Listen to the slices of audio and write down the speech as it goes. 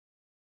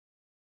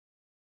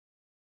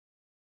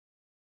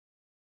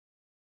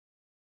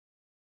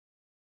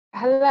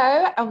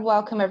Hello and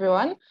welcome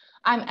everyone.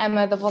 I'm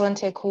Emma, the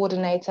volunteer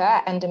coordinator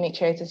at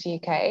Endometriosis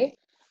UK.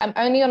 I'm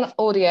only on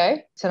audio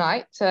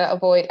tonight to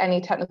avoid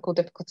any technical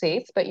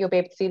difficulties, but you'll be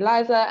able to see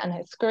Liza and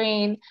her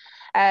screen.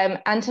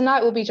 And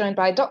tonight we'll be joined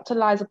by Dr.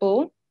 Liza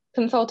Ball,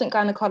 consultant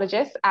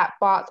gynaecologist at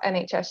Barts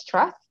NHS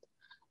Trust.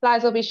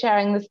 Liza will be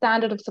sharing the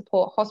standard of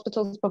support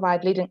hospitals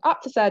provide leading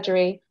up to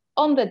surgery,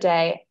 on the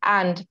day,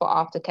 and for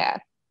aftercare.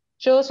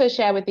 She'll also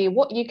share with you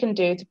what you can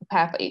do to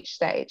prepare for each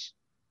stage.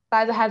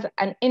 Liza has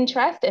an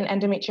interest in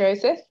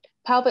endometriosis,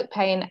 pelvic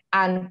pain,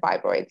 and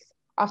fibroids.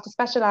 After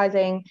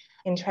specialising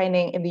in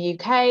training in the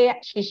UK,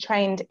 she's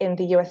trained in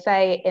the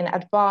USA in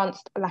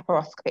advanced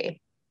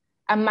laparoscopy.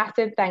 A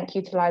massive thank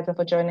you to Liza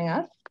for joining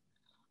us.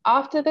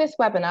 After this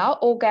webinar,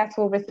 all guests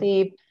will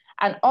receive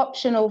an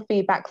optional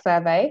feedback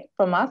survey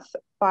from us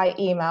by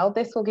email.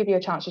 This will give you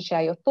a chance to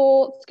share your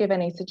thoughts, give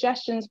any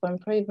suggestions for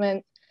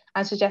improvements,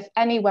 and suggest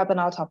any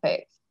webinar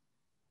topics.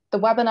 The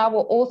webinar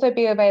will also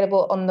be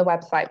available on the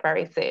website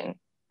very soon.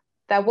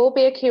 There will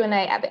be a Q&A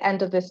at the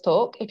end of this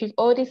talk. If you've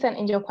already sent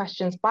in your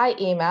questions by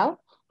email,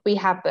 we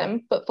have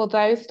them, but for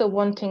those still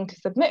wanting to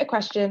submit a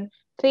question,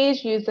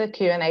 please use the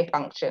Q&A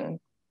function.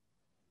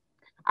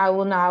 I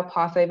will now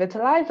pass over to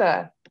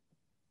Liza.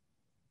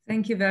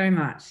 Thank you very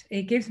much.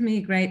 It gives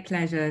me great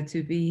pleasure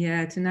to be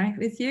here tonight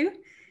with you.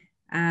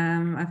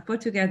 I've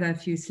put together a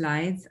few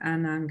slides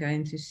and I'm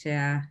going to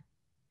share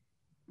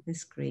the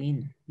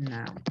screen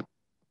now.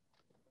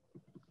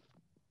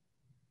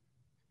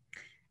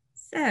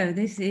 So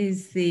this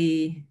is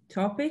the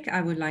topic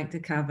I would like to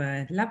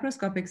cover: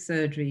 laparoscopic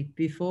surgery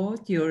before,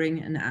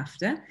 during, and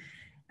after.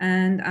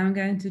 And I'm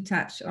going to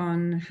touch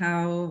on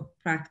how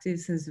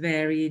practice has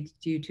varied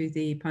due to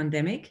the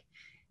pandemic.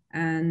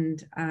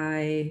 And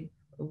I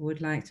would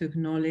like to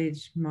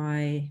acknowledge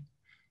my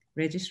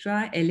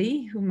registrar,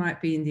 Ellie, who might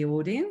be in the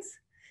audience,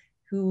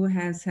 who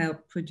has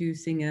helped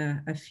producing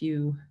a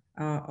few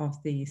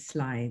of these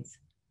slides.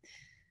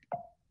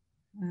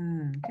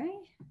 Okay,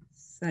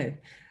 so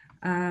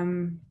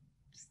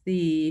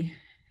the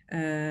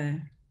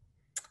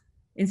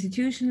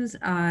institutions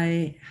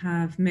I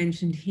have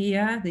mentioned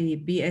here,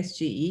 the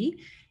BSGE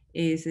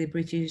is the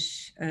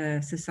British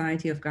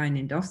Society of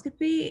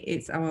Gynaecology.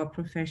 It's our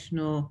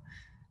professional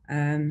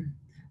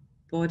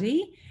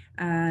body,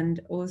 and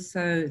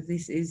also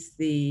this is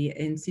the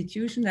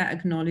institution that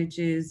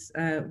acknowledges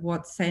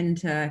what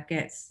center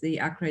gets the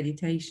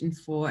accreditation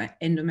for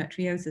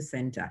endometriosis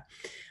center.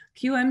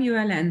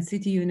 QMUL and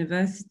City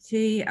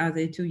University are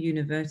the two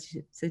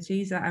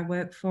universities that I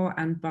work for,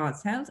 and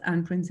Barts Health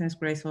and Princess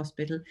Grace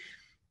Hospital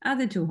are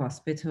the two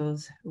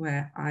hospitals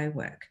where I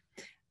work.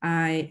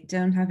 I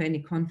don't have any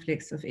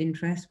conflicts of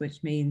interest,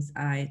 which means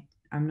I'm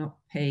not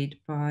paid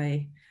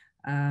by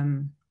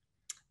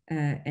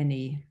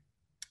any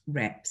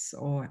reps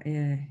or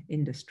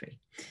industry.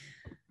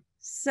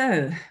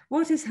 So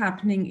what is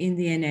happening in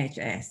the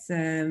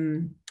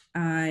NHS?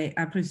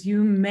 I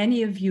presume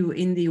many of you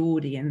in the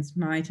audience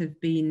might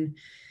have been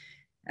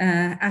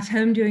at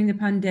home during the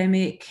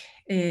pandemic,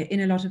 in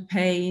a lot of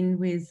pain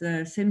with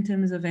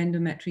symptoms of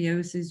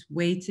endometriosis,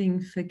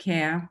 waiting for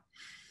care.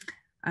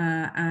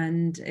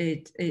 And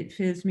it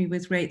fills me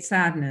with great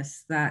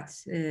sadness that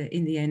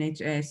in the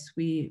NHS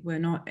we were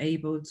not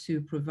able to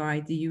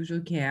provide the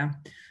usual care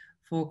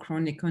for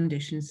chronic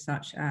conditions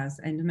such as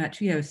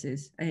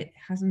endometriosis. It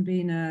hasn't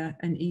been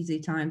an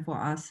easy time for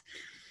us.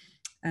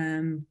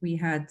 We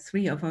had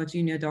 3 of our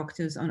junior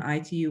doctors on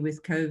ITU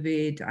with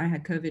COVID. I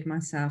had COVID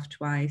myself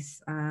twice.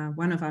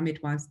 One of our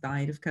midwives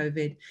died of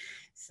COVID.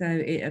 So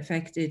it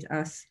affected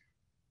us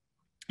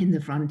in the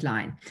front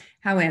line.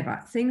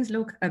 However, things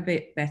look a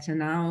bit better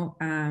now.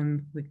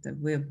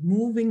 We're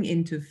moving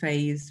into a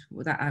phase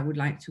that I would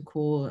like to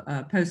call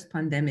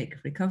post-pandemic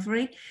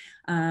recovery.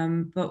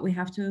 But we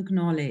have to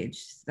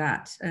acknowledge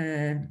that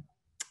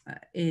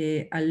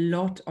a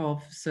lot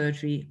of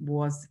surgery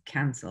was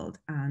cancelled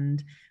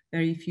and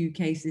very few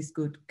cases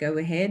could go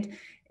ahead.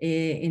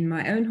 In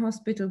my own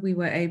hospital, we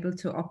were able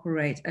to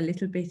operate a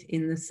little bit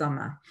in the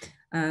summer.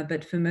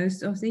 But for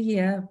most of the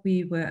year,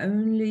 we were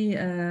only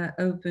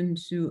open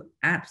to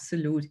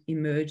absolute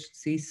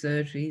emergency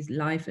surgeries,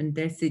 life and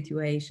death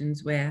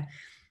situations where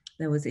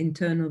there was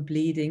internal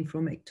bleeding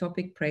from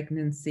ectopic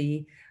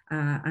pregnancy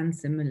and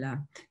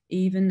similar.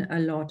 Even a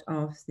lot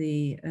of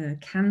the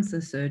cancer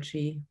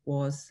surgery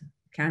was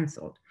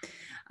cancelled.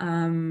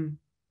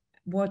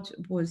 What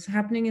was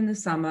happening in the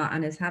summer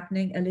and is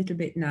happening a little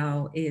bit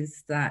now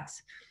is that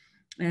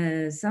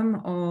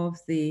some of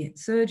the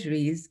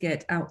surgeries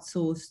get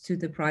outsourced to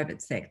the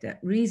private sector.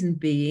 Reason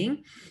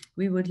being,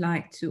 we would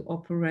like to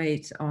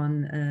operate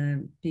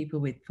on people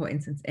with, for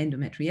instance,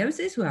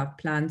 endometriosis who have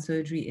planned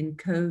surgery in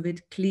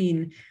COVID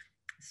clean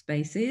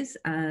spaces,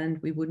 and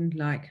we wouldn't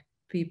like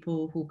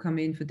people who come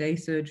in for day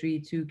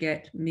surgery to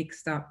get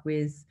mixed up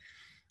with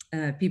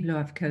people who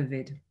have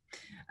COVID.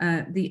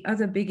 The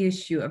other big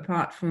issue,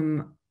 apart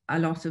from a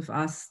lot of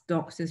us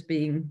doctors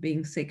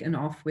being sick and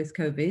off with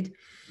COVID,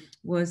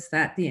 was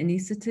that the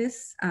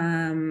anaesthetists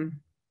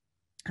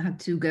had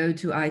to go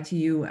to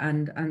ITU,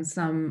 and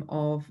some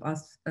of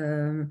us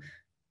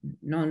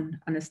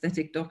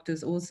non-anesthetic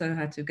doctors also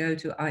had to go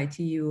to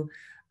ITU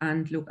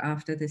and look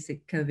after the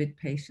sick COVID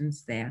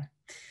patients there.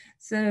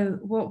 So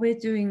what we're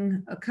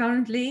doing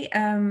currently,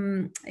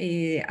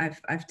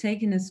 I've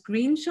taken a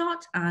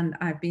screenshot, and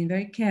I've been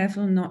very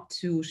careful not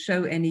to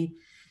show any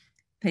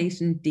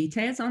patient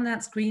details on that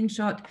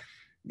screenshot.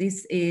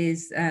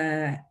 These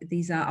are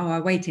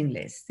our waiting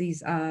lists.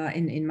 These are,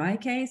 in my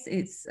case,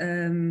 it's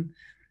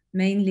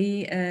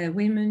mainly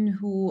women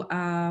who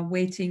are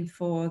waiting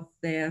for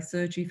their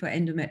surgery for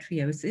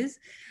endometriosis.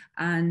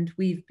 And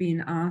we've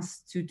been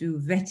asked to do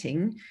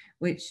vetting,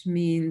 which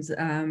means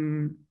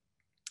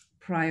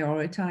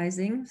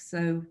prioritizing.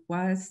 So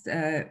whilst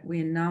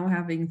we're now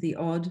having the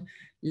odd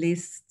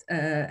list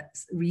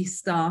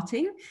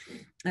restarting,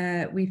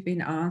 we've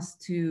been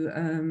asked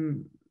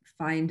to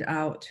find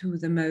out who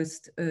the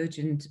most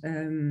urgent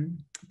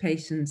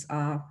patients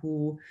are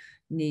who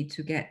need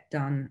to get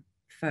done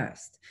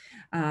first.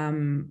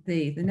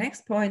 The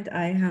next point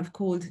I have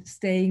called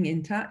staying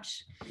in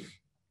touch,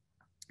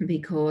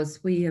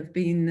 because we have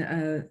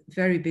been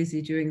very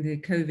busy during the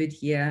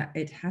COVID year.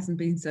 It hasn't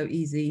been so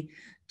easy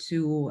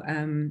to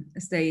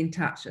stay in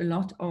touch. A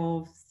lot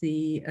of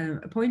the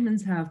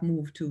appointments have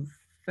moved to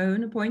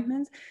phone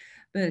appointments,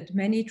 but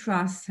many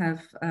trusts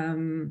have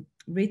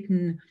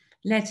written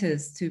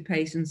letters to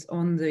patients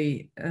on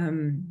the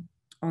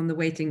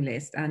waiting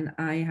list, and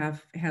I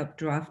have helped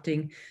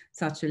drafting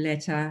such a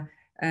letter,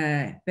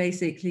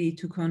 basically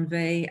to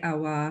convey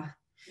our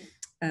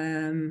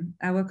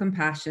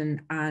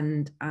compassion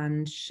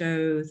and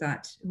show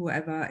that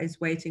whoever is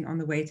waiting on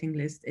the waiting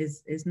list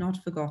is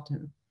not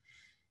forgotten.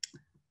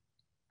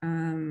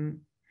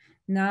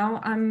 Now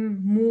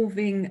I'm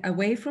moving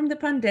away from the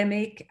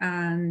pandemic,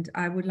 and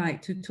I would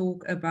like to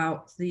talk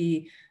about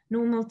the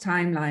normal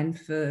timeline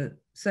for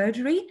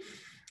surgery.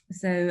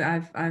 So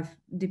I've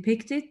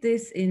depicted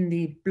this in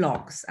the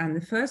blocks, and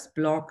the first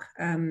block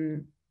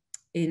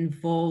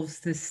involves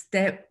the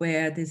step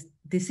where this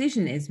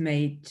decision is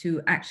made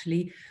to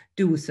actually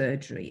do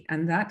surgery.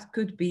 And that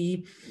could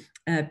be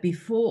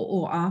before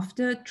or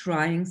after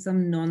trying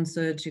some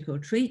non-surgical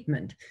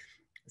treatment,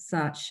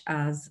 such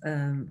as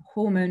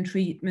hormone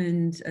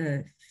treatment,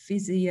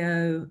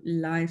 physio,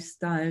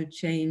 lifestyle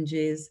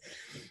changes.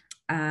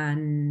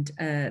 And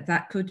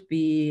that could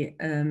be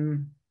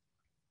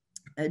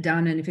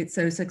done, and if it's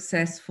so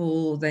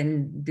successful,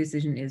 then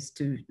decision is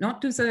to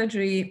not do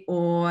surgery,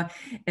 or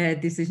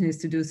decision is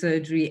to do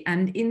surgery.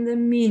 And in the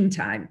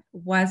meantime,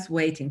 whilst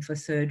waiting for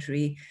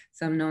surgery,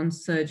 some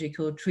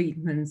non-surgical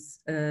treatments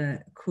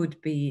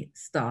could be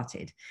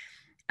started.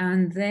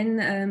 And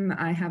then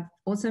I have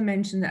also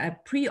mentioned a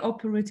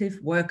pre-operative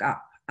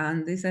workup,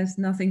 and this has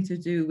nothing to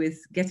do with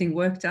getting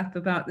worked up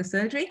about the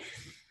surgery.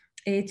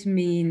 It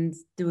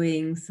means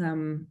doing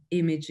some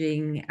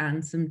imaging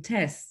and some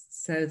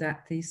tests so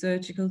that the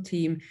surgical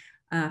team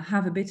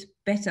have a bit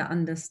better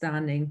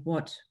understanding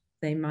what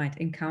they might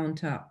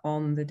encounter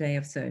on the day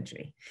of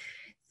surgery.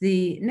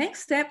 The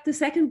next step, the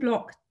second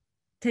block,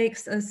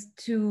 takes us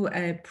to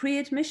a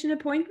pre-admission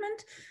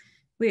appointment,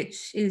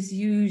 which is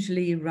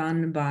usually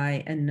run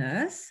by a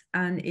nurse,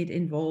 and it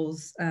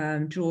involves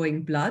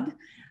drawing blood,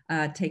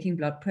 taking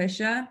blood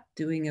pressure,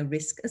 doing a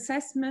risk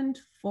assessment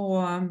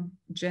for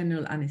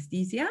general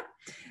anesthesia,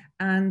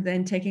 and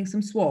then taking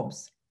some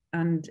swabs.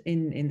 And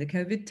in the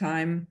COVID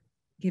time,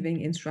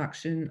 giving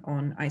instruction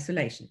on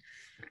isolation.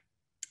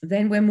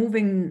 Then we're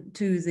moving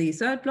to the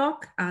third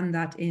block, and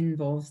that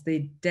involves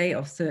the day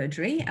of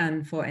surgery.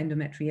 And for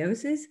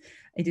endometriosis,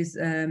 it is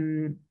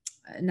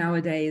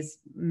nowadays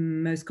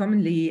most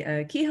commonly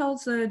keyhole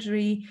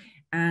surgery.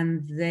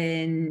 And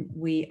then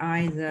we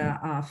either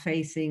are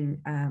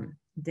facing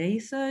day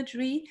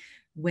surgery,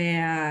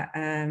 where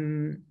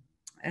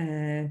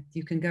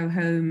you can go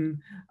home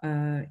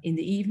in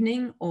the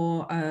evening,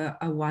 or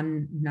a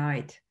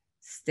one-night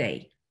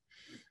stay.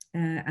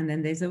 And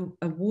then there's a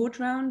ward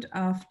round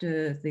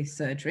after the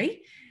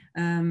surgery,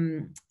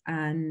 and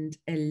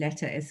a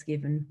letter is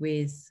given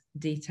with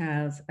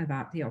details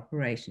about the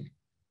operation.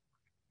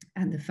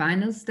 And the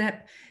final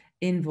step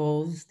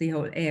involves the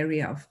whole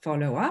area of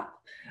follow-up,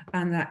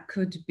 and that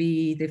could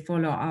be the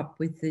follow-up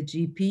with the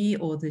GP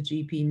or the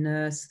GP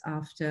nurse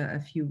after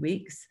a few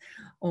weeks,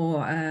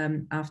 or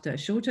after a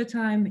shorter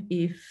time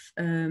if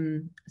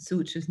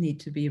sutures need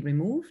to be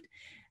removed.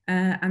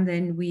 And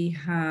then we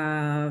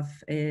have,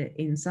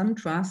 in some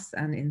trusts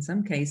and in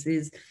some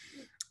cases,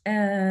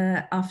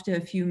 after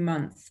a few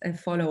months, a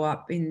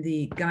follow-up in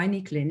the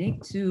gynae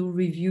clinic to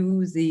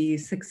review the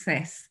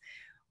success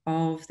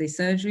of the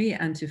surgery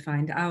and to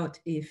find out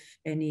if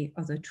any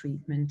other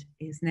treatment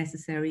is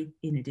necessary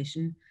in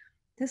addition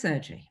to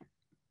surgery.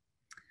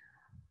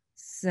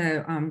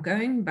 So I'm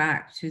going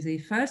back to the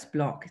first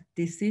block,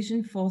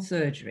 decision for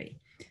surgery.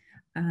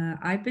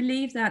 I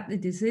believe that the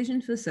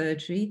decision for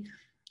surgery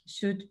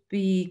should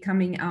be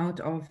coming out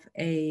of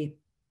a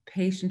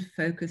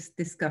patient-focused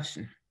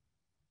discussion.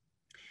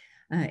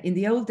 In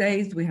the old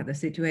days, we had a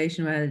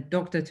situation where the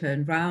doctor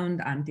turned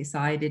round and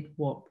decided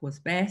what was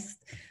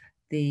best.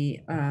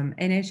 the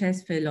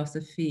NHS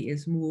philosophy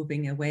is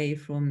moving away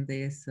from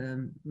this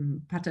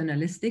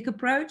paternalistic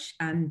approach,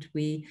 and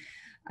we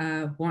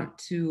want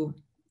to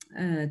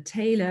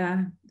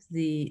tailor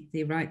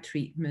the right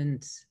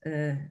treatment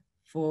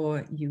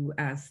for you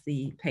as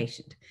the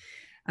patient.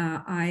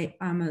 I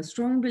am a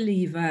strong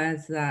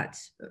believer that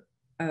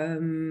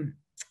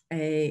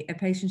a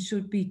patient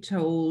should be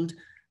told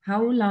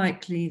how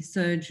likely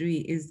surgery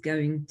is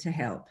going to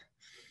help.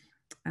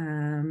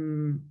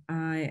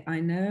 I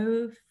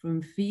know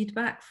from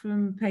feedback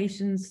from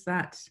patients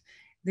that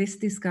this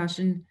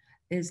discussion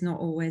is not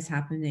always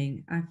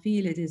happening. I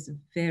feel it is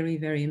very,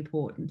 very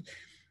important.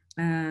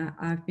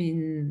 I've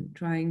been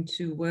trying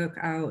to work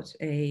out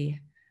a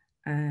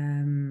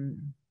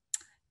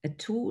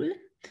tool,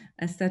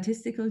 a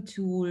statistical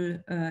tool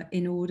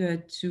in order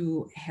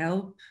to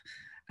help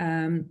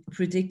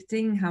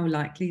predicting how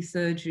likely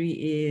surgery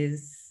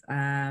is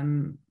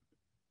to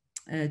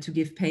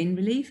give pain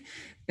relief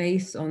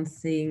based on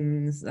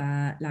things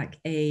like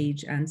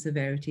age and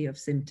severity of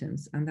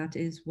symptoms, and that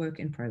is work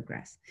in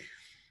progress.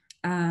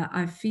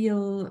 I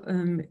feel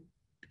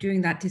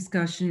during that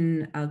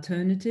discussion,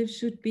 alternatives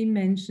should be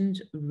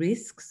mentioned,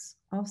 risks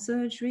of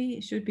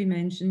surgery should be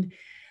mentioned,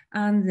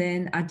 and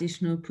then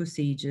additional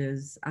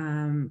procedures,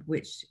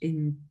 which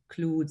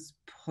includes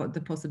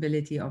the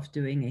possibility of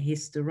doing a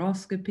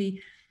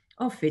hysteroscopy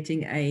or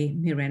fitting a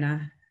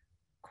Mirena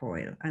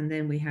coil. And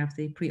then we have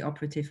the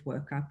preoperative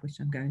workup, which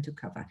I'm going to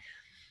cover.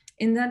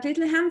 In that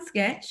little hand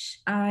sketch,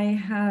 I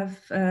have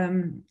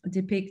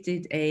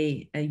depicted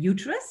a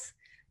uterus.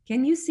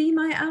 Can you see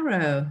my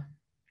arrow?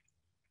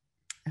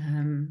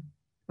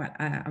 Well,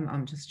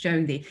 I'm just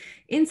showing the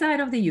inside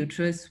of the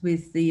uterus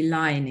with the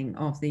lining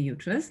of the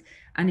uterus.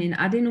 And in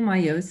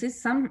adenomyosis,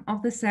 some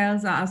of the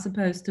cells that are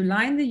supposed to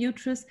line the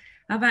uterus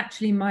have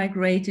actually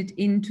migrated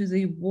into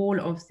the wall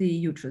of the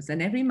uterus.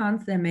 And every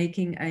month they're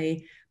making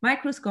a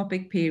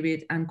microscopic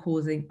period and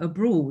causing a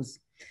bruise.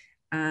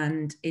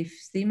 And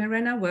if the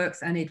Mirena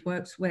works, and it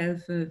works well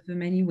for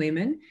many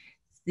women,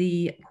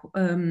 the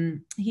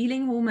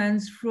healing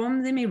hormones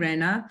from the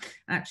Mirena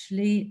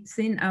actually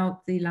thin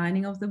out the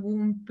lining of the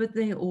womb, but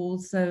they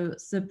also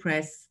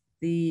suppress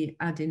the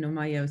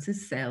adenomyosis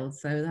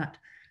cells, so that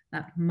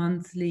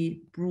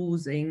monthly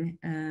bruising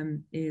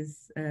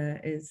is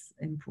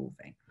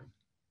improving.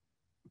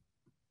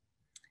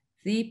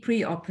 The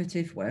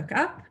preoperative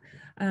workup.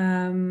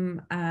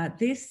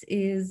 This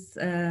is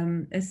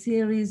a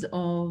series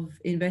of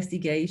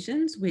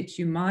investigations which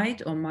you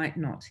might or might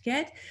not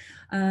get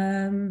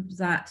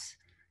that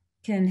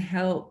can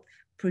help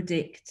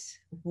predict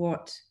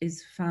what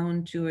is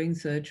found during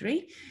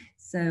surgery.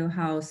 So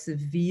how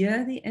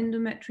severe the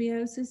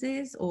endometriosis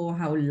is, or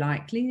how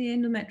likely the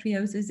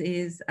endometriosis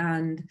is,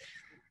 and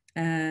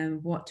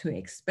what to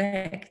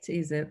expect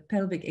is a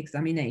pelvic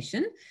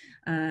examination.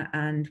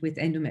 And with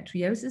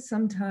endometriosis,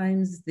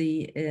 sometimes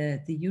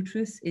the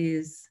uterus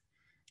is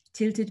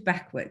tilted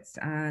backwards.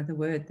 The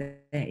word there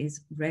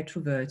is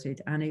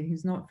retroverted, and it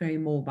is not very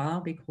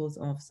mobile because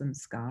of some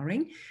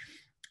scarring.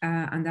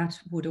 And that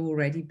would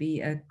already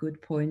be a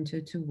good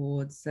pointer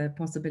towards the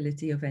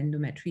possibility of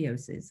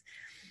endometriosis.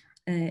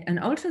 An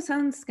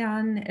ultrasound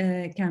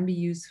scan can be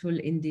useful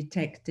in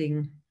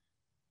detecting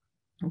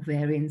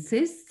ovarian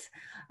cysts,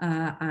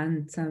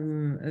 and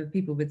some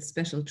people with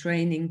special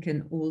training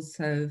can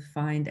also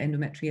find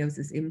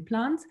endometriosis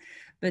implants.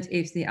 But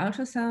if the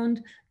ultrasound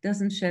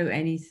doesn't show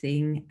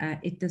anything,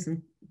 it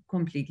doesn't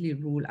completely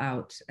rule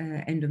out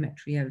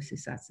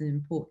endometriosis. That's an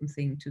important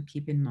thing to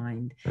keep in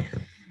mind.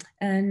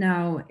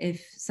 Now,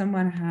 if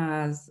someone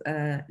has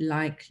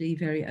likely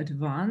very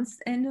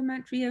advanced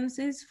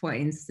endometriosis, for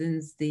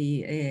instance,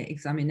 the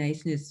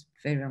examination is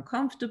very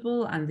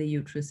uncomfortable and the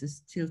uterus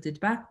is tilted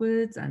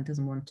backwards and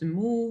doesn't want to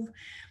move,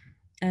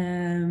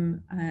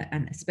 and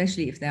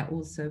especially if there are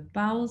also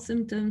bowel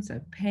symptoms, so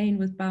pain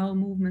with bowel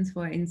movements,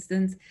 for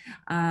instance,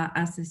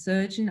 as a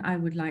surgeon, I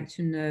would like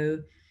to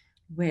know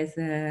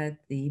whether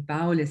the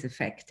bowel is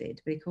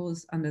affected,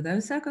 because under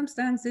those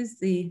circumstances,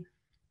 the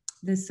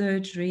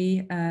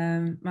surgery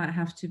might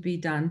have to be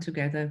done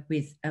together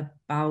with a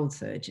bowel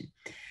surgeon.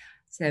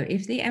 So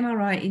if the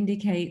MRI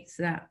indicates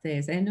that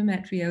there's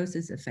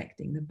endometriosis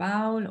affecting the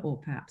bowel or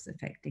perhaps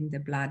affecting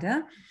the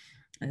bladder,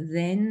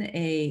 then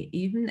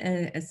even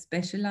a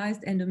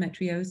specialized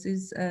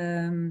endometriosis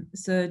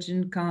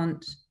surgeon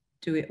can't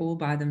do it all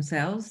by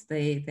themselves.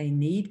 They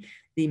need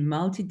the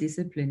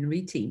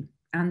multidisciplinary team,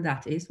 and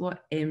that is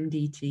what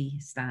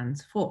MDT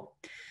stands for.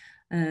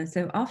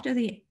 So after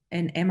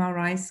an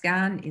MRI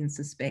scan in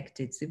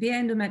suspected severe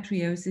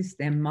endometriosis,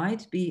 there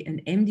might be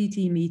an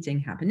MDT meeting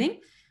happening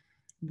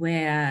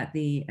where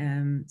the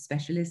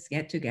specialists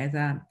get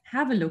together,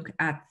 have a look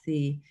at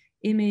the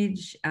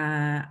image,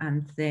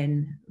 and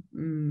then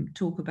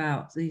talk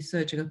about the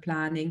surgical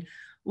planning,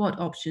 what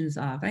options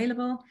are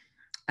available,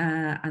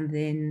 and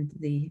then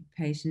the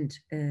patient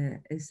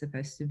is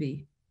supposed to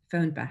be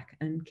phoned back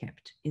and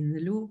kept in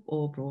the loop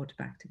or brought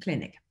back to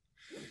clinic,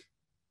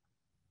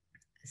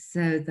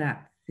 so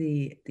that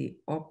the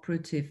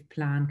operative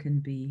plan can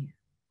be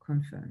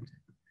confirmed.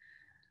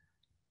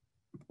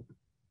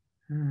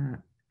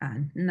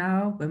 And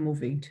now we're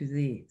moving to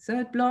the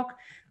third block,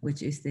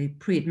 which is the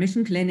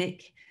pre-admission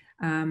clinic.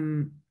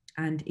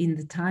 And in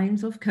the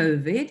times of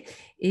COVID,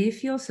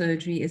 if your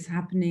surgery is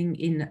happening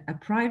in a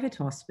private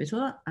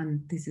hospital,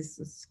 and this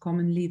is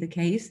commonly the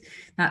case,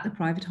 that the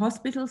private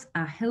hospitals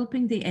are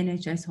helping the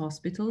NHS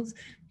hospitals,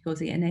 because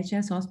the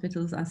NHS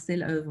hospitals are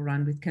still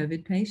overrun with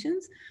COVID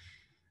patients.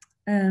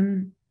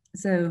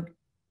 So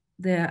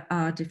there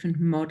are different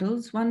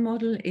models. One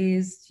model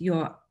is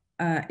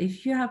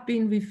if you have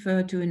been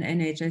referred to an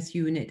NHS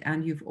unit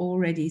and you've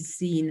already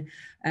seen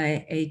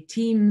a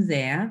team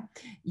there,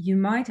 you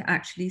might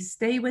actually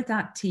stay with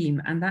that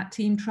team, and that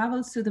team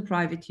travels to the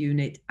private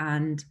unit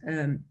and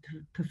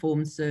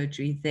performs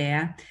surgery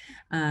there.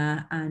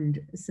 And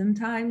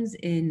sometimes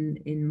in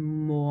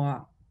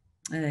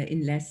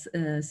less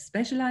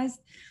specialized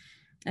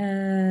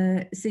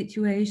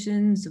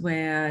situations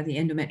where the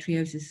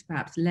endometriosis is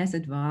perhaps less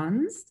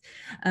advanced,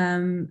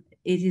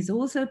 it is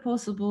also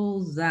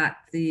possible that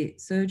the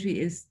surgery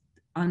is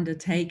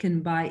undertaken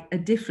by a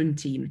different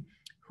team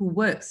who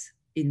works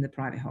in the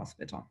private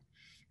hospital.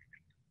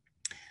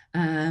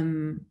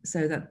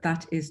 So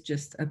that is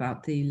just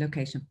about the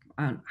location,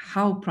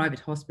 how private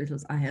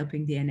hospitals are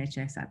helping the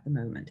NHS at the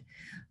moment.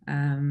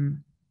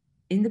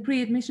 In the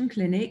pre-admission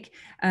clinic,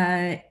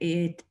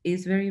 it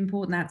is very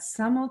important that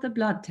some of the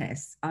blood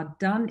tests are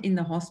done in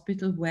the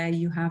hospital where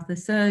you have the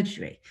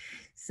surgery.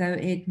 So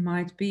it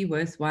might be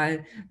worthwhile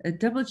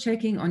double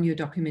checking on your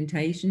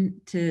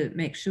documentation to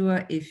make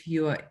sure if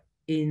you're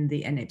in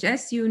the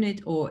NHS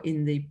unit or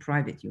in the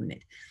private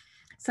unit.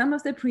 Some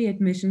of the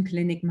pre-admission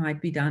clinic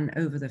might be done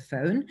over the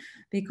phone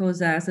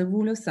because, as a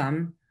rule of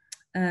thumb,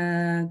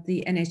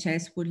 the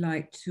NHS would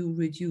like to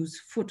reduce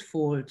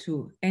footfall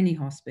to any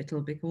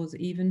hospital, because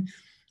even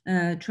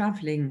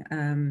traveling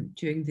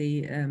during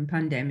the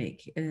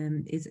pandemic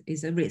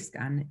is a risk,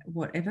 and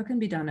whatever can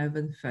be done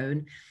over the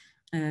phone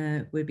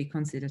will be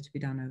considered to be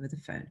done over the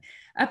phone.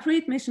 A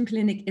pre-admission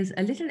clinic is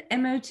a little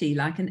MOT,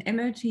 like an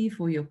MOT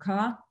for your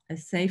car, a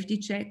safety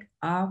check.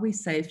 Are we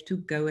safe to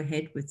go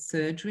ahead with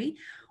surgery,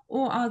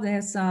 or are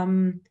there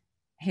some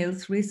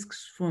health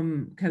risks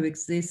from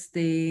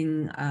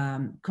coexisting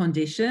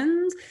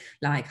conditions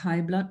like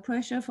high blood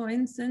pressure, for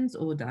instance,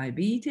 or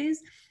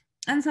diabetes?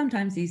 And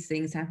sometimes these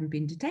things haven't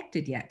been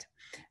detected yet.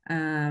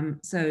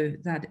 So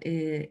that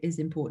is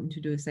important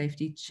to do a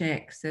safety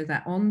check so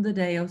that on the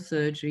day of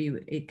surgery,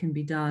 it can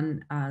be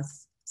done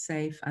as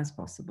safe as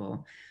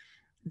possible.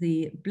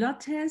 The blood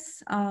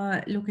tests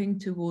are looking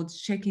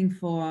towards checking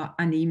for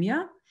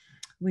anemia,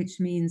 which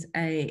means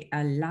a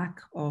lack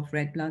of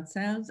red blood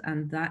cells,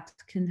 and that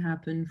can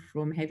happen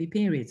from heavy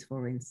periods,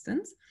 for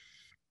instance.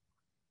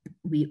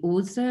 We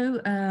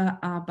also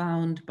are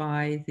bound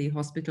by the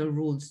hospital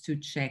rules to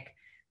check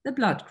the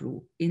blood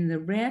group in the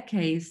rare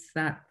case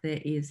that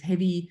there is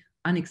heavy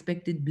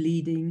unexpected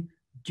bleeding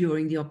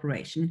during the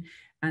operation,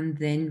 and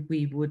then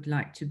we would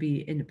like to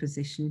be in a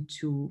position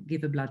to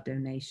give a blood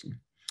donation.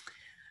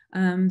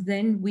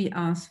 Then we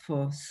ask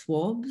for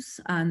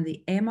swabs, and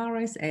the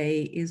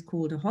MRSA is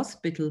called a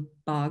hospital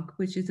bug,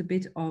 which is a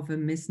bit of a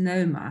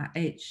misnomer.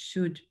 It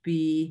should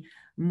be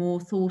more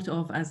thought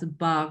of as a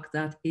bug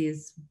that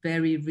is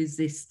very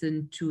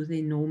resistant to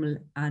the normal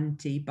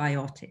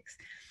antibiotics.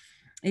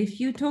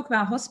 If you talk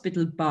about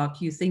hospital bug,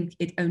 you think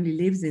it only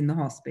lives in the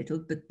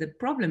hospital, but the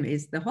problem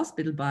is the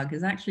hospital bug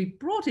is actually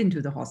brought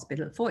into the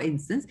hospital, for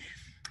instance,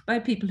 by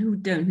people who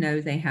don't know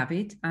they have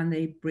it, and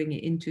they bring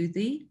it into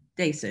the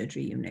day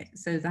surgery unit.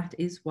 So that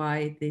is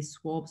why the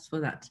swabs for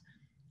that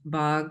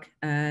bug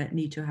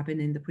need to happen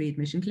in the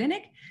pre-admission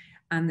clinic,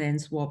 and then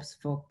swabs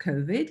for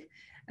COVID.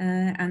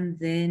 And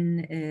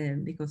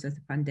then because of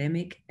the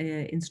pandemic,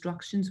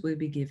 instructions will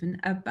be given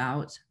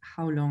about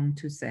how long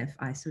to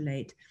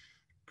self-isolate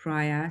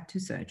prior to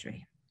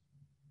surgery.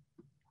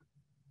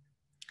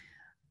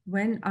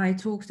 When I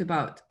talked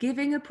about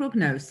giving a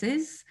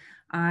prognosis,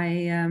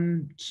 I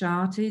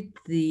charted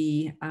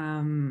the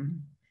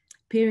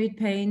period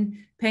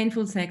pain,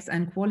 painful sex,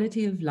 and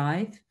quality of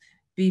life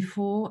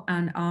before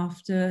and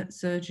after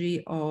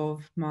surgery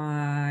of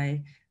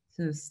my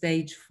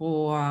stage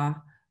 4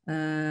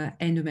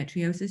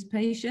 endometriosis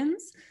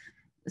patients,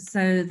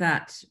 so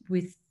that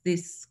with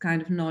this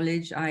kind of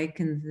knowledge, I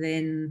can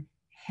then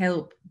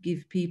help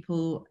give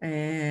people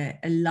a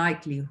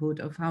likelihood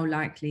of how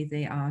likely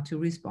they are to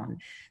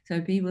respond. So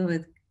people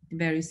with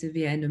very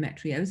severe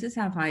endometriosis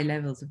have high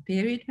levels of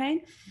period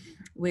pain,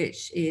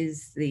 which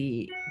is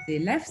the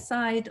left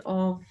side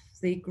of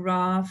the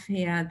graph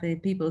here. The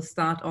people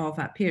start off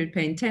at period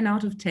pain 10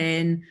 out of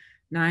 10,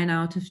 9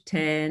 out of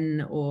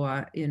 10,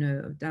 or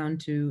down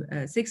to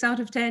 6 out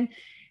of 10.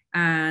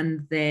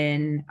 And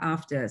then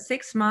after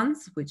 6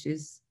 months, which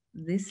is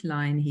this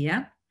line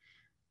here,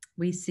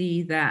 we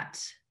see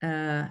that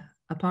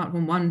apart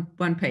from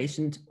one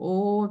patient,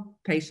 all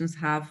patients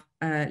have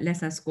a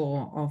lesser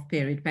score of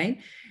period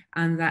pain,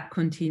 and that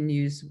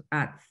continues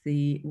at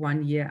the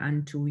 1 year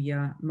and 2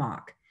 year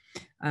mark.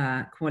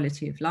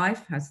 Quality of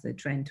life has the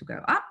trend to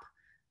go up,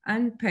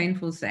 and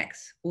painful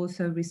sex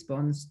also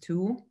responds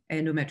to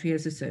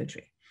endometriosis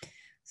surgery.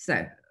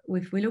 So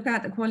if we look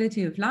at the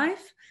quality of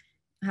life,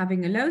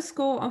 having a low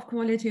score of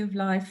quality of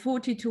life,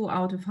 42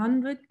 out of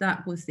 100,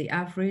 that was the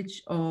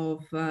average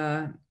of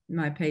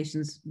my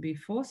patients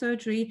before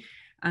surgery.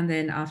 And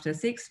then after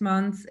 6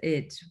 months,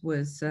 it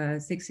was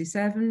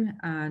 67,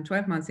 and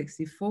 12 months,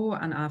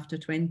 64, and after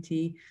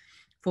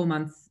 24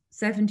 months,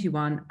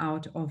 71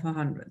 out of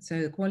 100.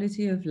 So the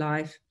quality of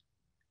life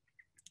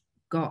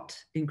got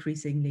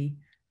increasingly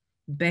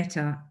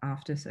better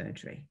after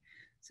surgery.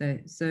 So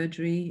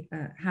surgery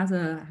has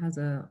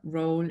a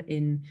role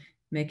in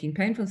making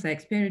painful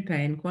sex, period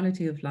pain,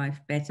 quality of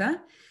life better.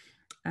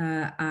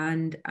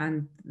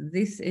 And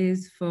this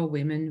is for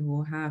women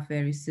who have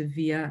very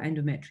severe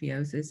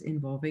endometriosis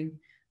involving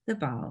the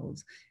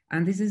bowels.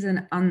 And this is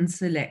an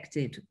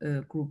unselected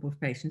group of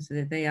patients, so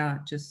that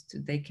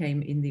they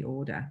came in the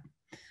order.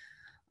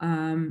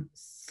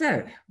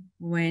 So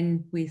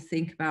when we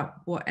think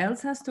about what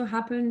else has to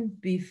happen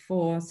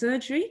before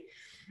surgery,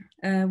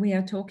 we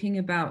are talking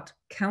about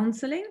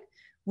counseling,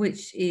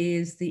 which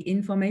is the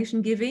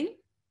information giving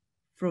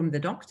from the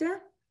doctor,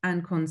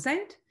 and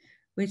consent,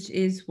 which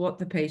is what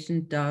the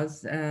patient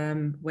does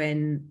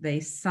when they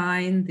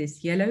sign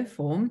this yellow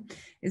form.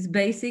 Is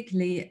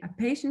basically a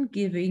patient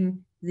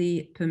giving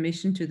the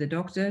permission to the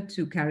doctor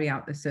to carry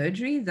out the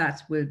surgery.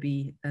 That will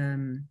be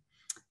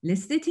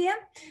listed here.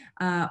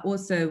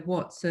 Also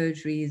what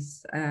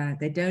surgeries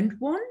they don't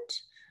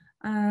want.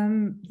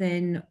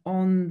 Then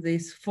on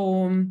this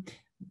form,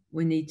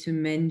 we need to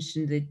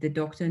mention that the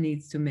doctor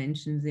needs to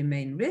mention the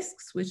main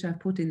risks, which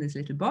I've put in this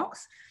little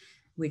box,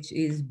 which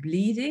is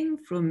bleeding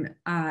from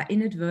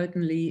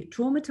inadvertently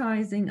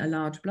traumatizing a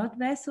large blood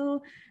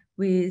vessel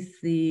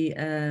with the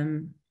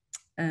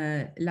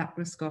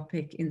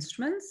laparoscopic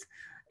instruments,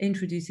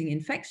 introducing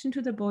infection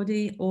to the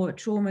body, or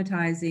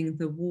traumatizing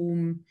the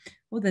womb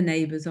or the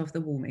neighbors of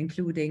the womb,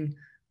 including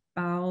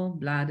bowel,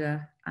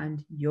 bladder,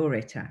 and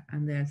ureter.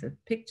 And there's a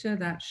picture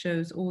that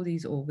shows all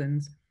these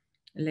organs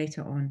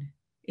later on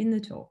in the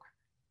talk.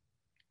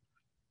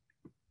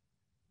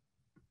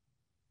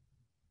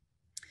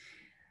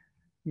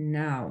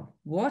 Now,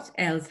 what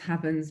else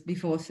happens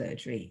before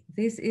surgery?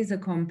 This is a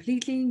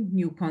completely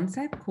new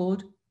concept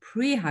called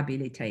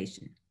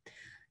prehabilitation.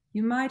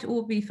 You might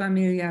all be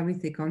familiar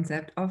with the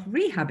concept of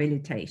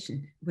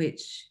rehabilitation,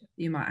 which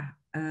you might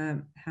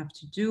have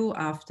to do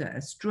after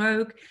a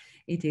stroke.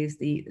 It is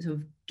the sort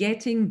of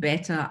getting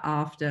better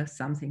after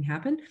something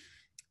happened.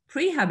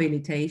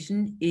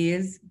 Prehabilitation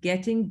is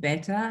getting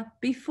better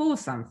before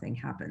something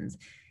happens.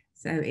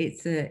 So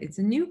it's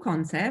a new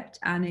concept,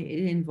 and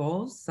it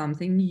involves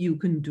something you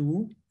can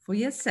do for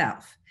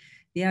yourself.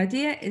 The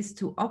idea is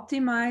to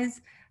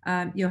optimize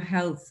your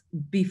health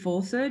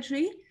before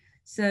surgery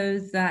so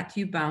that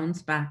you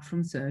bounce back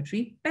from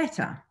surgery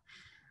better.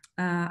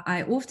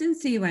 I often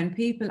see when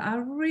people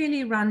are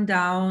really run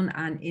down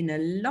and in a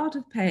lot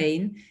of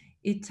pain,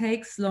 it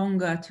takes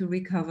longer to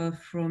recover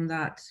from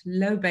that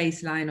low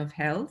baseline of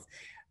health.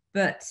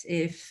 But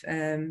if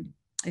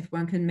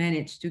one can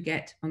manage to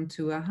get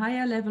onto a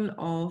higher level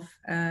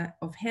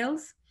of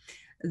health,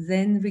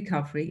 then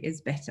recovery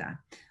is better.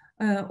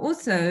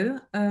 Also,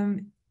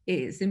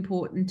 it's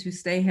important to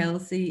stay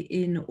healthy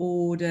in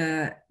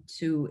order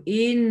to,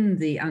 in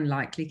the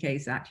unlikely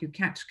case that you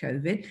catch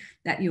COVID,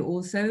 that you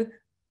also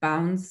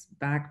bounce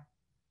back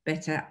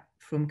better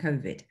from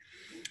COVID.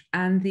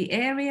 And the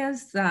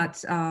areas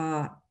that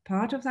are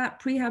part of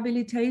that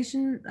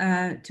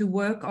prehabilitation to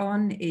work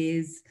on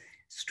is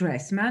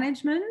stress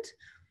management,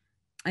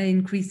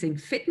 increasing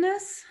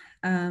fitness,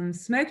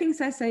 smoking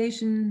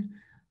cessation,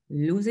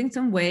 losing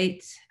some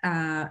weight,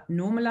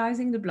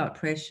 normalizing the blood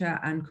pressure,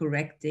 and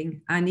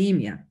correcting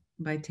anemia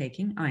by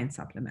taking iron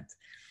supplements.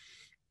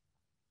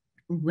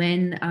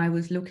 When I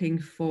was looking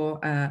for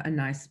a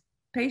nice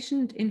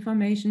patient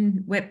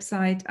information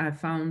website, I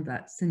found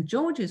that St.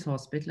 George's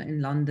Hospital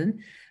in London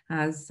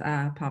has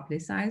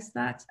publicized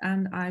that,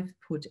 and I've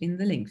put in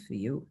the link for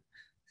you.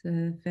 It's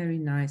a very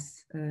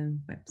nice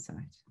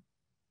website.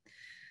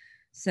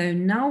 So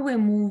now we're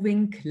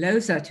moving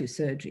closer to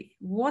surgery.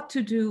 What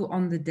to do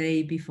on the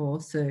day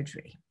before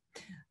surgery?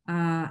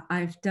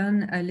 I've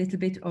done a little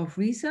bit of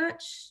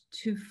research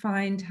to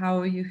find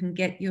how you can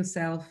get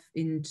yourself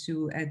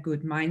into a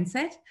good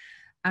mindset,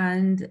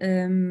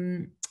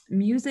 and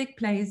music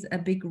plays a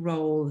big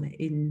role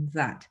in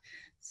that.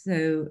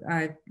 So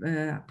I've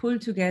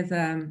pulled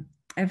together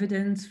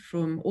evidence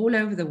from all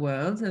over the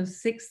world of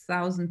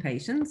 6,000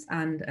 patients,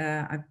 and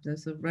I've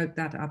sort of wrote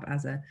that up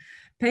as a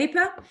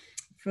paper.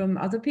 From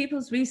other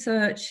people's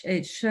research,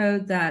 it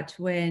showed that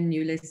when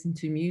you listen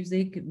to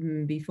music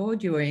before,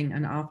 during,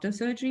 and after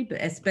surgery,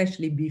 but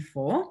especially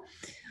before,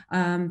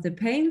 the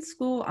pain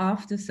score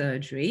after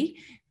surgery,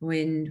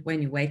 when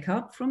you wake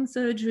up from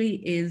surgery,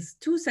 is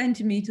 2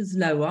 centimeters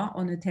lower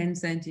on a 10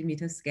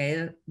 centimeter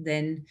scale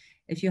than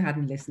if you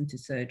hadn't listened to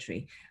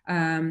surgery.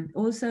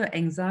 Also,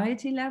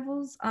 anxiety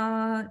levels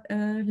are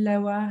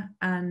lower,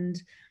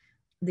 and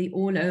the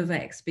all-over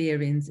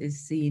experience is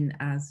seen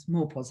as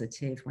more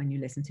positive when you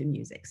listen to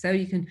music. So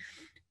you can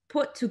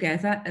put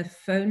together a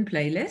phone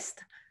playlist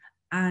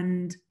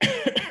and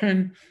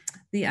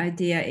the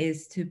idea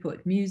is to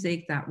put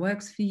music that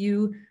works for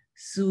you.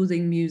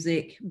 Soothing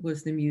music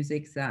was the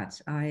music that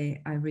I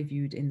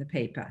reviewed in the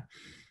paper.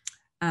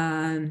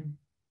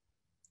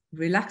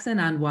 Relax and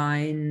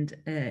unwind.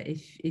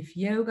 If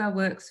yoga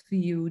works for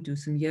you, do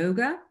some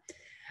yoga.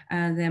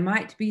 There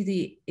might be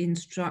the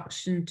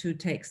instruction to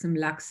take some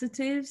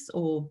laxatives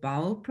or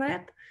bowel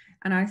prep.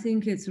 And I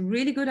think it's a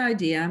really good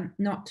idea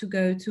not to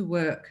go to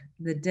work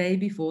the day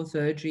before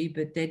surgery,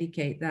 but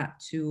dedicate that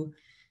to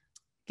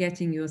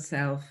getting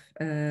yourself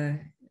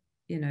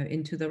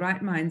into the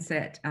right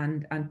mindset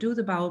and do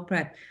the bowel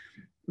prep,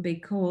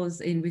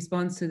 because in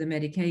response to the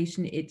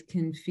medication, it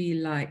can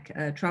feel like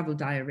travel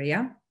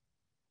diarrhea.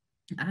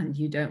 And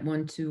you don't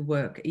want to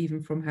work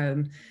even from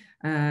home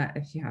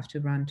if you have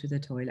to run to the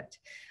toilet.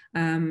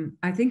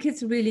 I think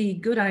it's a really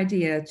good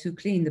idea to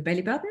clean the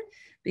belly button,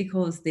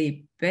 because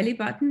the belly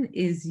button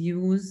is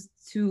used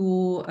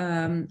to,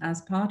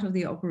 as part of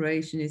the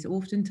operation, is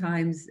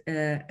oftentimes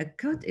a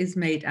cut is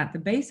made at the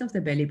base of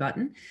the belly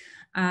button,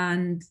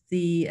 and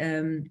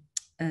a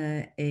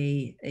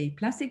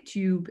plastic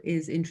tube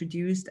is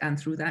introduced, and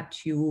through that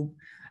tube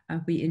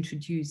we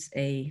introduce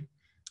a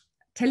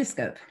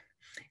telescope.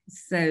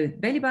 So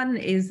belly button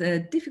is a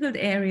difficult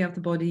area of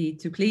the body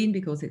to clean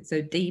because it's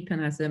so deep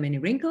and has so many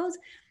wrinkles,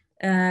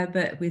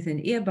 but with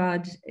an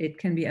earbud it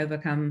can be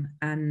overcome,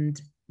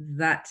 and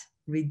that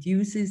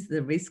reduces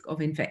the risk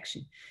of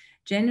infection.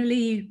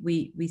 Generally,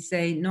 we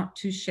say not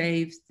to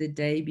shave the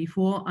day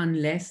before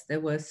unless there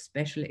were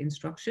special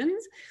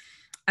instructions.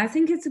 I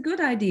think it's a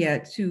good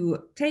idea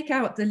to take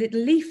out the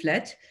little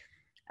leaflet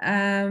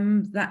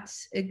that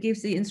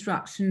gives the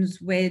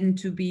instructions when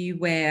to be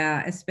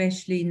where,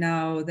 especially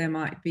now there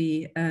might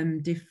be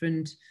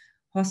different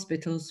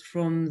hospitals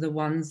from the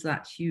ones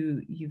that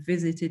you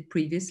visited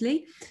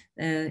previously.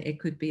 It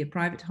could be a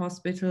private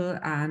hospital,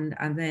 and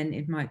then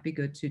it might be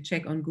good to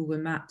check on Google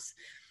Maps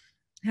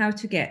how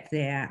to get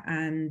there.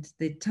 And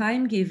the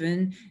time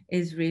given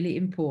is really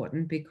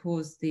important,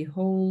 because the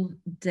whole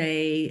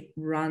day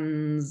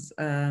runs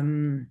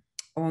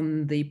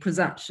on the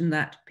presumption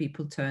that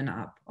people turn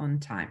up on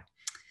time.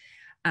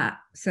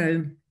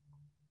 So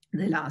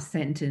the last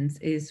sentence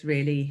is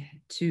really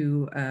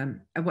to,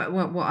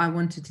 what I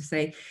wanted to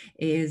say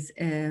is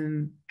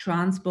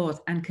transport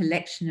and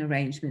collection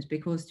arrangements,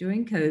 because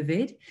during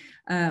COVID,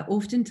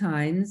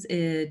 oftentimes,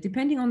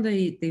 depending on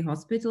the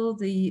hospital,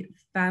 the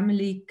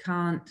family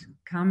can't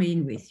come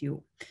in with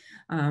you.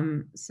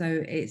 So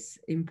it's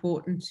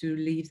important to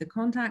leave the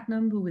contact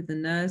number with the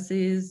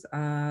nurses,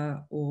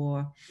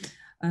 or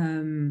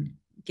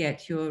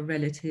get your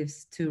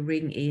relatives to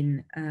ring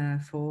in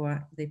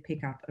for the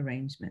pickup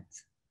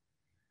arrangements.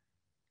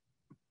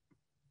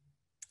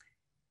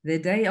 The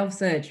day of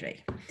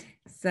surgery.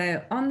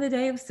 So on the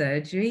day of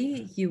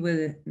surgery, you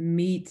will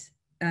meet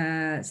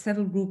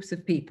several groups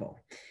of people.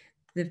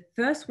 The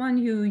first one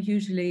who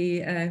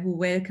usually who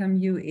welcome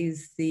you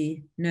is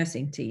the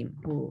nursing team,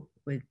 who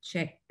will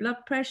check blood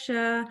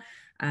pressure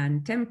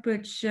and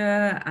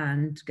temperature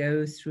and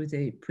go through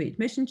the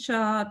pre-admission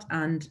chart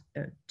and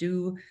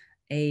do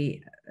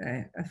a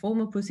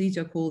formal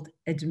procedure called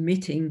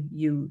admitting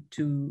you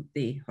to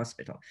the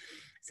hospital.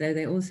 So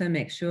they also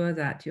make sure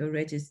that you're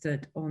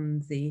registered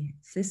on the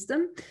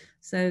system,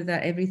 so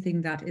that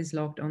everything that is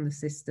logged on the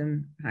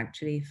system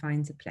actually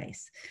finds a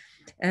place.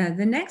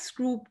 The next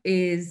group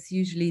is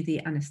usually the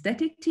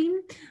anesthetic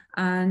team,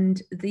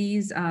 and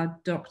these are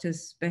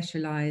doctors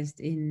specialized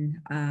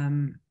in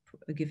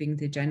giving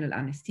the general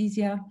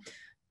anesthesia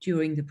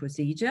during the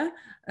procedure,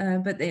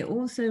 but they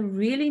also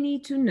really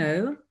need to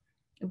know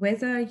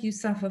whether you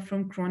suffer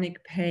from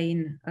chronic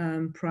pain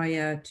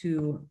prior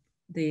to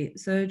the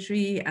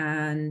surgery,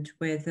 and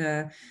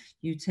whether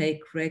you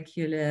take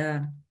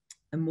regular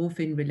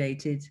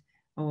morphine-related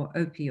or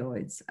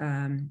opioids,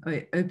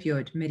 or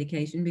opioid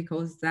medication,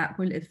 because that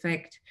will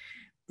affect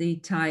the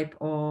type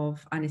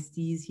of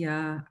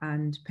anesthesia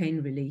and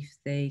pain relief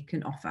they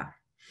can offer.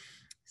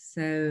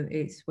 So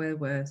it's well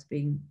worth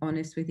being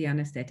honest with the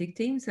anesthetic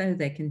team, so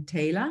they can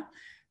tailor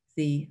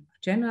the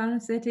general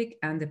anesthetic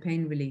and the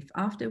pain relief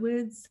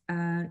afterwards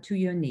to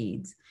your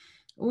needs.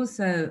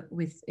 Also,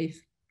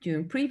 if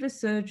during previous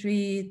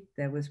surgery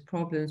there was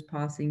problems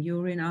passing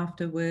urine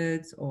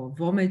afterwards or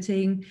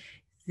vomiting,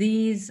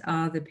 these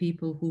are the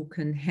people who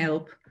can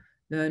help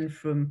learn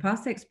from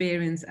past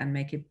experience and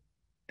make it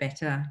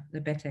better, the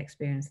better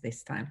experience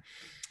this time.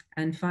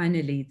 And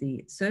finally,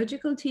 the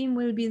surgical team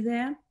will be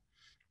there.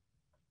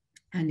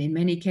 And in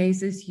many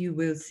cases, you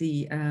will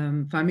see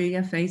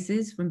familiar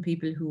faces from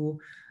people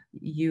who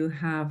you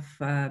have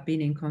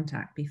been in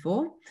contact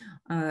before.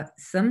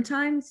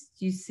 Sometimes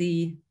you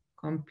see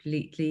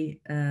completely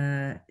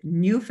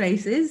new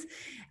faces,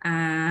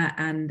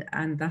 and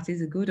that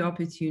is a good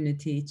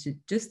opportunity to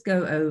just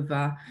go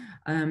over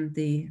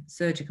the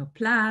surgical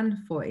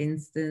plan, for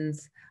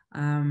instance,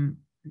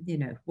 you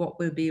know, what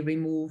will be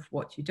removed,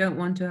 what you don't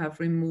want to have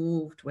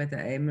removed, whether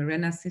a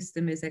Mirena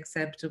system is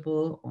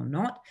acceptable or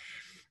not.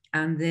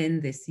 And then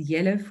this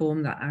yellow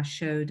form that I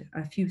showed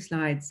a few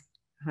slides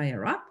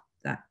higher up,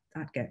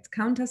 that gets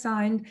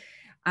countersigned.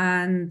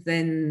 And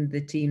then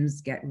the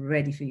teams get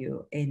ready for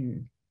you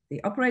in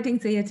the operating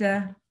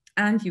theatre,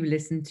 and you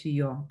listen to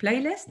your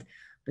playlist,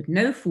 but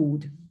no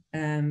food.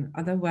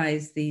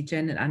 Otherwise, the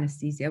general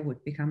anesthesia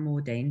would become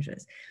more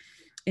dangerous.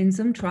 In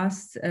some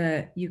trusts,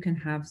 you can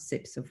have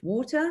sips of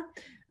water,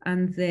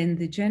 and then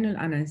the general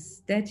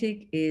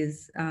anesthetic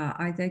is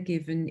either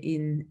given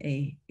in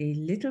a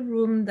little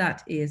room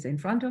that is in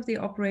front of the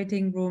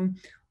operating room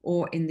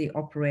or in the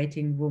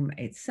operating room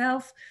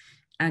itself.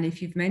 And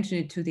if you've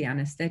mentioned it to the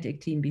anesthetic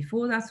team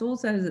before, that's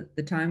also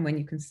the time when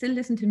you can still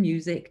listen to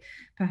music.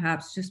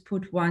 Perhaps just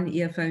put one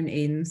earphone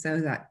in so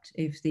that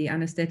if the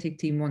anesthetic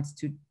team wants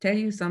to tell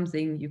you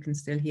something, you can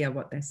still hear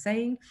what they're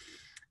saying.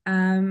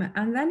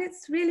 And then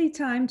it's really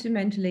time to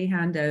mentally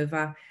hand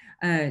over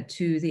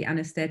to the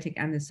anesthetic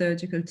and the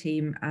surgical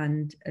team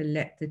and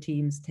let the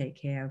teams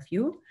take care of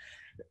you.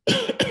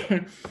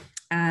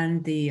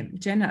 And the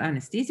general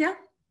anesthesia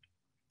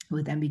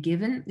will then be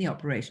given, the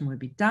operation will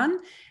be done.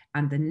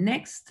 And the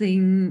next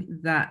thing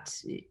that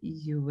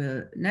you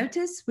will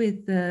notice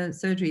with the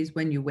surgery is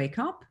when you wake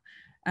up,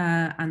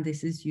 and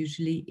this is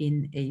usually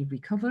in a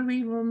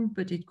recovery room,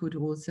 but it could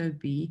also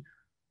be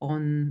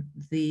on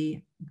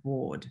the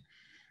ward.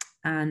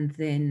 And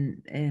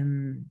then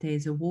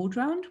there's a ward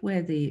round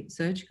where the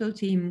surgical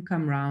team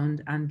come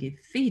round and give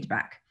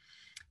feedback.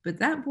 But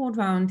that ward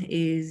round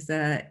is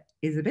a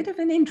bit of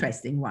an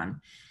interesting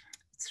one.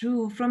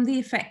 From the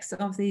effects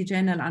of the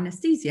general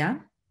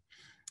anesthesia,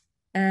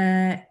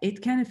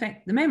 it can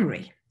affect the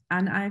memory.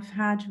 And I've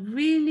had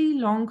really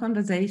long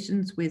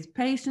conversations with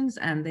patients,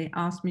 and they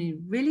ask me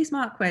really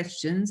smart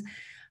questions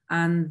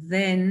and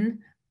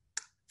then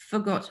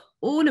forgot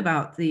all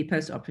about the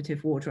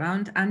post-operative ward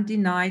round and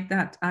denied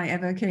that I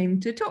ever came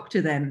to talk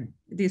to them,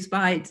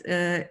 despite,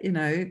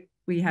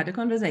 we had a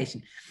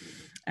conversation.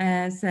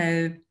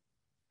 So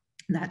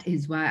that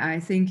is why I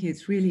think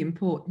it's really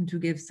important to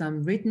give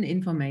some written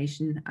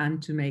information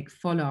and to make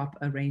follow-up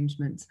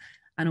arrangements,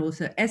 and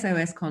also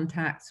SOS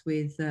contacts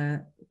with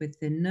the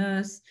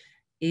nurse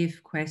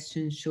if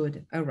questions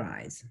should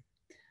arise.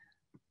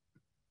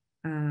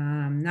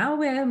 Now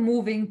we're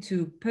moving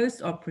to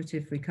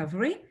post-operative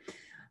recovery.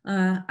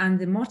 And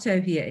the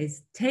motto here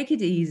is take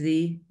it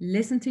easy,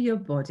 listen to your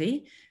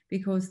body,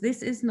 because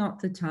this is not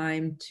the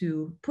time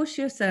to push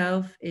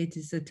yourself. It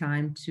is a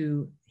time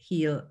to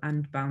heal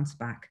and bounce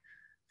back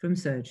from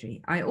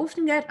surgery. I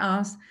often get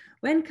asked,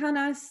 when can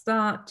I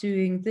start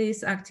doing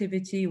this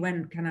activity?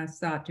 When can I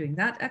start doing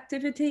that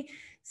activity?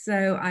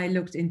 So I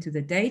looked into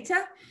the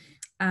data,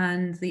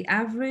 and the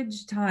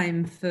average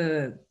time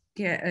for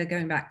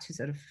going back to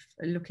sort of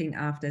looking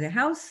after the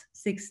house,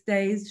 6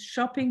 days,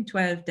 shopping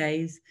 12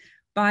 days,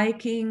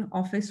 biking,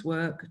 office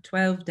work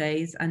 12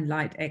 days, and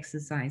light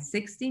exercise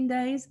 16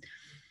 days.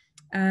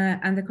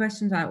 And the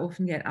questions I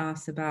often get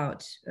asked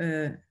about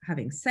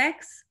having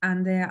sex,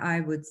 and there I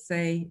would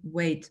say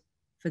wait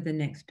for the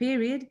next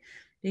period,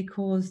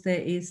 because there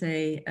is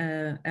a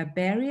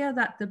barrier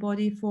that the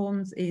body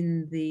forms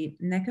in the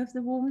neck of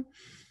the womb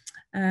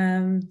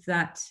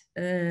that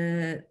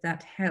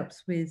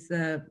helps with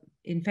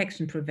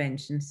infection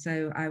prevention.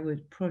 So I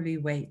would probably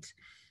wait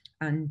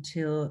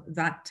until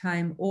that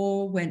time,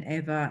 or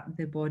whenever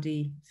the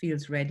body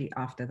feels ready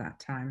after that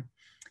time.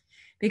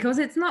 Because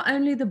it's not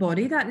only the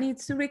body that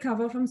needs to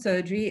recover from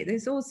surgery,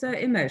 there's also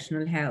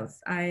emotional health.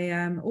 I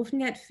often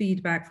get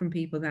feedback from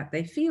people that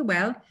they feel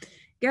well,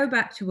 go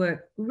back to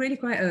work really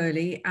quite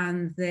early,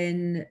 and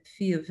then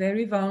feel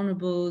very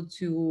vulnerable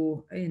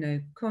to,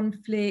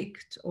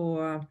 conflict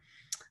or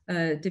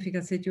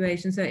difficult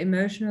situations. So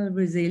emotional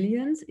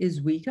resilience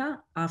is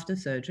weaker after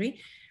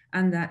surgery.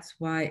 And that's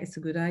why it's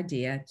a good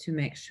idea to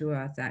make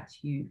sure that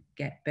you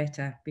get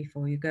better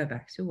before you go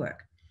back to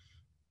work.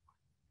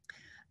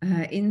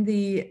 In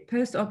the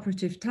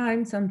post-operative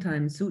time,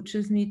 sometimes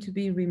sutures need to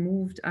be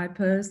removed. I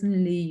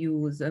personally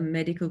use a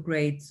medical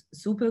grade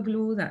super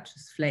glue that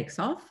just flakes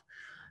off.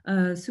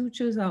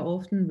 Sutures are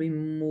often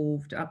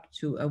removed up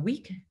to a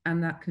week,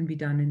 and that can be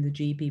done in the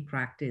GP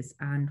practice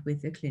and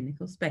with a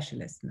clinical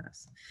specialist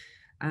nurse.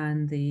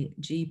 And the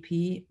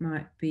GP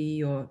might be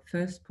your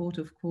first port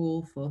of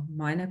call for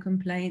minor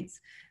complaints.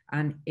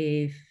 And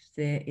if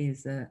there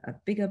is a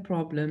bigger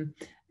problem,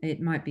 it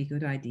might be a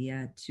good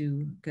idea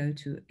to go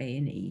to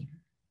A&E.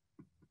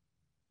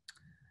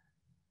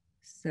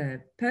 So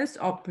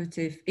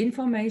post-operative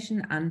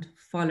information and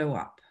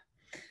follow-up.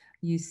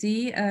 You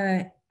see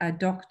a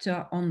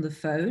doctor on the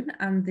phone,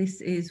 and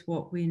this is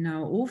what we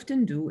now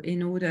often do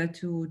in order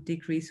to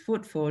decrease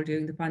footfall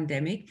during the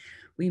pandemic.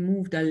 We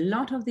moved a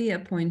lot of the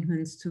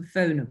appointments to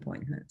phone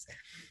appointments.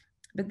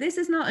 But this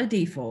is not a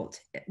default.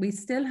 We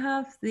still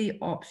have the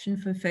option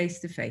for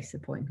face-to-face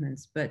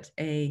appointments, but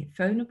a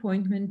phone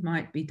appointment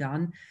might be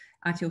done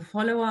at your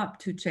follow-up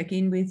to check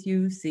in with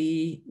you,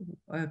 see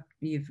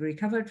you've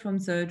recovered from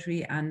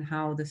surgery and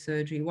what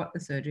the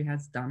surgery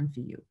has done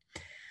for you.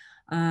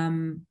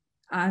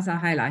 As I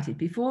highlighted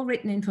before,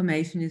 written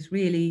information is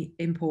really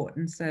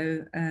important.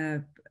 So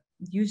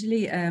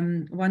usually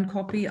one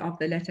copy of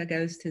the letter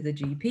goes to the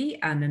GP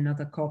and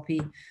another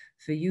copy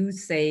for you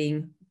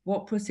saying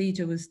what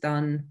procedure was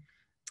done,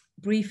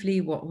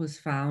 briefly what was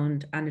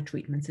found and a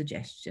treatment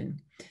suggestion.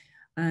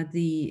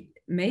 The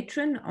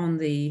matron on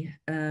the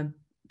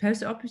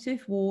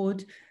post-operative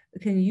ward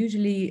can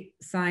usually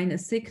sign a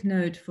sick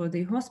note for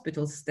the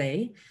hospital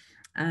stay,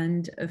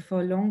 and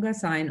for longer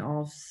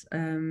sign-offs,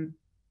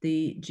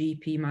 the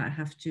GP might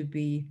have to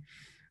be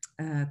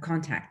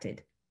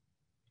contacted.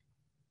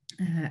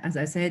 As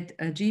I said,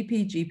 a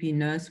GP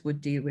nurse would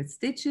deal with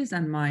stitches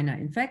and minor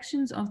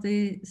infections of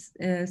the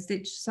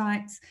stitch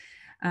sites.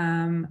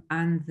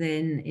 And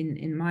then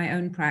in my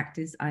own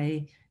practice,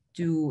 I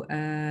do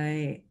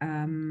a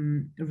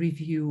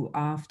review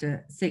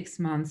after 6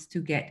 months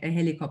to get a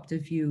helicopter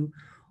view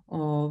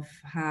of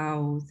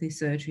how the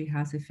surgery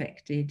has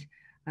affected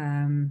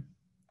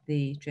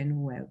the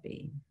general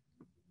well-being.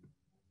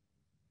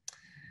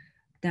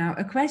 Now,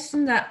 a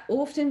question that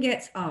often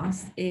gets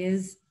asked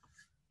is,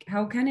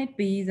 how can it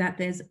be that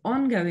there's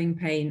ongoing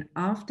pain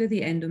after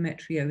the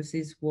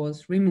endometriosis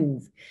was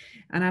removed?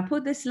 And I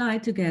put this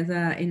slide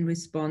together in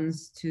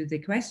response to the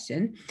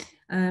question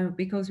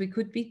because we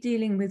could be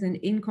dealing with an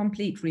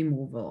incomplete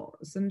removal.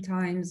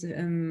 Sometimes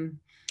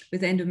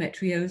with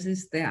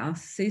endometriosis, there are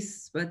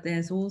cysts, but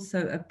there's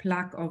also a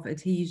plaque of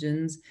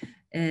adhesions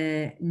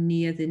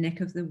near the neck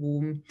of the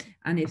womb.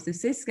 And if the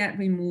cysts get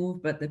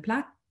removed, but the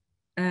plaque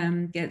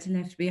gets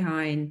left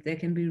behind, there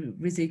can be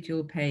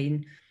residual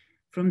pain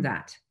from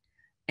that.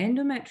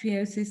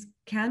 Endometriosis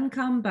can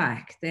come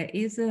back. There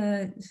is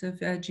a sort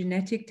of a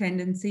genetic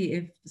tendency.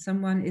 If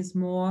someone is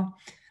more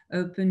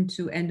open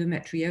to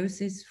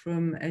endometriosis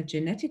from a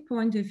genetic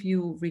point of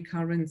view,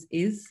 recurrence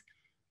is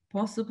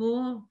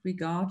possible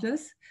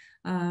regardless.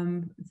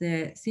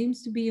 There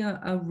seems to be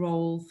a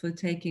role for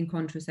taking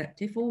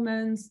contraceptive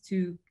hormones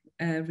to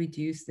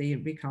reduce the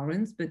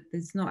recurrence, but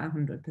it's not a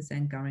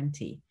 100%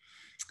 guarantee.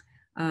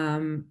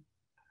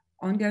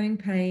 Ongoing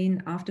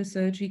pain after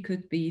surgery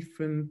could be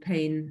from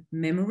pain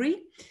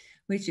memory,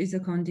 which is a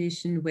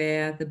condition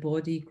where the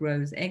body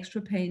grows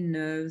extra pain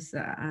nerves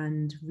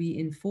and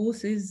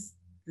reinforces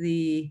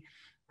the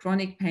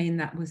chronic pain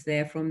that was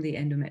there from the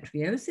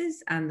endometriosis,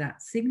 and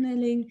that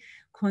signaling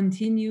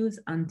continues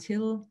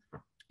until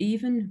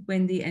even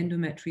when the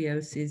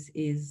endometriosis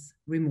is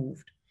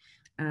removed.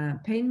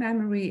 Pain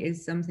memory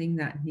is something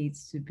that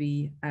needs to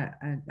be,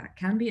 that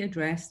can be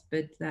addressed,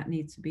 but that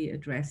needs to be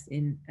addressed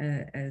in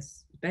a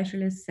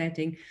specialist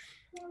setting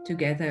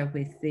together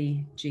with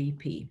the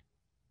GP.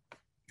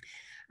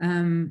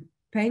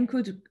 Pain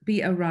could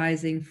be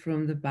arising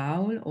from the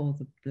bowel or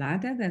the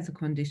bladder. There's a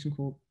condition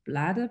called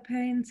bladder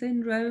pain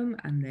syndrome,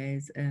 and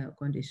there's a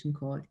condition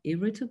called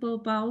irritable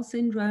bowel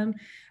syndrome,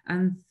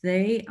 and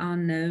they are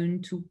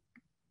known to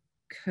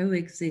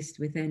coexist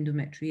with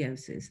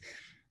endometriosis.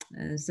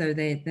 So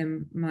there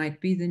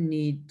might be the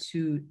need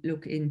to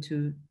look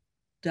into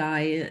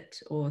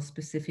diet or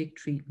specific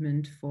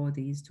treatment for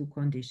these two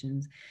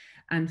conditions.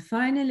 And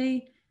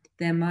finally,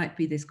 there might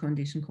be this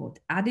condition called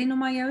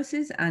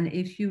adenomyosis. And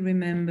if you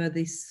remember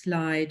this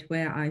slide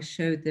where I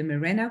showed the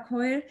Mirena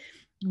coil,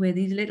 where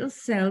these little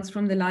cells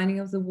from the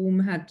lining of the womb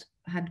had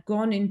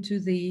gone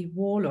into the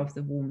wall of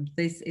the womb,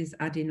 this is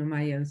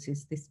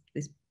adenomyosis,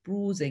 this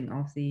bruising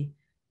of the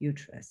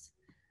uterus.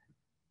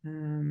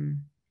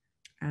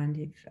 And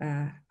if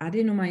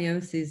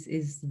adenomyosis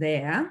is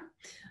there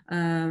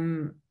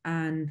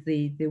and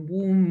the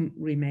womb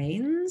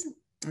remains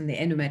and the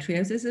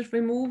endometriosis is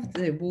removed,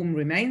 the womb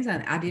remains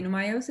and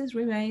adenomyosis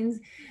remains,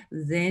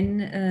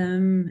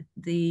 then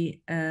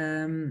the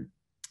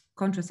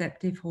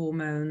contraceptive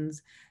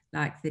hormones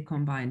like the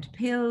combined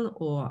pill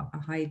or a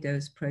high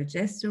dose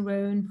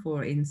progesterone,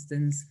 for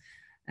instance,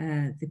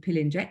 the pill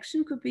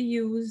injection could be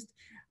used.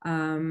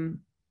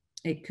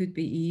 It could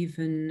be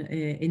even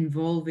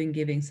involving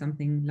giving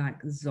something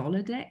like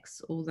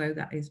Zoladex, although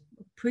that is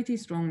pretty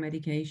strong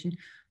medication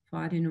for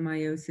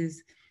adenomyosis.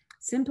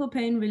 Simple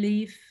pain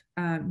relief,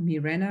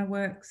 Mirena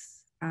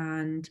works.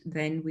 And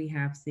then we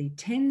have the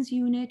TENS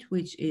unit,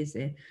 which is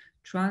a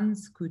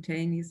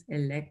transcutaneous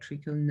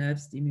electrical nerve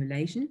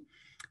stimulation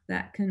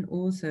that can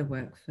also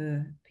work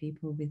for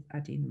people with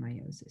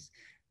adenomyosis.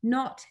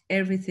 Not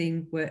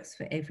everything works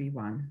for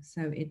everyone,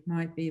 so it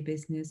might be a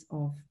business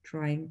of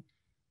trying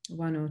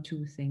one or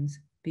two things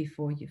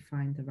before you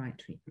find the right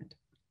treatment.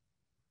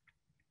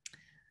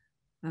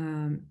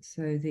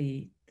 So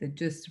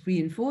just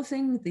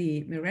reinforcing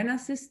the Mirena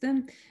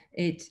system,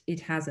 it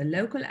has a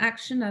local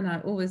action, and I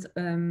always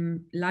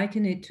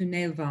liken it to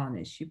nail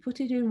varnish. You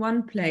put it in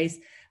one place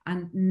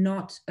and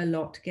not a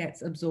lot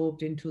gets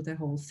absorbed into the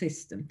whole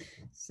system.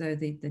 So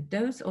the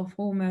dose of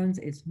hormones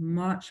is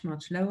much,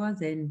 much lower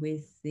than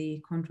with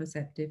the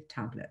contraceptive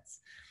tablets.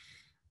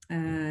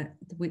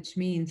 Which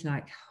means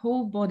like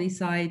whole body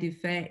side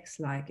effects,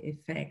 like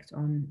effect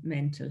on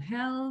mental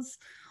health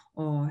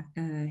or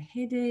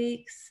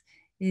headaches,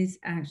 is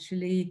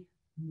actually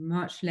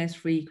much less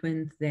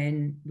frequent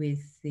than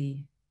with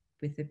the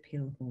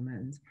pill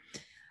hormones.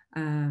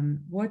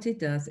 What it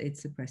does, it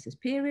suppresses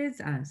periods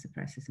and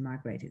suppresses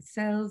migrated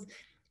cells.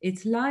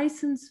 It's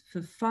licensed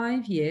for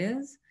 5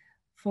 years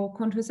for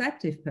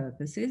contraceptive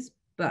purposes,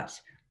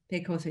 but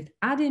because with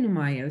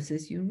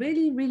adenomyosis, you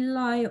really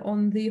rely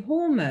on the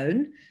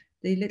hormone,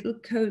 the little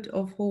coat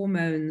of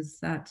hormones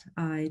that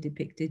I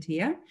depicted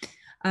here.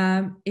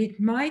 It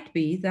might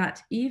be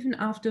that even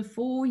after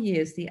 4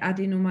 years, the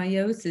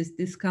adenomyosis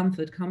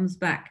discomfort comes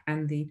back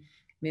and the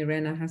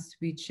Mirena has to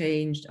be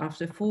changed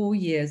after 4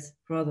 years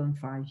rather than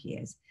 5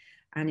 years.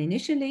 And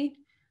initially,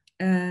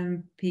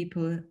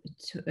 people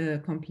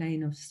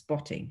complain of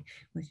spotting,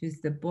 which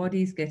is the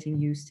body's getting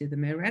used to the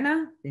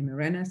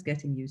Mirena is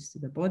getting used to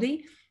the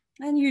body.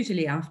 And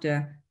usually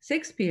after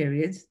 6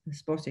 periods, the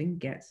spotting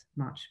gets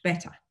much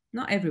better.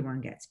 Not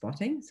everyone gets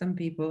spotting. Some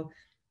people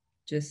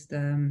just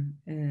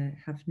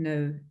have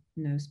no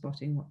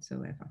spotting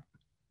whatsoever.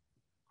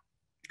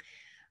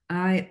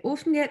 I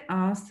often get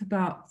asked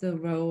about the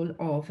role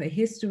of a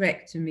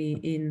hysterectomy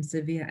in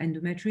severe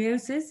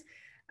endometriosis,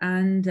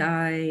 and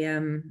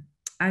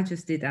I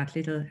just did that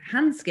little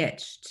hand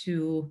sketch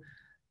to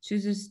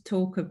just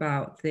talk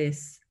about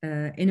this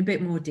in a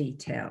bit more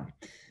detail.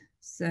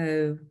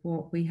 So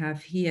what we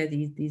have here,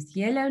 these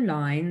yellow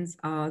lines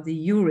are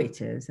the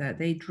ureters.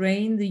 They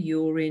drain the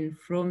urine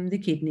from the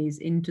kidneys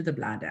into the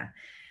bladder.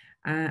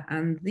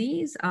 And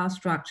these are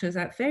structures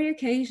that very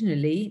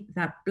occasionally,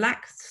 that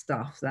black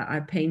stuff that I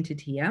painted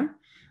here,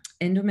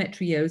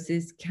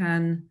 endometriosis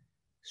can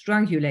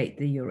strangulate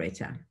the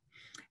ureter.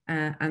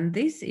 And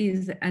this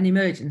is an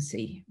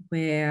emergency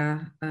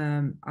where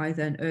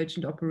either an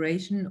urgent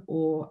operation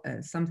or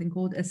something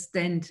called a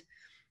stent,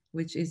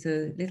 which is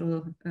a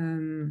little,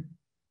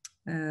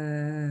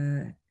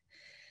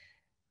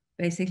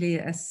 basically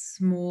a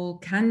small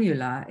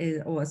cannula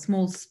or a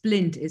small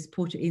splint is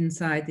put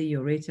inside the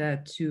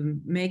ureter to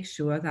make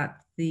sure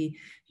that the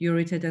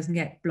ureter doesn't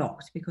get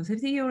blocked. Because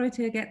if the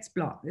ureter gets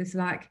blocked, it's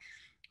like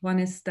one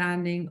is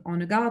standing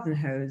on a garden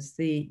hose.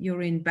 The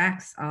urine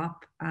backs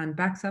up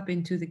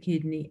into the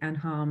kidney and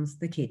harms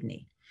the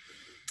kidney.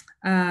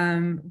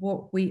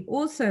 What we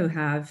also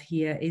have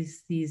here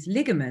is these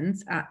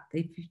ligaments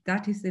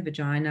that is the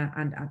vagina,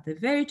 and at the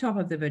very top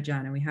of the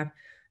vagina we have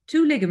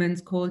 2 ligaments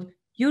called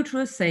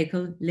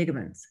uterosacral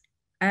ligaments,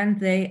 and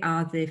they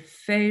are the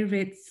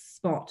favorite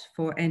spot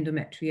for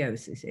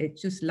endometriosis. It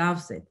just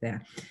loves it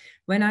there.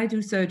 When I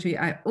do surgery,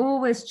 I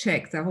always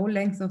check the whole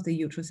length of the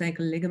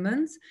uterosacral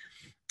ligaments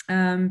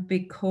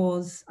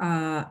because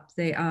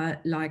they are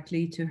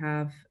likely to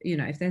have,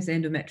 if there's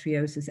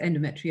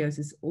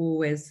endometriosis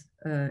always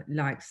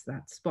likes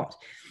that spot.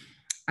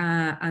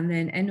 And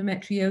then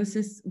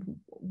endometriosis,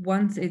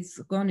 once it's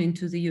gone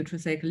into the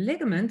uterosacral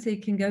ligaments,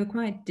 it can go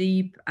quite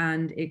deep,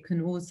 and it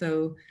can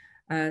also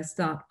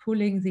start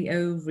pulling the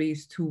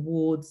ovaries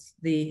towards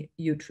the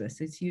uterus.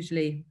 It's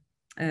usually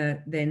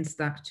then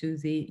stuck to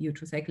the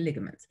uterosacral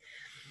ligaments.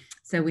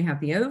 So we have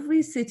the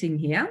ovaries sitting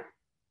here.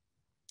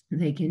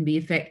 They can be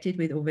affected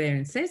with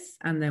ovarian cysts,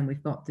 and then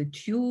we've got the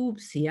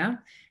tubes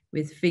here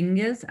with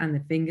fingers, and the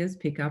fingers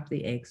pick up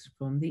the eggs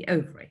from the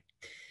ovary.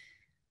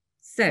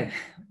 So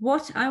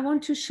what I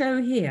want to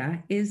show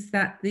here is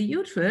that the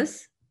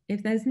uterus,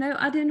 if there's no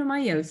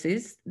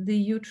adenomyosis, the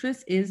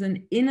uterus is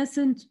an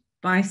innocent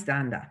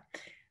bystander.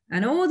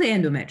 And all the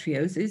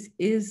endometriosis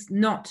is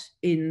not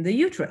in the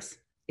uterus,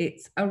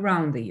 it's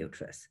around the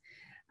uterus.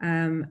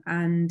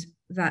 And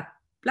that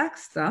black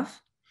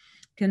stuff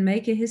can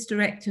make a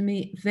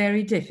hysterectomy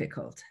very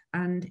difficult.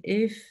 And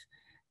if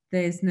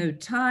there's no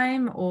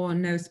time or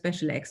no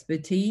special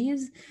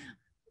expertise,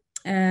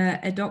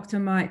 a doctor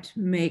might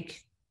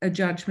make a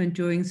judgment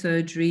during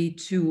surgery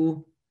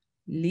to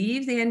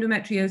leave the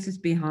endometriosis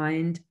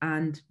behind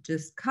and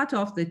just cut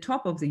off the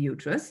top of the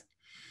uterus,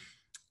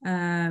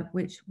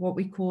 which what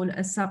we call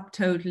a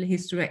subtotal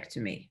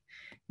hysterectomy.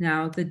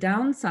 Now, the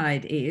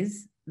downside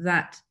is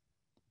that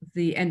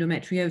the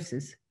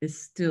endometriosis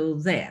is still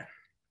there.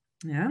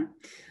 Yeah.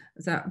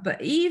 So,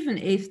 but even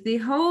if the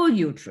whole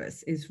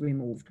uterus is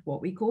removed,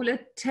 what we call a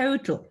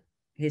total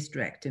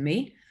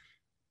hysterectomy,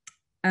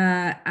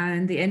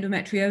 and the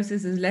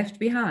endometriosis is left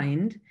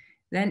behind,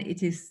 then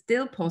it is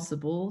still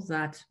possible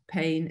that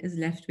pain is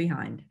left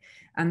behind.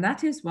 And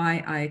that is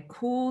why I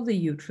call the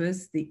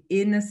uterus the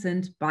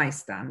innocent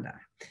bystander,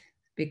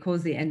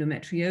 because the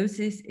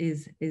endometriosis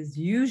is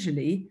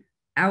usually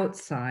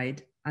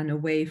outside and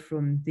away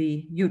from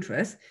the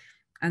uterus,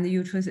 and the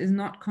uterus is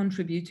not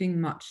contributing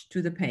much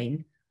to the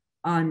pain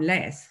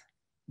unless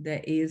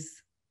there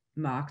is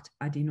marked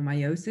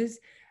adenomyosis.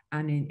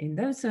 And in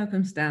those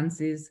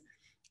circumstances,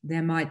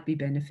 there might be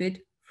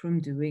benefit from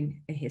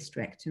doing a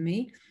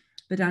hysterectomy.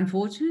 But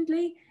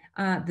unfortunately,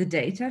 the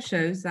data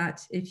shows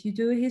that if you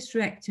do a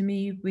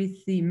hysterectomy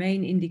with the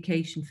main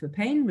indication for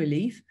pain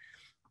relief,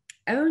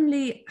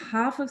 only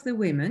half of the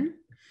women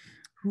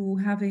who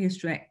have a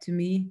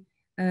hysterectomy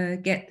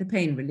get the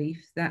pain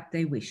relief that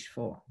they wish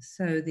for.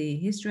 So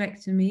the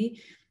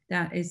hysterectomy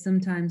that is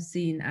sometimes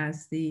seen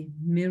as the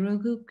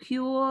miracle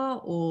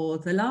cure or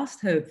the last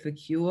hope for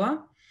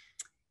cure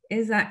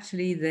is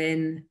actually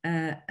then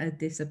a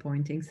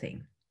disappointing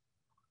thing.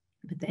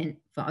 But then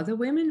for other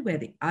women where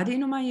the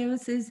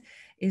adenomyosis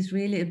is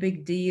really a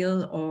big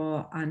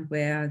deal and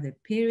where the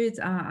periods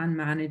are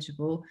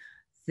unmanageable,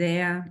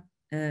 there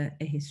a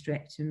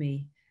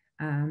hysterectomy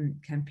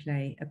can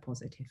play a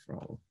positive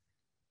role.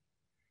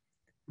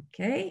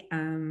 Okay,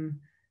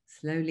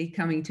 slowly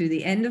coming to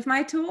the end of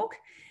my talk.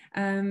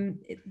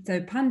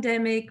 So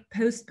pandemic,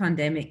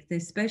 post-pandemic, the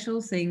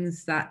special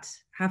things that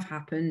have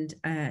happened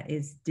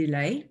is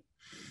delay,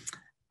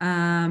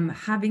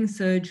 having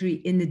surgery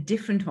in a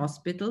different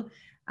hospital,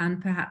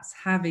 and perhaps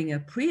having a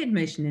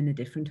pre-admission in a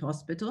different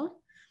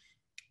hospital,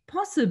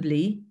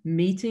 possibly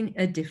meeting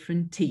a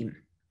different team.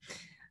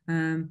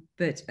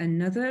 But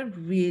another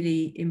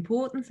really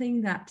important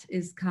thing that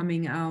is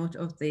coming out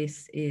of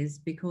this is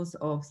because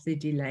of the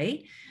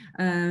delay,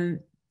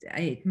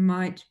 it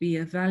might be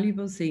a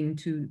valuable thing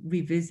to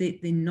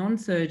revisit the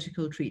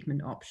non-surgical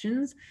treatment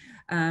options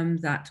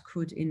that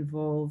could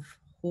involve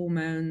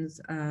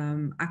hormones,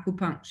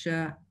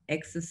 acupuncture,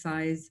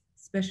 exercise,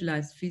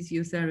 specialized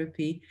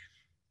physiotherapy,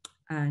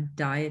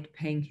 diet,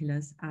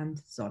 painkillers, and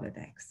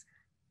Zoladex.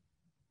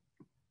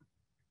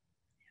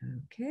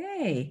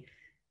 Okay,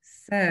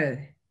 so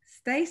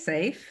stay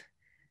safe,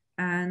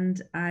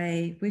 and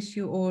I wish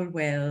you all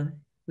well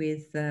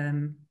with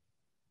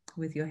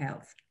your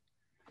health.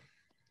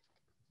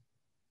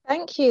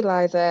 Thank you,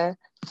 Liza.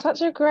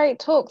 Such a great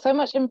talk, so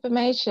much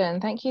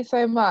information. Thank you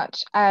so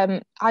much.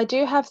 I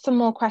do have some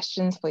more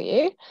questions for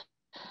you.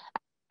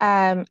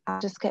 I'll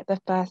just get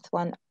the first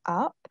one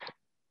up.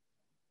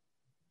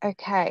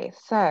 Okay,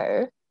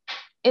 so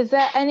is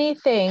there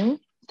anything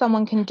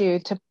someone can do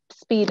to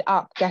speed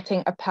up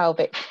getting a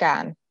pelvic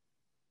scan?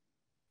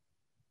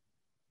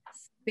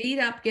 Speed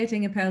up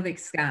getting a pelvic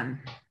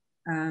scan.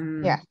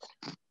 Yes.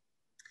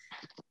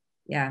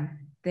 Yeah,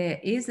 there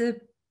is a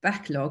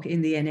backlog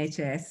in the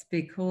NHS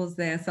because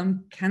there are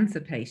some cancer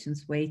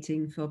patients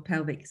waiting for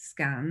pelvic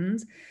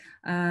scans.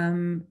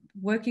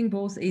 Working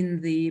both in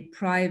the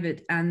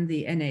private and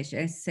the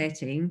NHS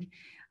setting,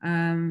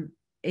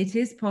 it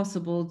is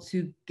possible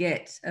to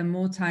get a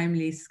more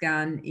timely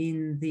scan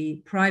in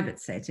the private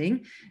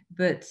setting,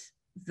 but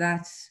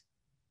that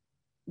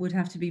would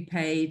have to be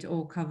paid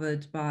or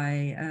covered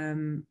by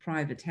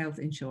private health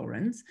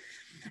insurance.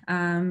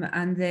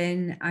 And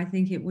then I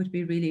think it would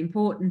be really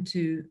important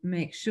to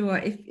make sure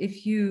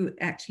if you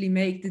actually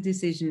make the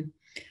decision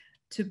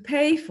to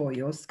pay for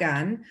your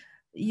scan,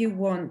 you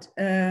want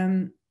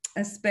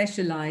a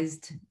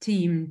specialized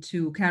team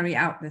to carry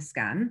out the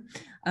scan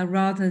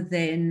rather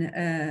than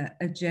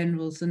a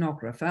general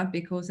sonographer,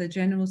 because a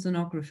general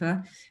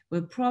sonographer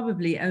will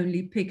probably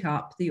only pick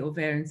up the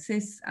ovarian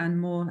cysts and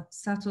more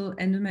subtle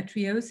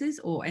endometriosis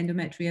or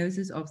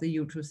endometriosis of the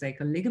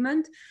uterosacral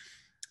ligament.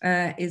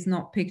 Is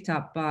not picked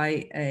up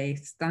by a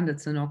standard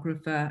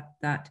sonographer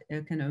that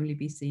can only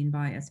be seen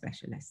by a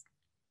specialist.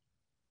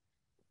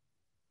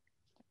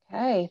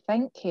 Okay,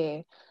 thank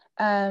you.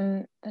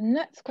 The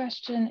next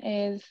question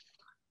is,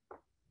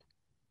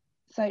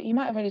 so you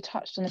might have already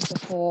touched on this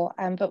before,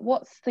 but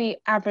what's the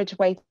average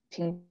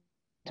waiting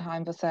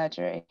time for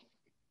surgery?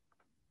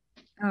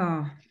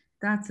 Oh,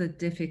 that's a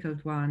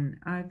difficult one.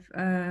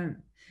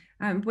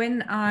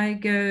 When I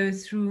go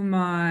through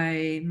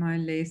my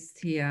list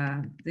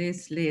here,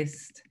 this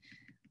list,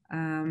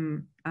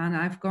 and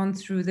I've gone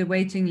through the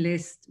waiting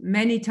list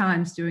many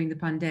times during the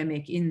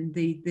pandemic in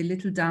the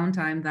little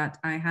downtime that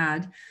I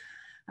had.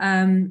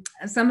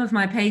 Some of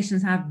my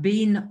patients have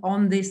been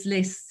on this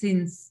list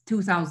since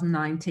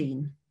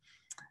 2019.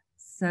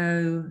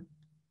 So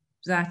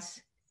that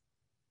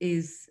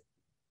is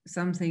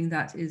something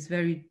that is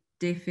very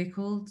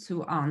difficult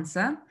to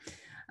answer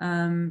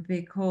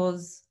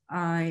because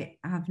I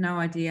have no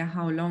idea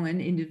how long an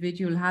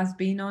individual has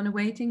been on a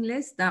waiting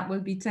list. That will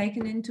be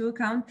taken into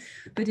account,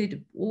 but it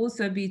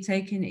also be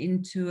taken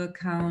into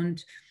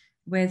account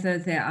whether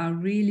there are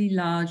really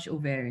large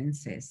ovarian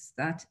cysts.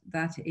 That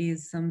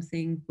is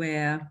something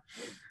where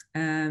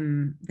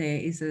there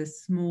is a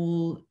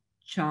small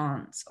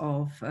chance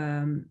of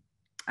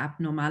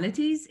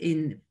abnormalities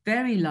in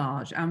very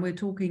large, and we're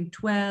talking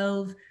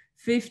 12,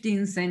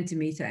 15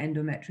 centimeter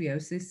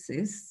endometriosis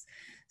cysts.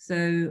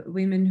 So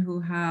women who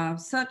have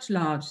such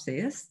large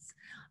cysts,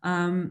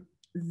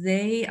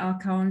 they are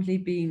currently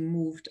being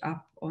moved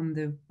up on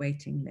the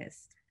waiting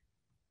list.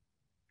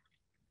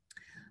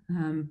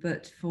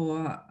 But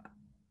for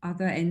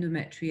other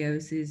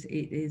endometriosis,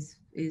 it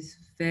is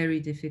very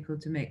difficult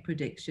to make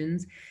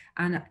predictions.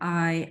 And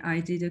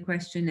I did a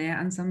questionnaire,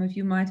 and some of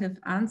you might have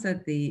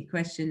answered the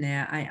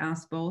questionnaire. I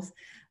asked both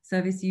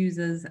service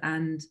users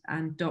and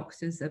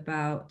doctors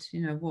about,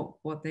 you know,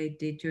 what they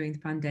did during the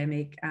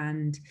pandemic,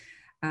 and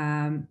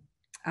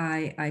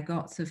I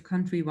got sort of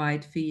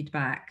countrywide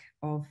feedback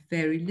of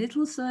very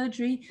little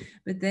surgery,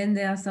 but then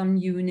there are some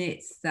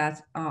units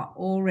that are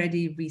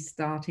already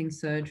restarting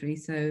surgery.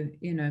 So,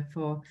 you know,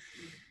 for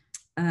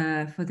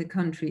the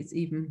country, it's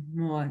even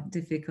more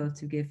difficult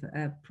to give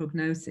a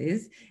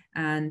prognosis.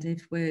 And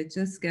if we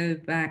just go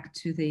back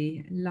to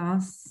the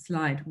last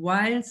slide,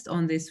 whilst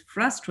on this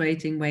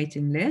frustrating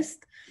waiting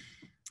list,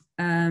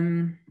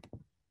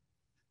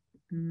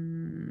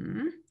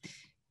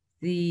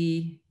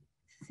 the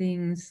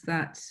things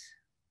that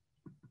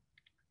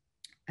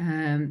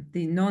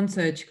the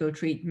non-surgical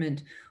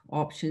treatment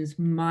options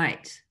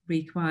might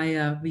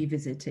require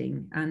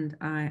revisiting, and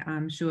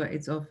I'm sure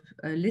it's of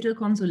a little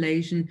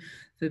consolation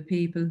for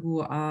people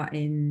who are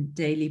in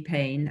daily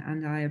pain,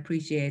 and I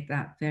appreciate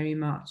that very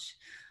much.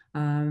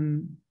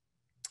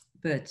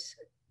 But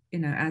you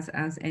know, as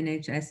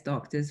NHS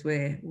doctors,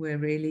 we're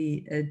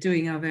really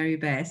doing our very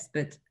best,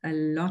 but a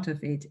lot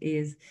of it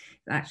is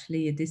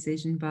actually a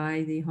decision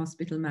by the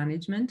hospital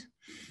management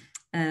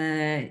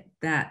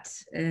that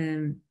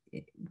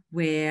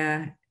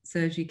where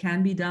surgery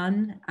can be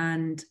done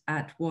and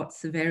at what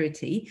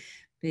severity,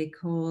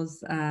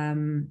 because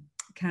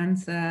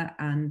cancer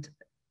and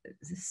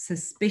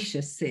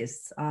suspicious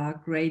cysts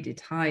are graded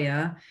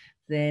higher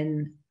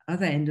than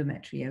other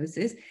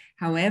endometriosis.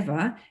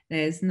 However,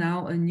 there's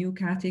now a new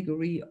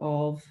category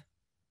of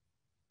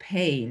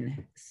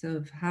pain.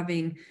 So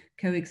having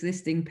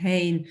coexisting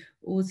pain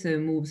also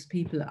moves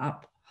people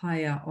up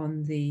higher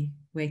on the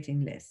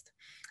waiting list.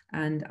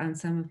 And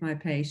some of my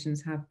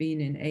patients have been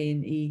in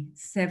A&E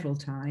several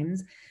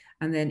times.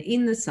 And then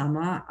in the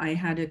summer, I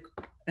had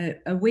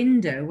a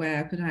window where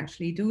I could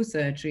actually do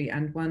surgery.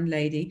 And one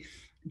lady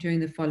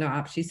during the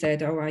follow-up, she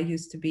said, oh, I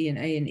used to be in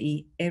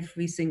A&E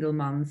every single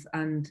month.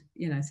 And,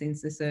 you know,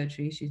 since the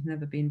surgery, she's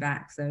never been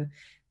back. So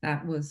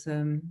that was,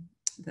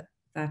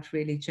 that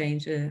really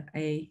changed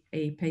a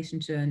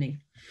patient journey.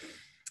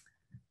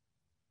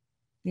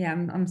 Yeah,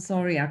 I'm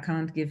sorry, I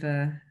can't give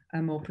a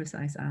more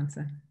precise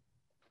answer.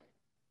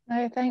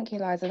 No, thank you,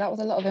 Liza. That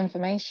was a lot of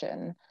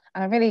information.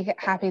 And I'm really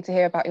happy to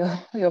hear about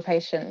your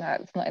patient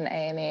that's not in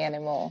A&E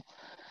anymore.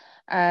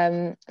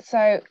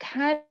 So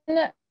can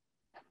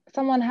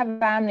someone have a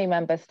family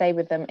member stay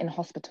with them in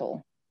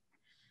hospital?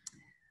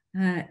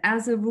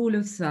 As a rule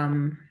of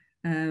thumb,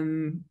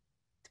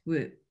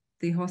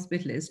 the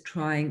hospital is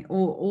trying,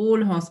 or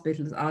all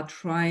hospitals are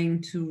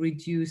trying to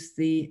reduce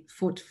the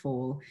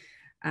footfall.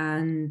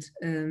 And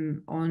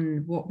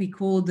on what we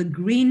call the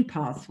green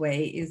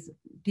pathway is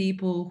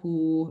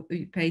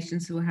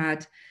patients who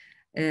had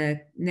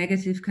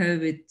negative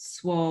COVID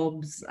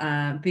swabs,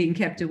 being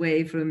kept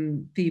away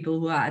from people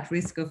who are at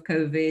risk of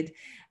COVID.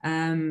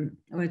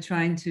 We're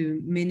trying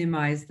to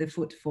minimize the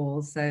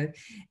footfall. So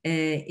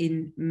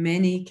in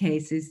many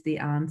cases, the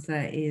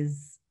answer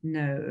is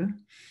no.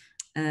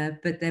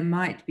 But there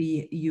might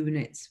be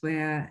units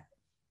where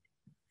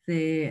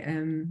the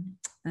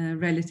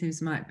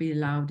relatives might be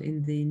allowed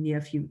in the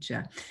near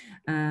future.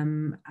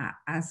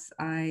 As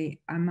I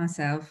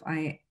myself,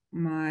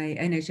 my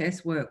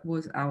NHS work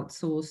was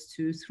outsourced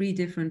to 3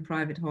 different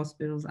private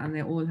hospitals, and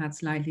they all had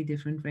slightly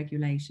different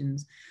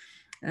regulations.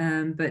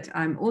 But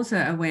I'm also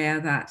aware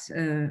that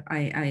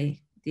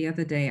the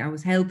other day I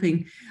was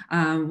helping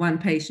one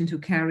patient to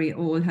carry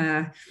all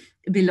her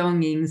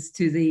belongings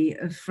to the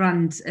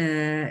front,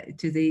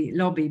 to the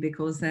lobby,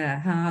 because her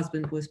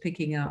husband was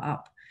picking her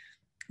up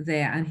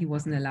there and he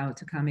wasn't allowed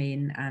to come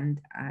in. And,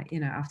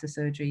 you know, after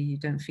surgery, you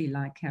don't feel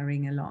like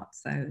carrying a lot.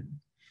 So,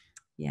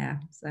 yeah,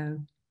 so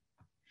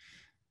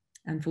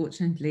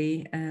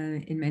unfortunately,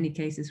 in many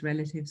cases,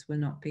 relatives will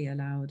not be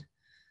allowed.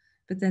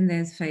 But then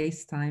there's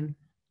FaceTime.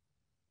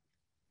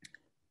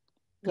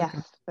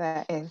 Yes,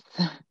 there is.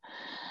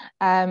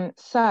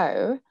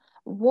 So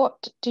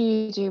what do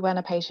you do when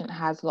a patient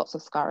has lots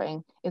of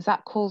scarring? Is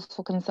that cause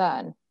for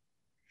concern?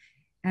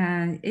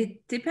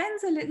 It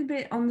depends a little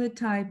bit on the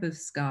type of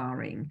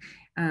scarring.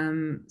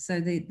 So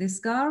the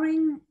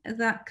scarring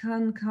that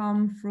can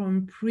come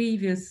from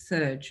previous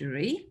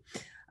surgery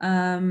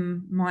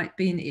might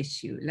be an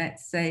issue.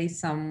 Let's say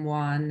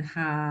someone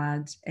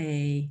had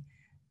a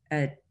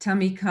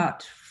tummy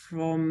cut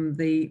from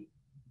the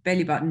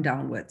belly button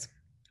downwards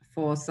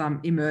for some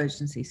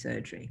emergency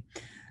surgery.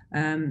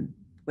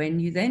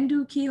 When you then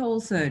do keyhole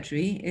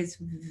surgery,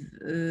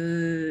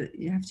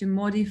 you have to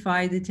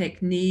modify the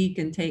technique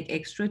and take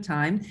extra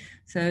time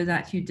so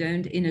that you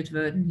don't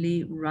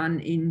inadvertently run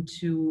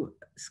into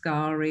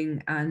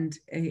scarring and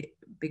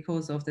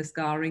because of the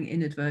scarring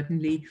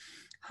inadvertently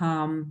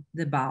harm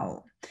the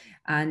bowel.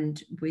 And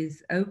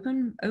with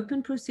open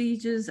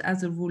procedures,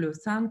 as a rule of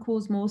thumb,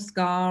 cause more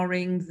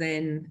scarring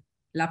than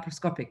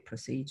laparoscopic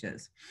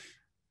procedures.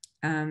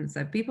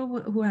 So people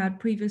who had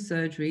previous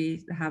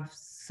surgery have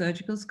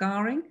surgical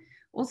scarring,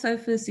 also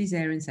for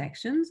cesarean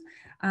sections,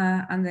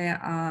 and there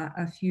are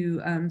a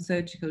few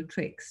surgical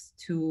tricks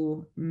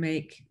to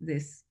make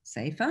this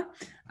safer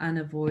and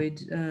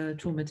avoid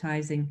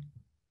traumatizing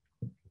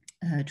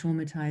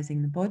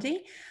the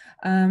body.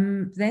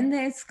 Then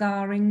there's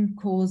scarring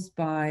caused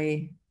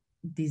by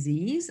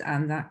disease,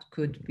 and that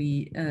could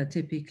be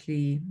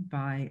typically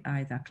by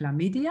either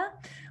chlamydia,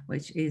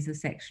 which is a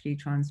sexually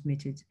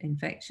transmitted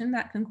infection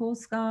that can cause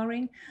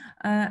scarring,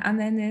 and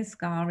then there's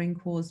scarring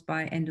caused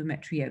by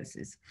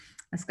endometriosis.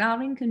 A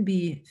scarring can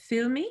be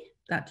filmy,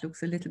 that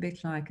looks a little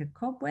bit like a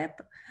cobweb,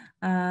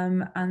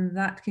 and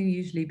that can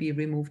usually be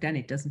removed and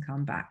it doesn't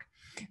come back.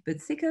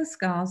 But thicker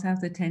scars have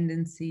the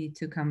tendency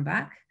to come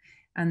back.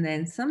 And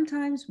then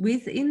sometimes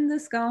within the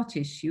scar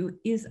tissue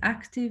is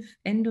active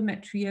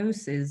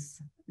endometriosis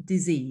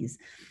disease.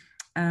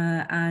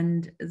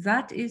 And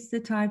that is the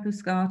type of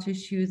scar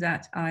tissue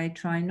that I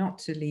try not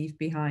to leave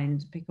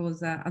behind,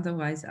 because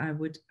otherwise I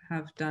would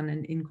have done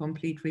an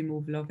incomplete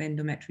removal of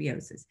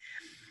endometriosis.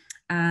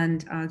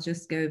 And I'll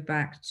just go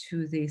back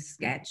to the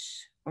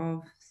sketch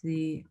of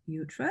the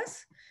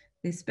uterus.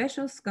 The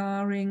special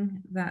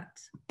scarring that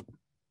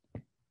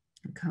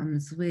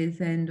comes with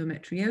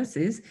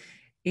endometriosis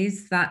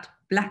is that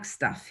black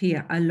stuff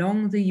here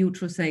along the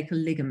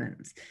uterosacral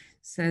ligaments.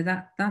 So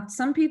that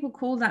some people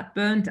call that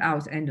burnt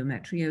out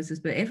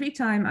endometriosis, but every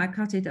time I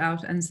cut it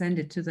out and send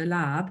it to the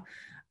lab,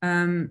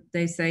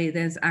 they say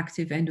there's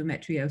active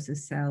endometriosis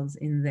cells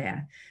in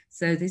there.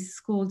 So this is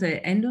called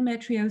an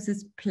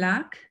endometriosis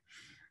plaque.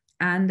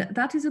 And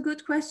that is a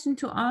good question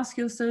to ask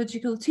your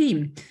surgical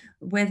team,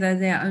 whether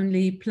they're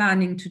only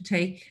planning to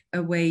take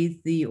away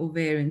the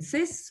ovarian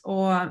cysts,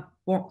 or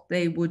what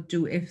they would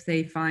do if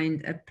they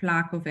find a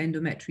plaque of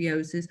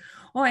endometriosis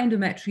or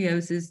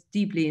endometriosis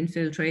deeply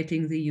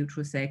infiltrating the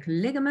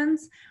uterosacral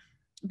ligaments.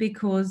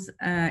 Because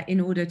in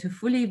order to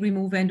fully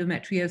remove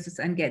endometriosis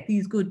and get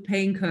these good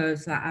pain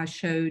curves that I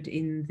showed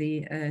in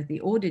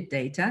the audit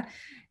data,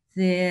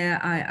 there,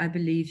 I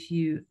believe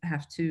you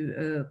have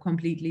to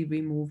completely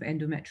remove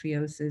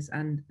endometriosis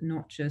and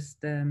not just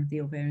the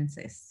ovarian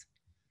cysts.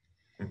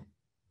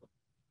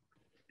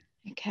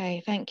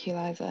 Okay, thank you,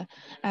 Liza.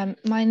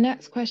 My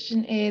next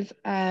question is,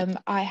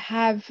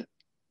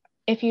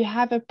 if you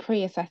have a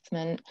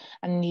pre-assessment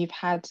and you've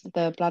had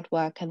the blood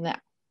work and the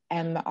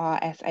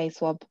MRSA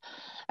swab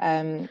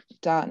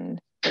done,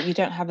 but you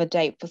don't have a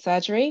date for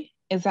surgery,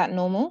 is that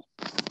normal?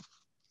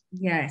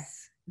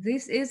 Yes,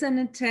 this is an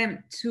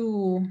attempt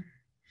to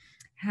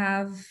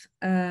have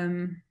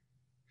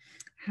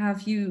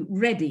you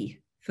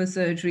ready for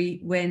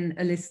surgery when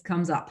a list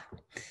comes up.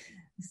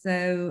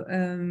 So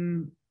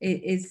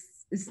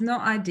it's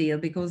not ideal,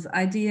 because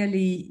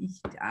ideally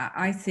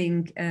I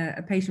think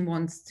a patient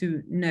wants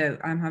to know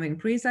I'm having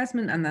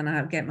pre-assessment and then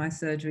I'll get my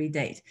surgery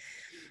date.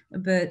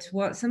 But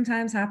what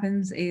sometimes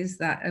happens is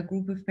that a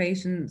group of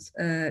patients,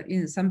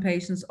 some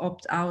patients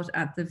opt out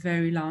at the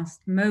very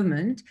last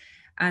moment,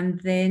 and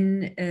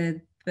then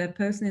the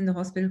person in the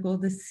hospital,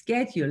 called the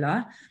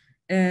scheduler,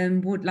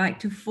 would like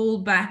to fall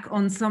back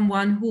on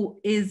someone who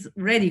is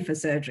ready for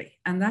surgery.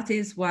 And that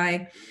is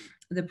why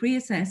the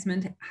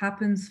pre-assessment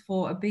happens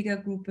for a bigger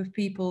group of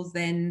people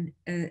than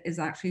is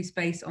actually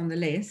space on the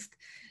list,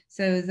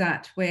 so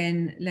that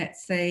when,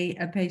 let's say,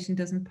 a patient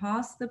doesn't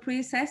pass the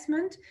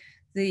pre-assessment,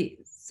 the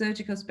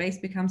surgical space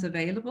becomes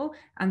available,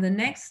 and the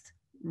next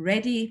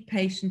ready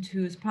patient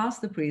who has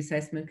passed the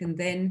pre-assessment can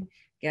then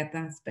get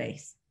that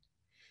space.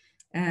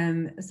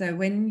 So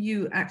when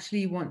you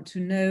actually want to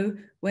know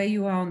where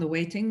you are on the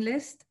waiting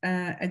list,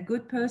 a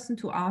good person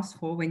to ask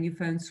for when you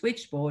phone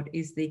switchboard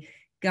is the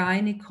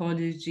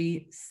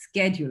gynecology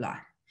scheduler,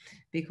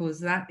 because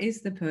that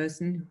is the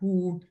person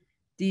who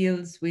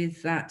deals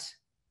with that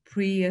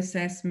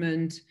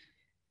pre-assessment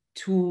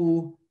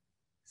to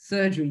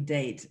surgery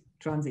date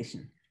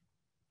transition.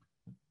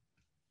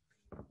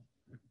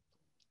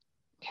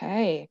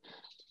 Okay,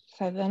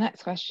 so the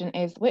next question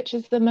is, which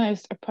is the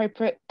most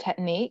appropriate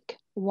technique,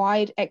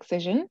 wide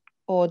excision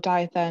or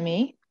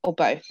diathermy, or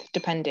both,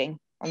 depending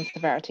on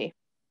severity?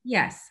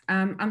 Yes,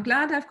 I'm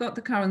glad I've got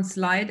the current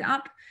slide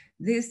up.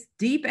 This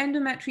deep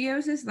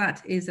endometriosis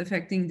that is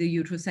affecting the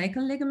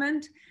uterosacral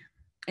ligament,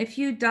 if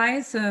you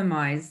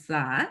diathermize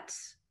that,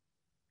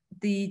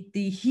 the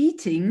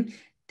heating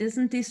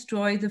doesn't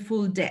destroy the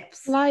full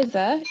depth.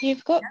 Liza,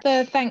 you've got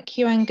the thank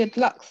you and good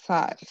luck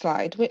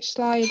slide. Which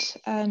slide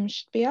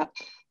should be up?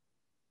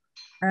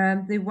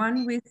 The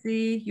one with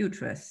the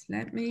uterus.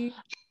 Let me.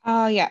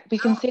 Oh yeah, we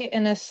can see it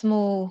in a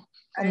small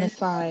on the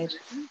side.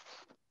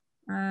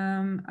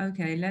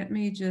 Okay, let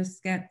me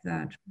just get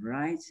that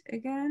right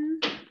again.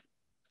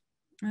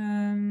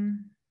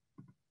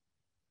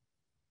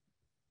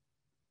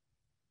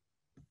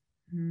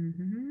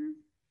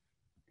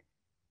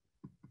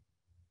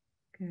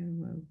 Go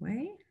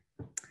away.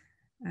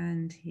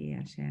 And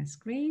here, share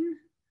screen.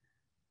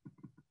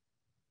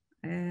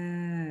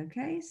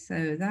 Okay,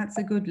 so that's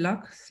a good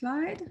luck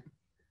slide.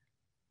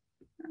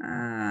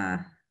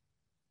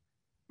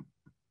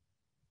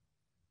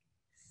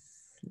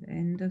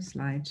 End of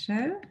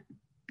slideshow.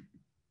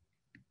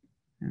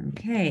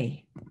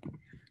 Okay,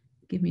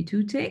 give me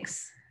 2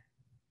 ticks.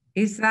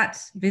 Is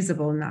that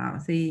visible now,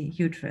 the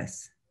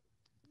uterus?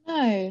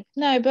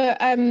 No, but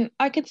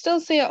I could still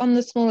see it on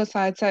the smaller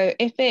side. So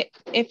if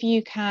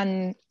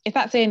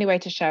that's the only way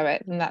to show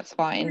it, then that's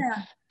fine.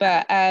 Yeah.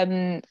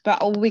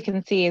 But all we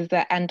can see is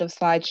the end of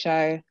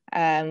slideshow,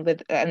 and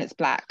it's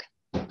black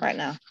right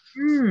now.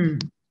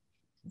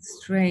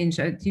 Strange.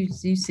 Do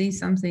you see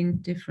something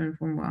different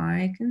from what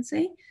I can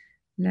see?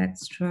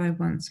 Let's try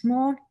once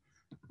more.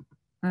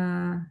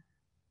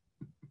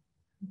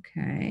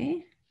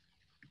 Okay.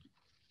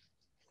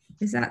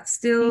 Is that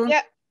still?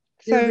 Yeah.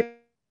 So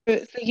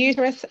it's the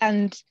uterus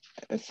and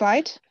the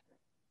slide.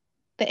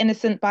 The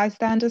innocent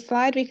bystander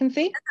slide we can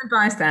see. Innocent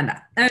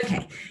bystander.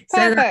 Okay.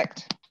 Perfect.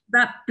 So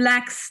that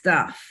black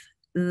stuff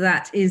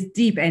that is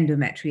deep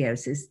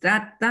endometriosis.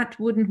 That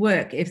wouldn't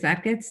work. If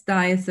that gets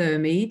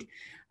diathermied,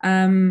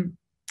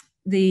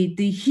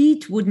 the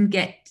heat wouldn't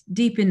get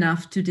deep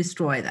enough to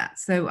destroy that.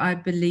 So I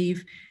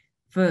believe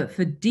for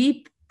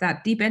deep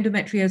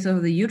endometriosis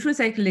of the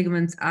uterosacral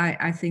ligaments,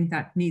 I think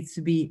that needs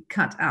to be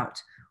cut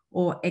out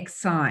or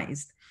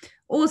excised.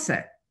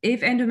 Also, if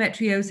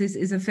endometriosis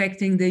is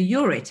affecting the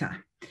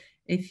ureter,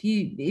 if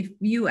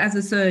you as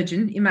a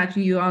surgeon,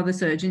 imagine you are the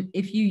surgeon,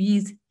 if you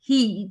use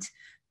heat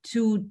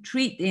to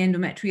treat the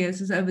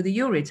endometriosis over the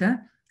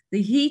ureter,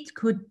 the heat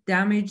could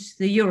damage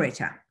the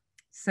ureter.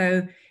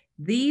 So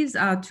these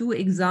are two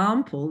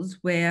examples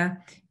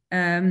where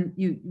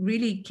you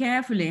really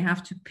carefully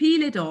have to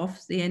peel it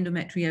off, the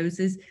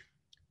endometriosis.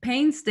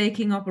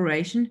 Painstaking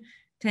operation,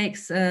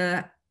 takes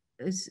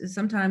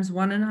sometimes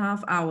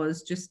 1.5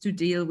 hours just to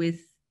deal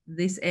with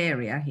this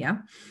area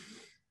here.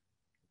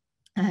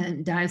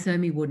 And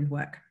diathermy wouldn't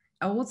work.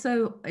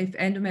 Also, if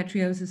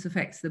endometriosis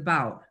affects the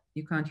bowel,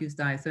 you can't use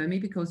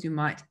diathermy because you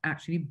might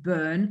actually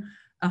burn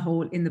a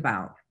hole in the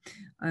bowel.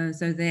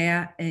 So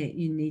there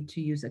you need to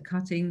use a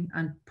cutting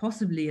and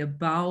possibly a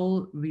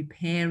bowel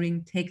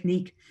repairing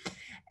technique.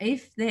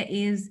 If there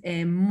is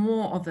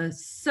more of a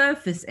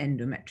surface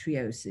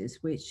endometriosis,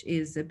 which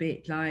is a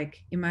bit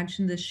like,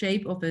 imagine the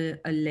shape of a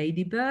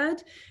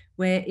ladybird,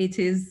 where it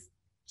is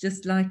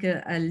just like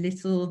a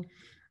little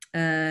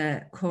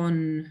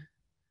concave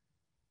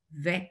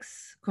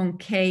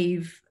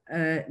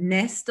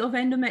nest of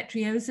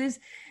endometriosis,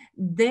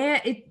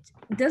 there it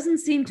doesn't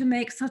seem to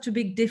make such a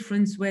big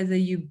difference whether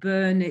you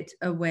burn it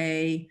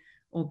away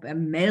or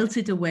melt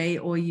it away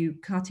or you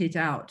cut it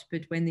out.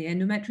 But when the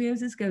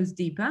endometriosis goes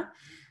deeper,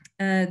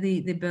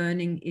 the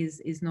burning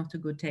is not a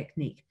good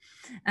technique.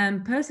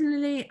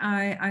 Personally,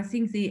 I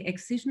think the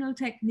excisional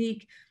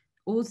technique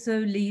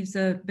also leaves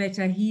a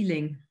better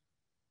healing,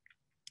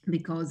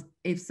 because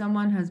if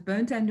someone has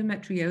burnt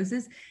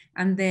endometriosis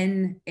and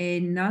then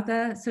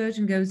another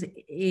surgeon goes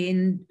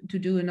in to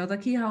do another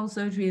keyhole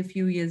surgery a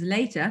few years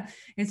later,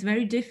 it's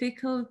very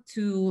difficult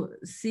to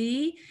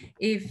see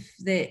if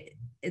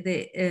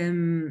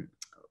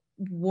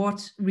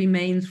what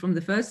remains from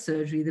the first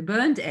surgery, the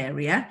burnt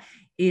area,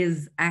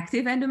 is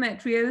active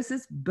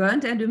endometriosis,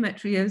 burnt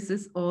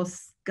endometriosis, or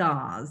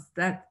scars.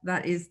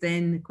 That is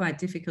then quite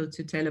difficult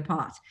to tell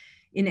apart.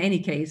 In any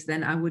case,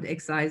 then I would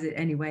excise it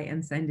anyway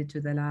and send it to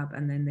the lab,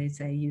 and then they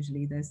say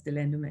usually there's still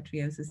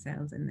endometriosis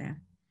cells in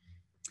there.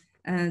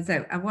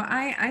 So what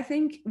I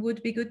think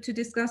would be good to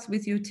discuss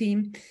with your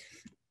team,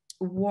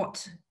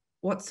 what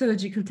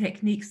surgical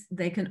techniques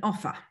they can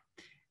offer.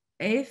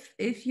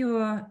 If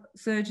your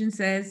surgeon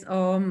says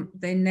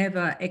they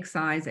never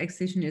excise,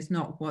 excision is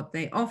not what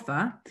they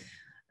offer,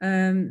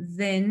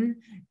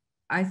 then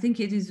I think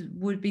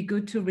would be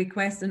good to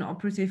request an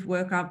operative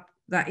workup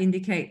that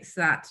indicates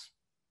that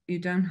you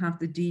don't have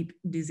the deep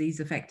disease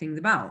affecting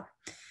the bowel.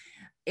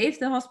 If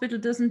the hospital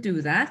doesn't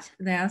do that,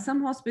 there are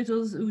some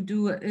hospitals who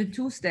do a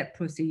two-step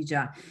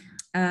procedure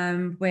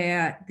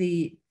where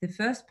the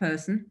first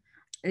person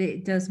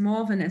does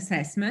more of an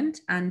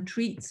assessment and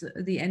treats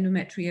the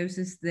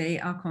endometriosis they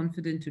are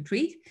confident to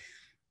treat,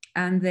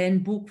 and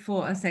then book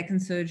for a second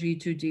surgery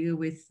to deal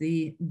with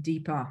the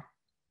deeper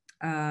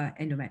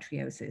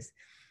endometriosis.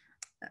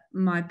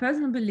 My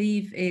personal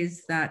belief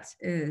is that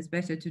it's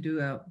better to do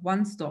a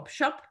one-stop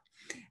shop,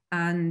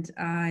 and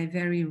I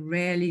very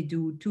rarely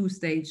do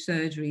two-stage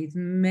surgeries,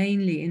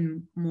 mainly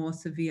in more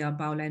severe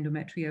bowel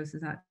endometriosis.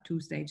 That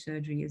two-stage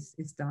surgery is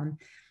done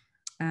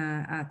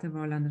at the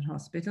Royal London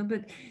Hospital.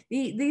 But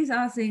these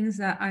are things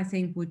that I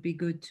think would be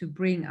good to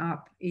bring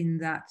up in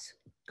that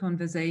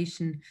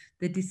conversation,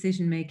 the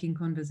decision-making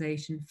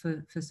conversation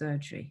for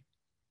surgery.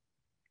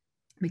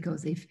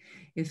 Because if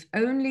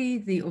only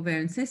the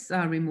ovarian cysts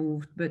are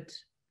removed, but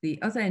the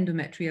other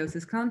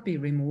endometriosis can't be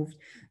removed,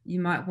 you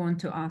might want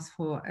to ask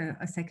for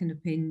a second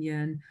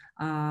opinion,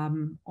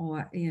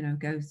 or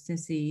go to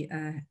see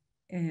an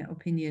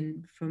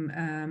opinion from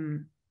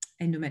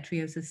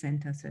endometriosis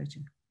center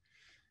surgeon.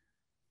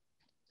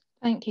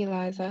 Thank you,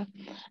 Liza.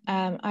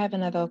 I have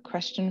another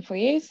question for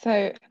you.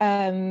 So,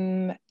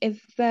 will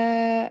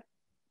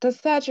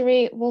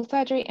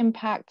surgery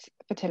impact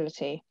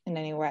fertility in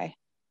any way?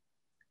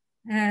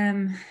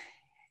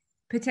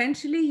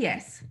 Potentially,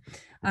 yes.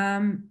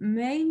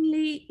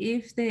 Mainly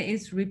if there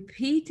is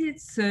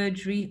repeated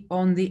surgery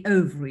on the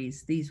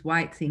ovaries, these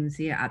white things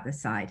here at the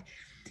side.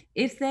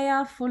 If they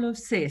are full of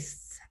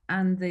cysts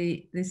and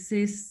the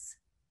cysts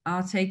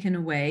are taken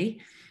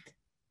away,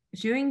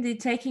 during the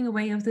taking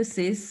away of the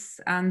cysts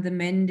and the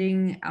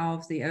mending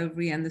of the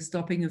ovary and the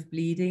stopping of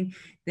bleeding,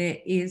 there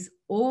is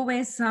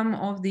always some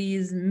of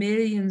these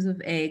millions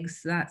of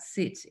eggs that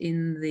sit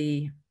in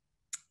the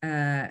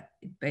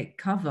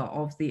cover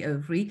of the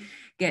ovary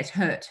get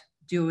hurt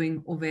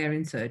during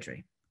ovarian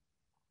surgery.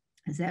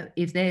 So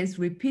if there's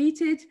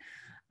repeated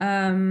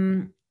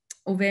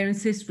ovarian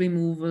cyst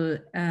removal,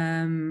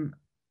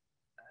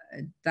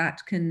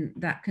 that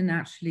can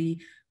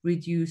actually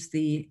reduce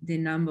the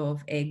number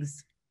of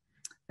eggs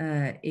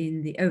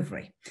in the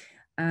ovary,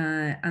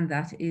 and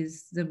that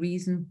is the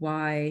reason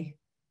why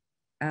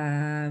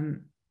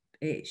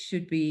it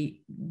should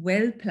be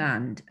well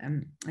planned.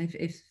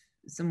 If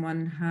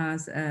someone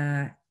has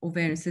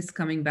ovarian cysts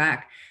coming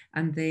back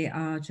and they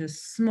are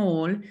just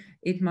small,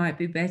 it might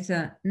be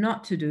better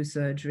not to do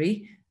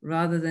surgery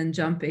rather than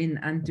jump in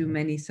and do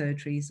many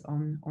surgeries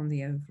on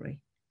the ovary.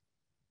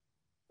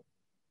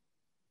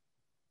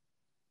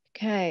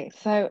 Okay,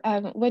 so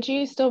would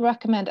you still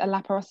recommend a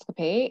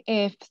laparoscopy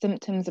if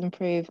symptoms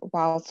improve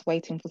whilst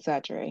waiting for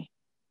surgery?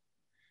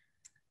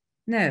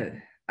 No,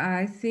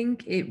 I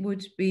think it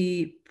would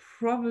be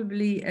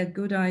probably a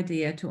good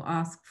idea to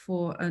ask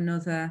for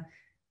another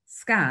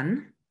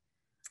scan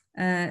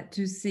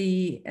to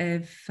see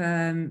if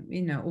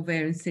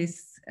ovarian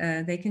cysts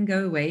they can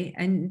go away.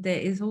 And there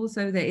is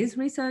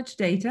research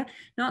data,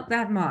 not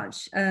that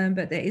much,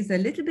 but there is a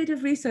little bit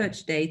of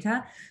research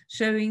data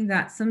showing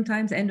that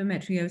sometimes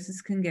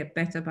endometriosis can get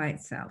better by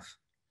itself.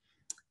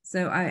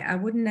 So I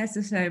wouldn't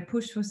necessarily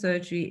push for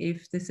surgery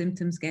if the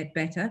symptoms get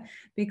better,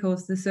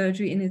 because the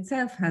surgery in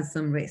itself has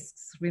some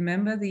risks.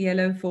 Remember the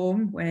yellow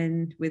form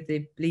with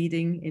the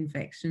bleeding,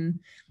 infection,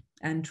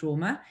 and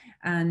trauma.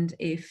 And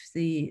if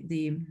the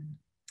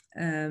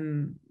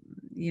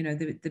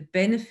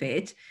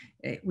benefit,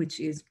 which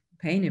is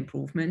pain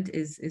improvement,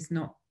 is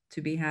not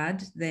to be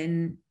had,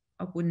 then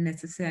I wouldn't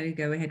necessarily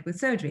go ahead with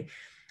surgery.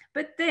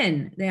 But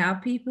then there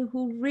are people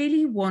who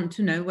really want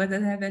to know whether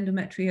they have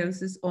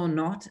endometriosis or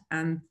not,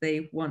 and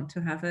they want to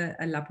have a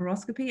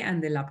laparoscopy,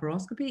 and the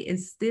laparoscopy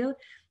is still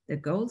the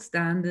gold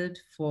standard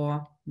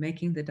for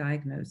making the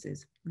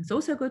diagnosis. It's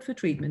also good for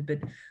treatment, but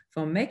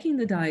for making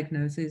the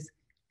diagnosis,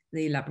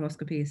 the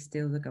laparoscopy is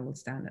still the gold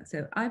standard.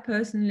 So I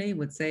personally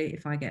would say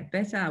if I get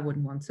better, I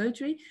wouldn't want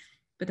surgery,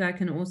 but I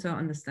can also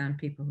understand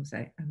people who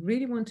say, I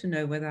really want to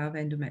know whether I have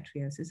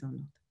endometriosis or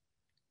not.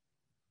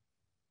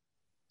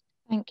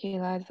 Thank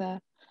you, Liza.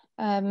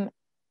 The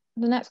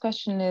next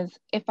question is,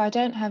 if I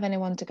don't have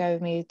anyone to go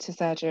with me to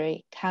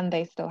surgery, can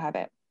they still have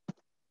it?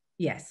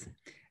 Yes.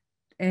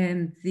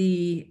 And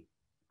the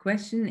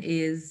question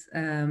is,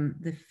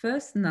 the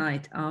first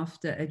night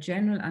after a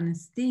general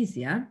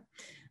anesthesia,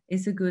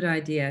 is a good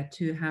idea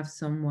to have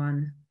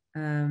someone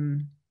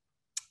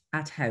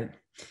at home.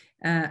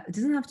 It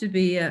doesn't have to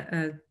be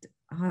a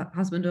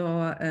husband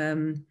or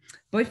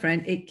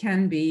boyfriend. It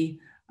can be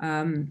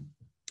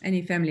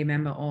any family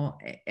member or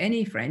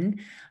any friend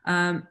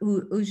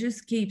who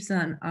just keeps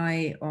an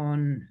eye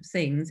on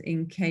things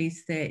in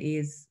case there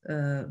is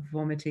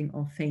vomiting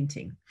or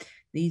fainting.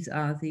 These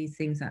are the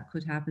things that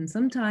could happen.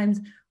 Sometimes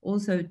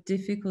also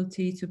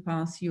difficulty to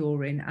pass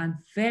urine, and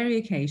very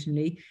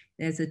occasionally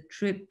there's a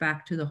trip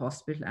back to the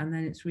hospital, and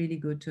then it's really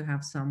good to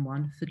have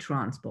someone for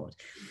transport.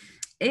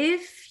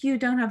 If you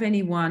don't have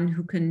anyone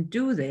who can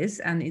do this,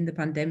 and in the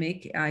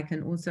pandemic, I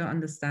can also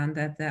understand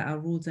that there are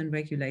rules and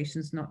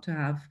regulations not to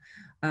have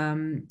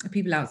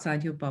people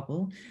outside your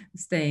bubble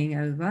staying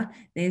over.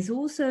 There's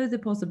also the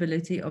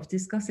possibility of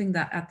discussing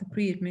that at the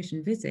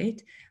pre-admission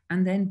visit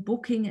and then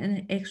booking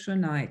an extra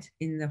night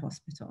in the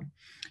hospital,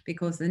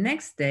 because the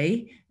next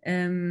day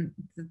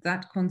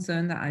that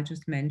concern that I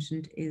just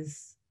mentioned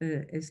is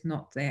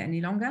not there any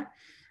longer.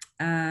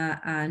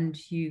 And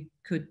you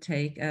could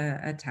take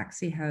a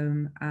taxi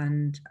home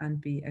and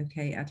be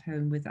okay at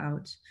home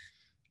without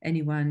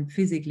anyone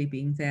physically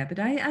being there. But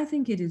I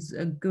think it is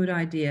a good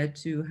idea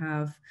to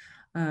have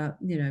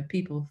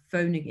people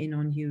phoning in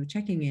on you,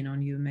 checking in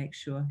on you, make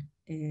sure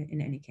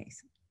in any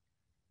case.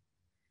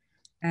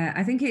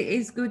 I think it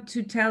is good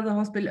to tell the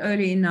hospital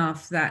early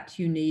enough that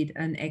you need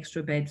an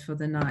extra bed for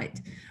the night,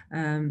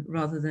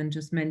 rather than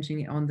just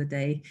mentioning it on the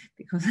day,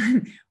 because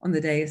on the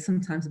day it's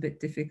sometimes a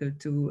bit difficult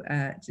to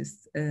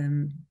just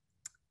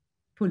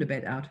pull a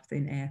bed out of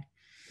thin air.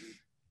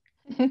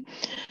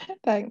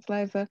 Thanks,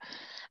 Liza.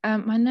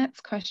 My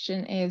next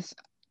question is,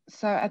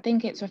 so I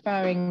think it's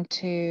referring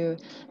to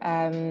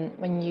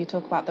when you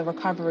talk about the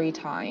recovery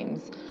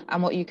times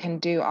and what you can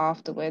do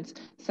afterwards.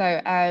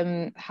 So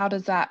how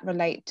does that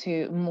relate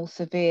to more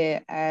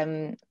severe,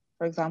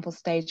 for example,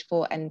 stage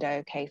 4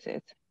 endo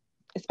cases,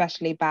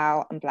 especially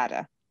bowel and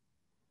bladder?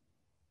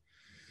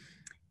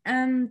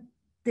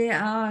 There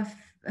are,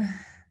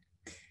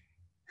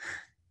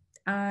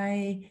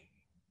 I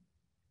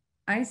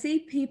see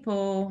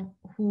people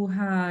who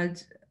had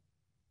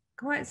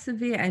quite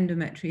severe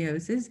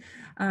endometriosis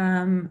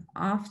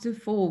after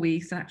 4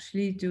 weeks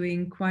actually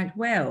doing quite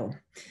well.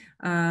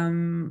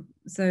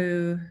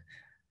 So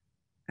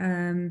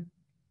there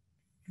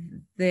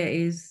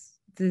is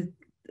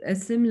a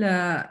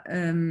similar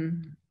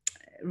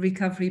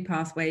recovery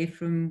pathway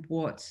from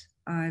what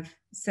I've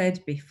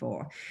said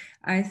before.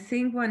 I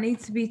think what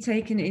needs to be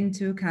taken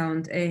into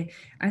account, I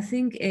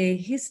think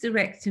a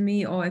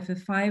hysterectomy, or if a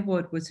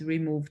fibroid was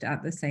removed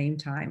at the same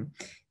time,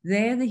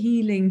 there the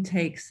healing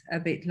takes a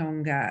bit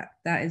longer.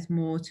 That is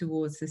more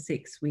towards the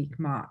 6-week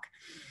mark.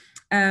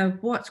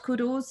 What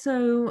could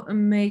also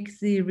make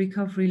the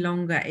recovery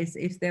longer is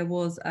if there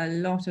was a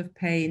lot of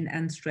pain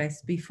and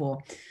stress before.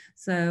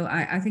 So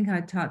I think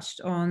I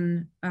touched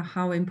on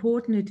how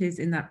important it is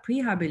in that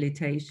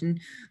prehabilitation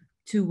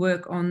to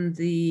work on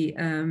the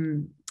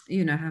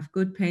have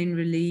good pain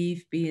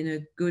relief, be in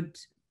a good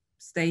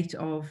state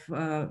of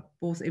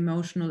both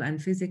emotional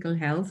and physical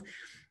health,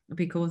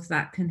 because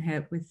that can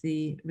help with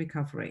the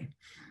recovery.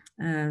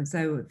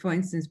 So, for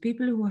instance,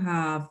 people who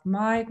have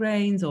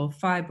migraines or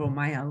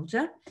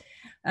fibromyalgia,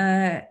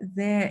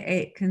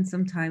 it can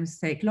sometimes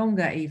take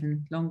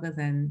even longer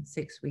than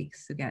 6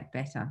 weeks to get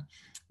better,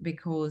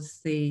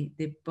 because the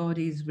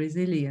body's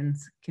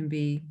resilience can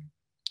be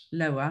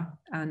lower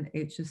and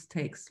it just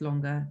takes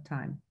longer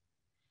time.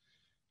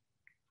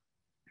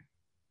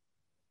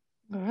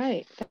 All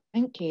right,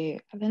 thank you.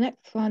 The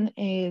next one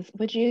is,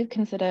 would you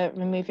consider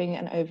removing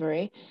an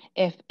ovary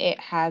if it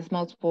has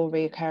multiple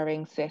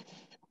recurring cysts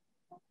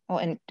or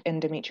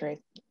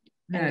endometriomas?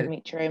 No.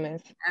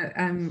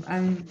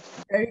 I'm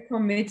very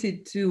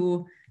committed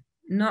to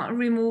not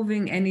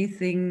removing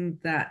anything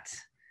that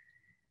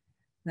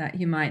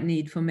you might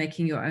need for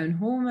making your own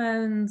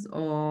hormones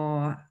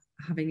or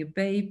having a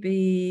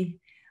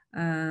baby.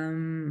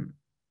 I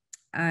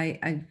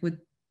would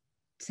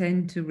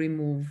tend to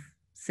remove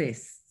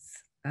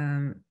cysts,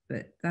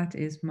 but that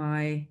is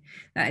my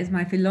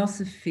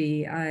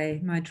philosophy.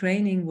 My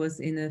training was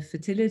in a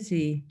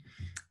fertility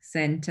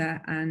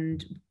center,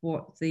 and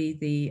what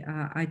the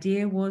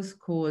idea was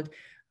called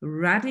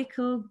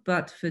radical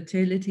but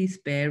fertility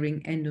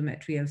sparing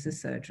endometriosis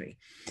surgery.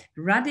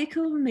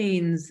 Radical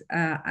means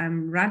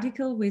I'm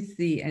radical with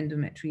the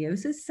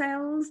endometriosis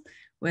cells,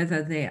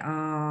 whether they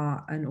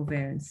are an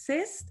ovarian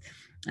cyst,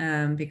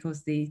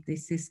 because the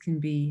cyst can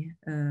be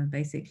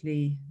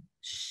basically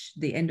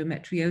the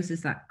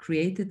endometriosis that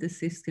created the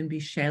cyst can be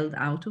shelled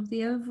out of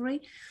the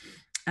ovary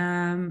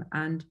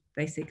and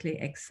basically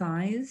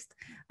excised.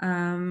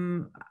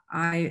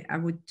 I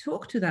would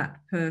talk to that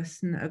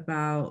person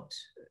about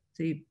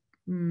the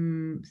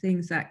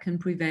things that can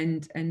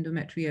prevent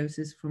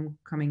endometriosis from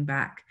coming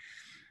back.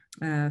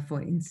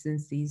 For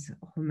instance, these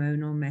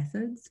hormonal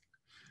methods.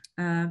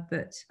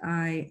 But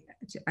I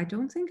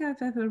don't think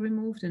I've ever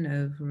removed an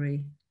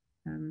ovary.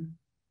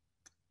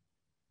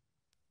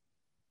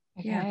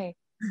 Okay.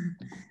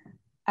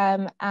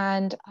 Yeah.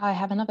 And I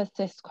have another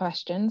cyst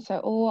question.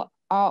 So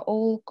are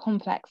all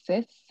complex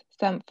cysts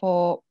sent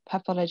for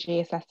pathology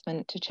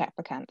assessment to check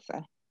for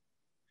cancer?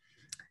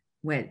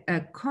 Well, a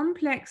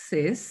complex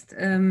cyst,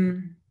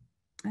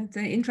 that's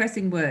an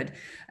interesting word.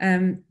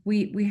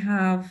 We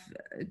have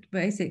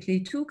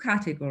basically two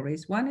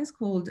categories. One is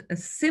called a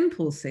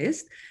simple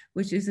cyst,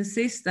 which is a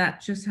cyst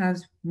that just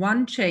has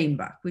one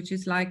chamber, which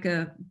is like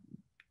a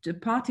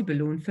party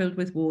balloon filled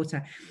with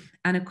water.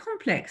 And a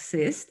complex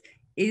cyst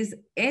is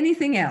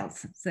anything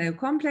else. So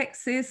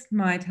complex cyst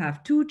might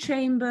have two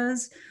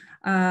chambers,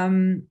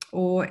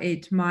 or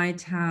it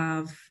might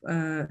have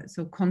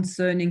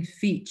concerning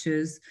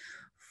features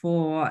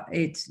for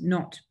it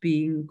not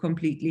being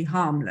completely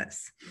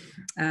harmless.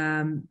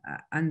 And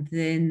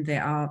then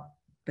there are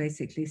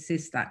basically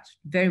cysts that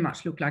very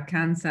much look like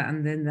cancer,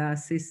 and then there are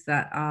cysts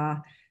that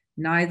are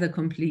neither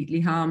completely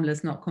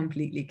harmless, not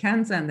completely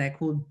cancer, and they're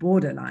called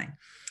borderline.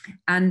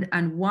 And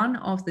one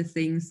of the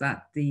things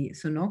that the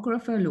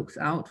sonographer looks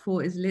out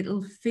for is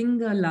little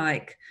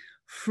finger-like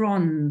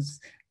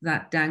fronds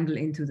that dangle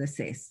into the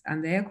cyst,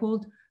 and they're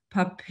called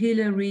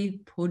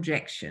papillary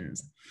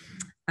projections.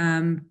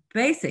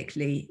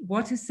 Basically,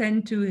 what is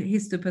sent to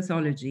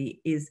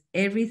histopathology is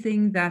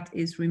everything that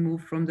is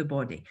removed from the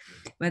body,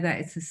 whether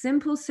it's a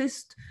simple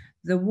cyst,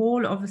 the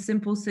wall of a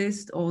simple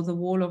cyst, or the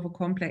wall of a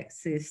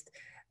complex cyst,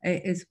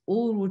 is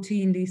all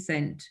routinely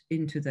sent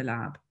into the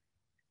lab.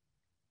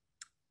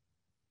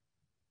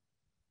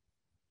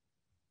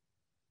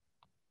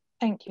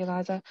 Thank you,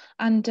 Liza.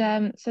 And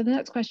so the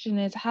next question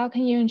is, how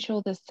can you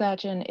ensure the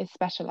surgeon is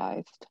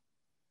specialized?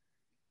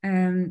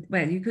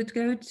 Well, you could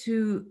go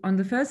to, on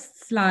the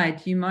first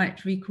slide, you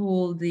might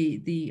recall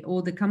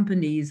all the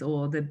companies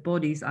or the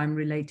bodies I'm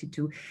related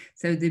to.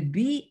 So the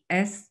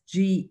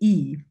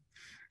BSGE,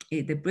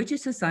 the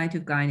British Society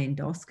of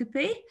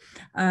Gynaecology,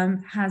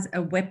 has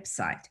a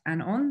website,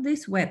 and on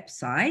this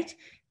website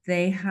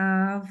they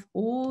have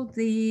all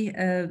the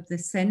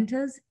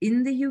centers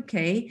in the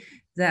UK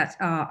that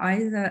are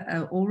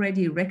either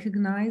already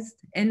recognized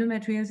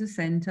endometriosis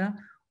center,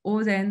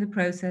 or they're in the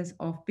process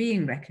of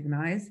being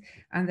recognized,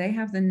 and they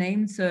have the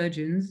named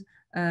surgeons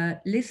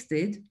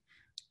listed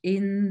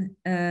in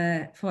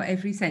for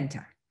every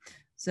center.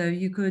 So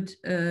you could,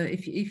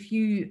 if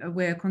you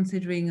were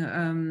considering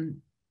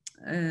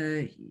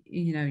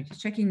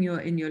checking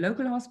in your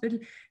local hospital,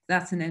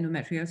 that's an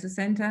endometriosis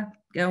center,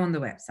 go on the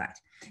website.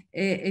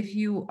 If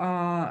you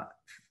are,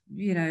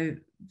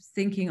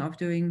 thinking of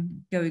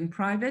going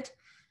private,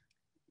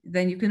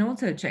 then you can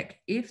also check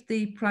if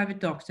the private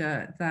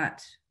doctor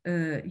that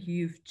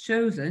you've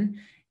chosen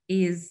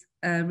is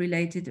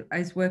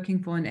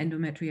working for an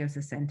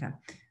endometriosis center.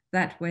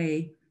 That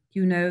way,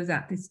 you know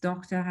that this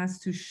doctor has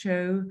to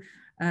show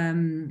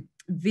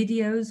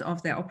videos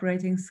of their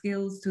operating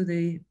skills to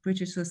the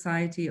British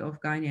Society of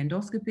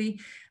Gynaecology,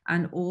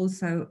 and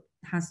also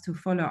has to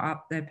follow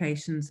up their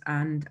patients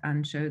and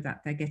show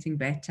that they're getting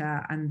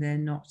better and they're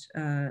not,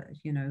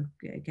 you know,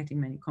 getting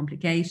many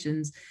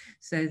complications.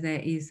 So there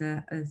is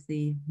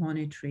the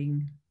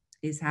monitoring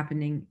is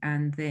happening,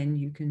 and then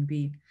you can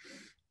be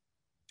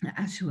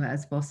as sure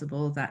as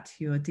possible that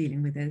you're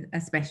dealing with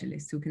a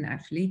specialist who can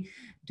actually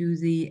do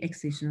the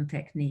excisional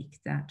technique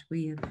that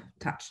we have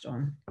touched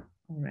on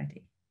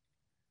already.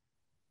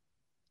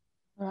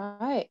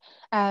 Right.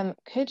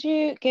 Could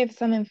you give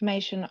some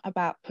information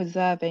about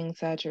preserving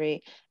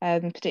surgery,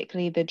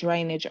 particularly the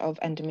drainage of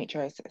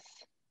endometriosis?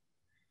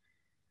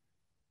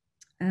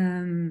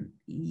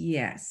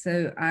 Yeah,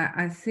 so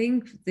I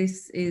think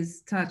this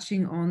is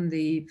touching on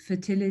the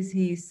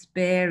fertility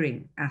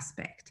sparing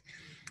aspect.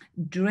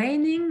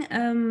 Draining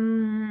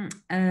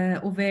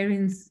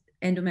ovarian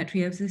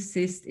endometriosis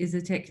cyst is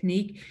a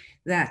technique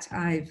that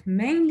I've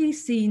mainly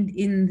seen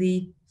in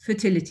the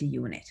fertility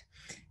unit.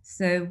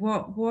 So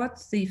what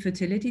the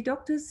fertility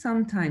doctors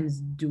sometimes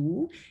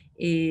do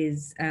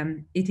is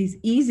it is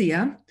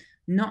easier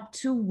not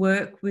to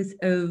work with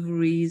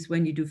ovaries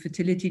when you do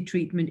fertility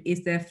treatment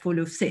if they're full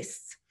of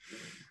cysts.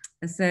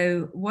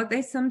 So what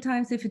they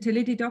sometimes, the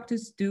fertility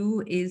doctors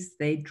do is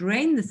they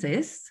drain the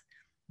cysts,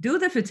 do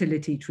the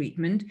fertility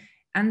treatment,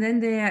 and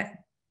then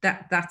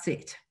that's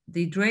it.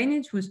 The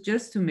drainage was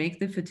just to make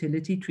the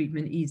fertility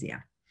treatment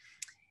easier.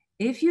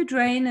 If you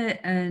drain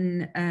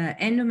an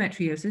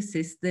endometriosis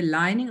cyst, the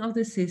lining of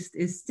the cyst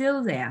is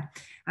still there.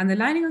 And the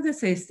lining of the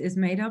cyst is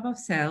made up of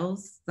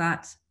cells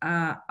that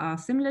are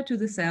similar to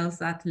the cells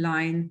that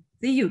line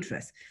the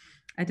uterus.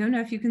 I don't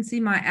know if you can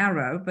see my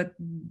arrow, but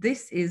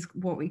this is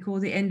what we call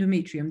the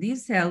endometrium.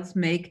 These cells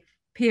make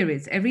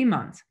periods every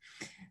month.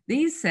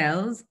 These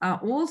cells are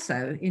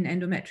also in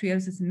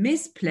endometriosis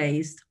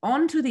misplaced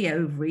onto the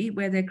ovary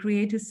where they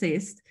create a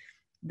cyst.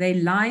 They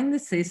line the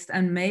cyst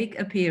and make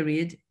a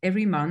period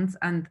every month,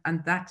 and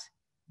that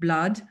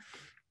blood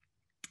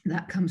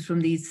that comes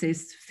from these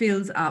cysts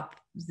fills up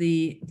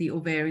the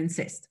ovarian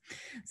cyst.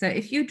 So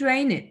if you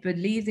drain it but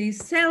leave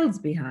these cells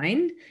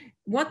behind,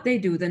 what they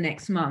do the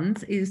next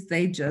month is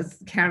they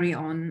just carry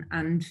on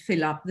and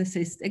fill up the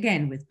cyst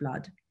again with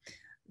blood.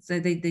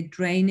 So the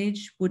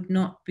drainage would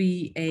not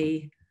be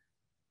a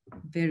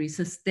very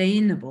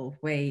sustainable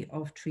way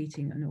of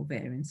treating an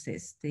ovarian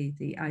cyst.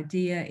 The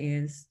idea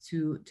is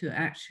to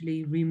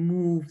actually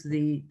remove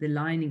the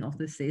lining of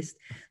the cyst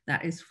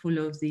that is full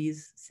of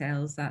these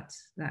cells that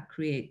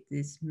create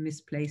this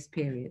misplaced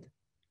period.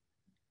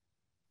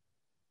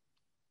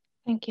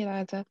 Thank you,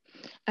 Liza.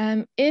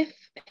 If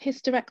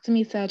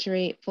hysterectomy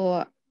surgery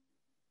for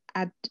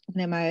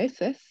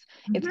adenomyosis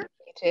is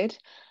completed,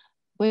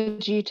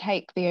 would you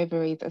take the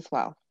ovaries as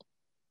well?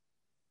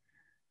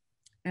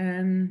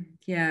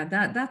 Yeah,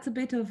 that's a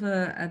bit of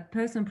a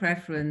personal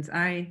preference.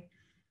 I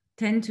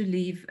tend to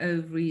leave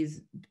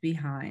ovaries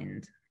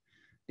behind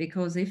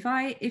because if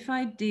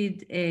I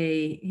did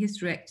a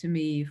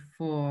hysterectomy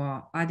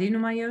for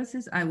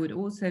adenomyosis, I would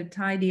also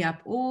tidy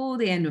up all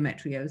the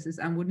endometriosis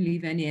and wouldn't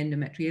leave any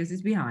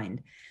endometriosis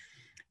behind.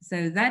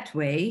 So that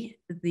way,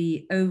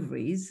 the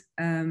ovaries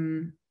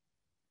can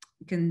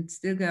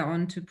still go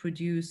on to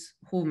produce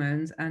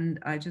hormones, and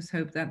I just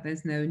hope that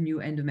there's no new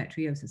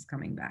endometriosis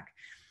coming back.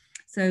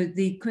 So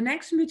the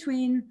connection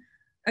between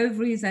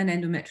ovaries and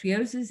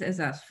endometriosis is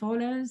as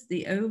follows.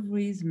 The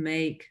ovaries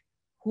make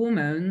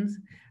hormones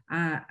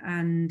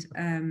and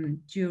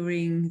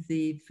during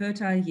the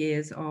fertile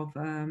years of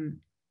a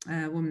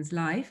woman's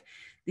life,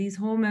 these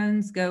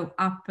hormones go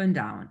up and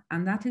down,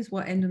 and that is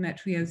what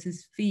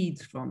endometriosis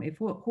feeds from. If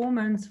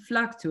hormones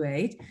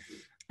fluctuate,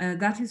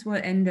 that is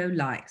what endo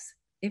likes.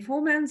 If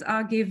hormones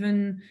are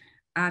given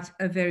at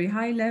a very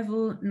high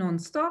level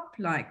non-stop,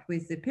 like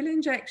with the pill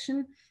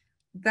injection,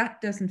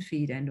 that doesn't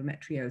feed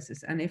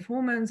endometriosis. And if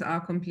hormones are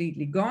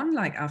completely gone,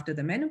 like after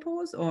the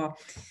menopause or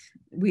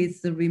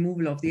with the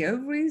removal of the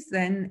ovaries,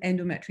 then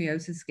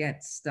endometriosis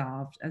gets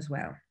starved as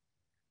well.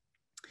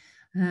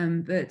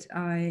 But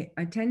I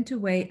tend to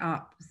weigh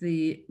up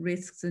the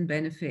risks and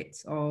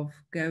benefits of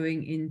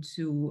going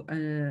into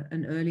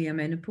an earlier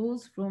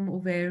menopause from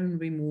ovarian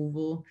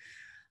removal.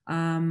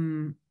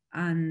 And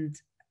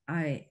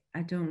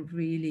I don't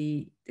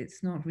really,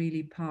 it's not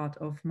really part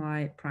of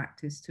my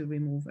practice to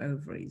remove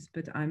ovaries,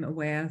 but I'm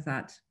aware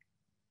that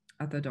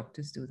other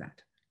doctors do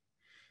that.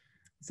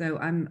 So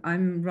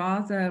I'm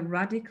rather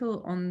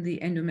radical on the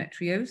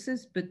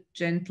endometriosis, but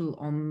gentle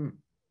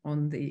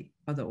on the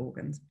other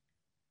organs.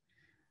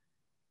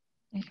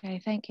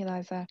 Okay, thank you,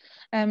 Liza.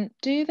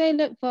 Do they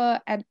look for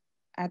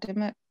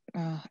adamant?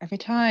 Oh, every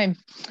time.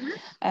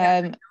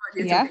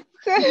 Yeah,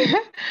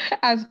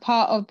 as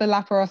part of the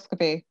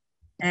laparoscopy.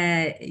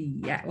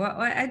 Yeah, well,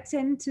 I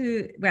tend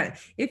to, well,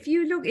 if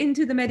you look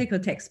into the medical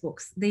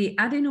textbooks, the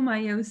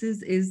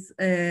adenomyosis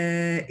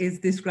is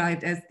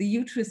described as the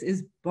uterus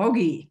is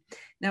boggy.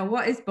 Now,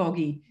 what is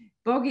boggy?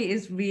 Boggy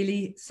is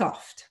really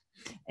soft.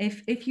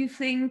 If you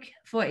think,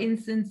 for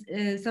instance,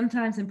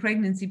 sometimes in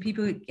pregnancy,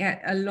 people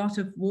get a lot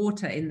of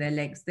water in their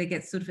legs, they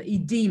get sort of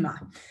edema.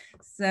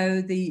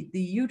 So the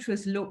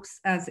uterus looks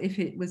as if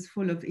it was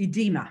full of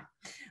edema.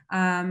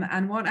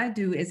 And what I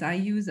do is I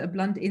use a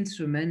blunt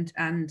instrument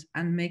and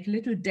make a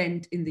little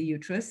dent in the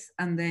uterus,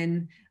 and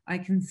then I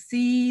can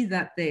see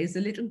that there is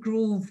a little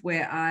groove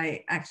where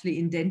I actually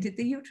indented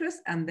the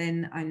uterus, and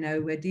then I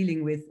know we're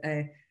dealing with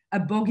a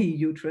boggy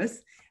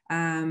uterus,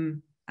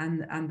 and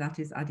that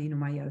is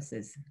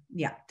adenomyosis.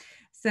 Yeah.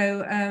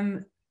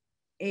 So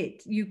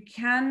you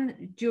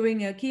can,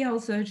 during a keyhole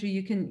surgery,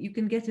 you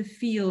can get a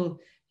feel.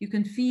 You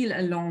can feel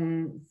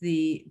along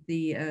the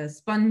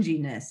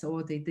sponginess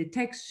or the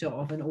texture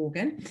of an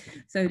organ.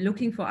 So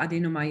looking for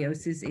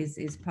adenomyosis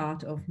is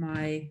part of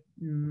the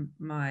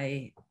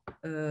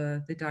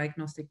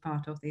diagnostic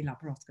part of the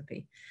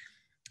laparoscopy.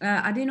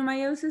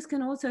 Adenomyosis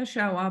can also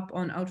show up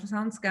on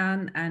ultrasound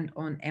scan and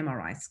on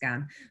MRI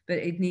scan, but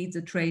it needs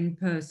a trained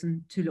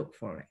person to look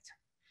for it.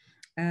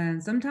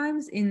 And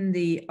sometimes in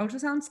the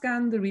ultrasound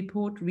scan, the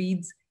report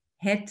reads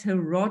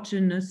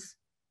heterogeneous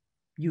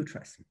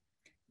uterus,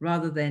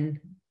 rather than,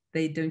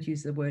 they don't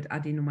use the word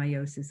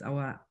adenomyosis,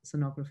 our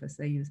sonographers,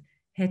 they use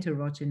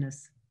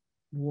heterogeneous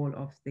wall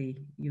of the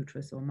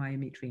uterus or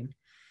myometrium.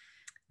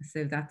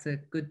 So that's a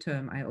good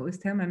term. I always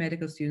tell my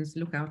medical students,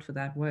 look out for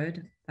that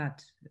word.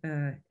 That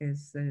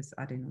is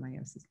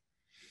adenomyosis.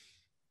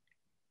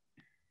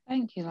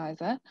 Thank you,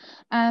 Liza.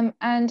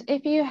 And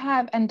if you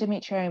have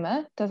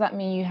endometrioma, does that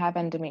mean you have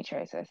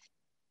endometriosis?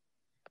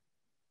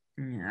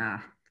 Yeah,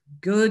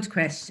 good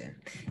question.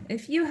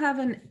 If you have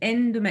an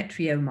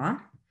endometrioma,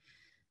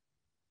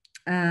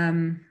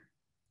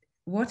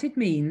 what it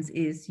means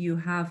is you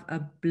have a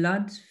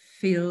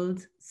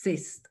blood-filled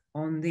cyst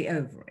on the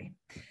ovary.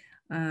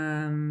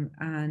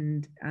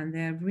 And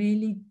there are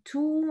really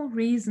two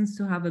reasons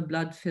to have a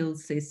blood-filled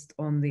cyst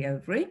on the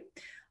ovary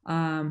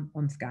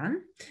on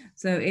scan.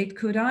 So it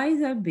could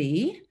either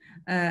be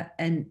a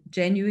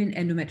genuine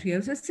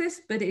endometriosis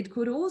cyst, but it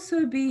could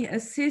also be a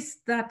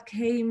cyst that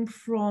came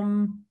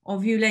from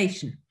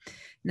ovulation.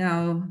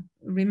 Now,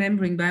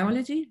 remembering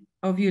biology,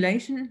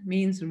 ovulation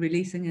means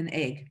releasing an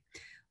egg.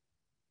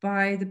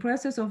 By the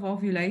process of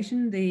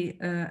ovulation, the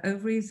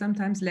ovary is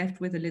sometimes left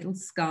with a little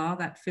scar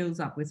that fills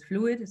up with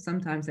fluid.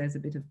 Sometimes there's a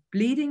bit of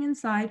bleeding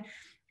inside.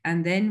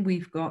 And then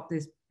we've got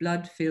this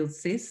blood-filled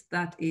cyst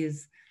that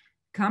is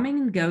coming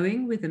and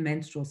going with the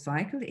menstrual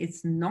cycle.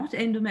 It's not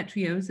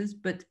endometriosis,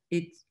 but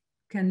it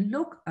can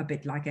look a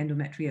bit like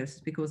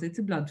endometriosis because it's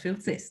a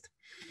blood-filled cyst.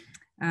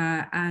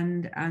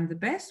 And the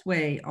best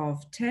way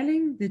of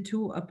telling the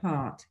two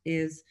apart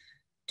is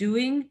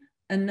doing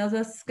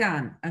another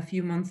scan a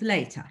few months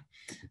later.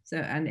 So,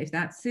 and if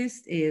that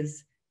cyst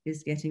is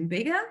getting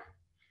bigger,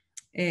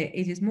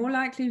 it is more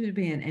likely to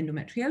be an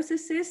endometriosis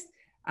cyst.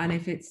 And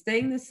if it's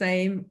staying the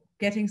same,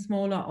 getting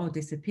smaller or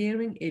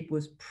disappearing, it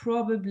was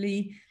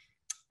probably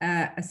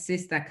a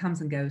cyst that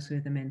comes and goes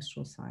with the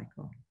menstrual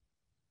cycle.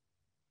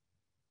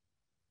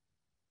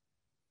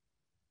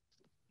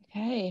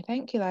 Okay,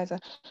 thank you, Liza.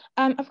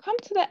 I've come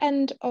to the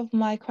end of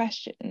my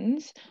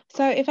questions.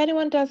 So if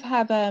anyone does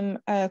have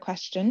a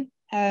question,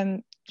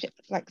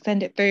 like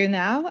send it through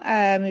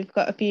now. We've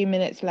got a few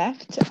minutes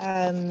left,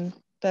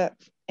 but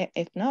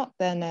if not,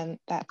 then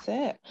that's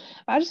it.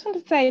 But I just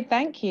want to say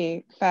thank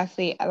you,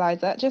 firstly,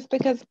 Liza, just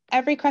because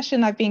every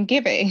question I've been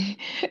giving,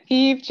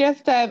 you've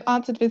just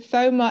answered with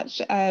so much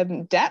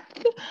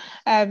depth.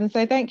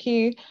 So thank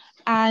you.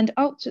 And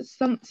oh, just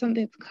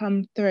something's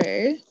come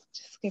through.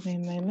 Just give me a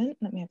moment.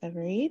 Let me have a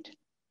read.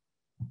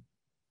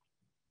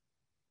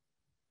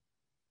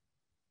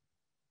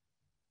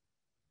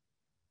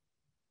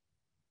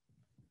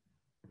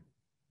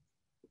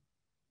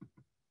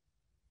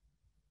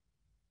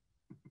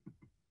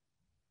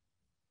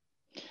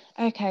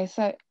 Okay,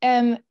 so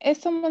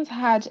if someone's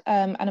had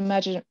an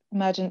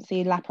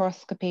emergency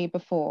laparoscopy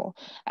before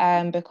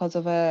because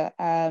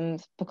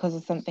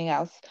of something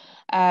else,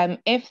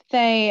 if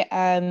they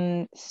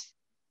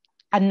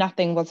and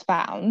nothing was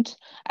found,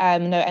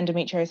 no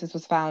endometriosis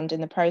was found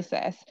in the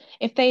process,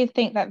 if they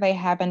think that they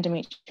have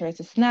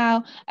endometriosis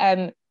now,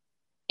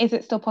 is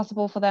it still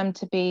possible for them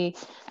to be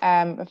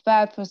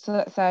referred for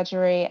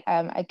surgery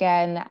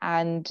again,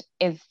 and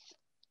is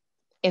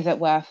it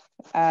worth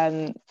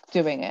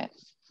doing it?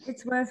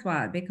 It's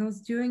worthwhile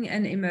because during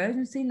an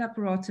emergency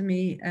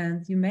laparotomy,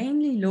 you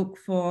mainly look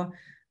for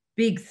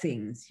big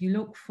things. You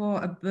look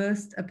for a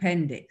burst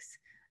appendix.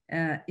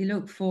 You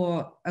look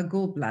for a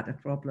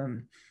gallbladder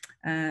problem.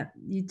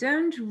 You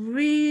don't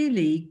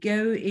really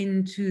go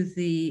into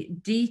the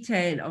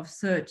detail of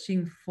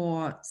searching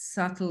for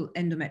subtle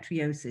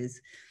endometriosis.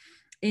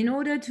 In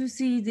order to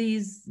see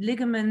these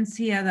ligaments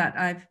here that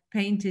I've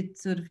painted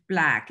sort of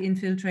black,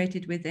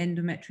 infiltrated with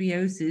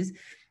endometriosis,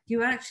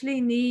 you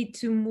actually need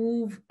to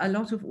move a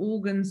lot of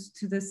organs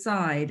to the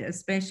side.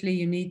 Especially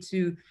you need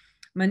to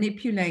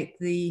manipulate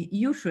the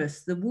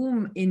uterus, the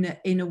womb,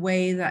 in a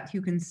way that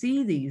you can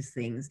see these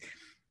things.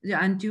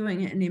 And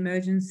during an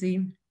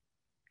emergency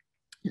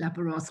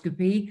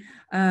laparoscopy,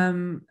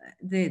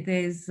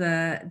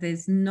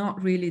 there's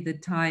not really the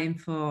time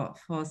for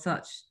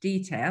such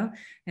detail.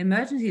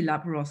 Emergency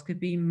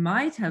laparoscopy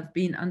might have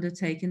been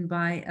undertaken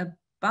by a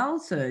bowel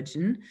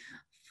surgeon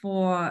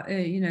for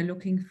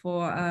looking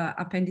for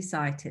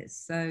appendicitis.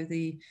 So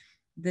the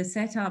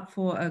setup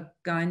for a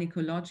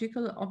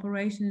gynecological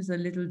operation is a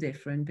little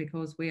different,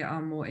 because we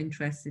are more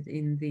interested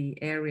in the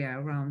area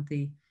around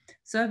the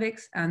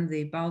cervix, and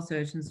the bowel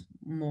surgeons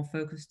more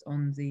focused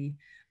on the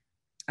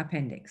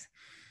appendix.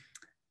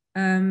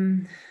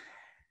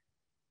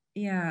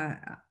 Yeah,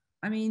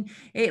 I mean,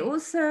 it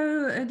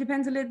also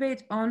depends a little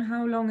bit on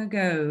how long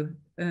ago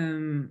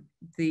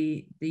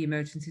the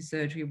emergency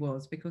surgery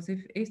was, because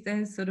if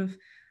there's sort of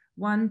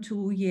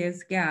 1-2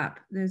 years gap,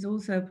 there's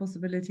also a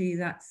possibility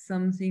that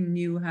something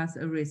new has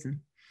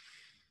arisen.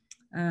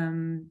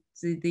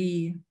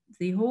 The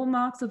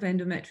hallmarks of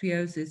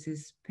endometriosis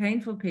is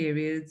painful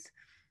periods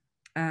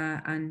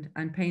and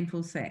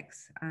painful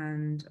sex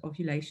and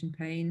ovulation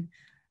pain.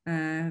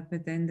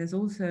 But then there's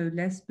also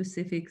less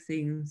specific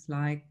things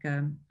like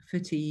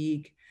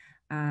fatigue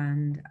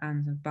and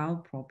bowel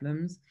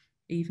problems,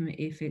 even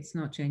if it's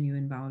not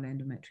genuine bowel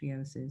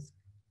endometriosis.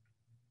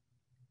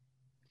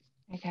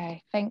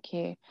 Okay, thank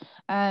you.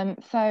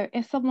 So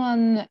if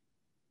someone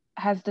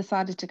has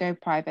decided to go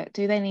private,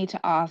 do they need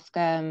to ask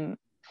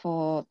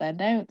for their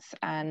notes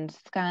and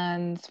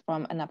scans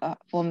from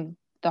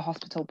the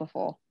hospital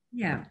before?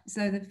 Yeah,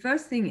 so the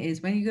first thing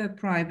is, when you go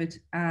private,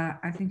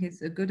 I think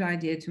it's a good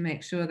idea to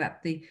make sure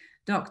that the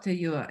doctor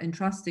you're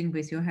entrusting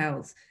with your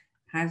health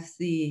has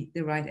the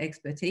right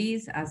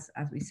expertise, as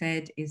we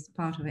said, is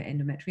part of an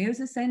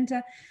endometriosis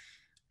center.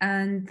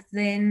 And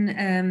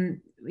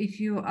then if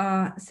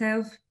you're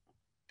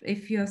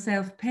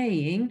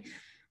self-paying,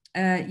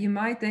 you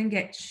might then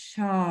get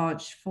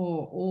charged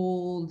for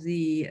all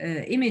the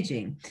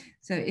imaging.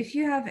 So if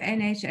you have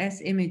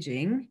NHS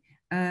imaging,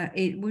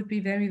 it would be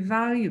very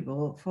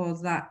valuable for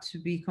that to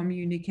be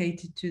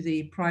communicated to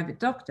the private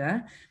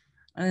doctor,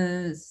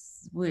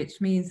 which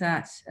means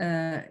that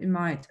you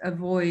might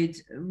avoid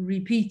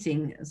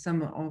repeating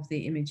some of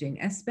the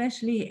imaging,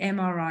 especially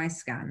MRI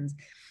scans.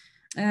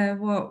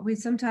 What we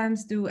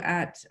sometimes do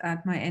at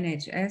my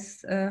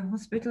NHS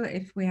hospital,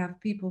 if we have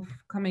people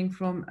coming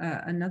from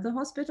another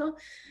hospital,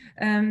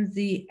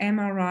 the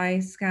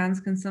MRI scans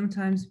can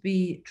sometimes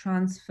be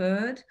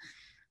transferred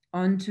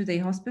onto the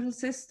hospital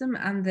system,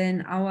 and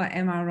then our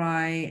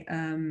MRI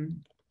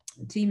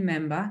team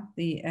member,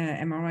 the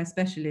MRI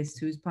specialist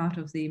who's part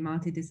of the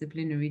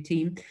multidisciplinary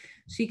team,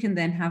 she can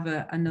then have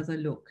another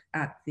look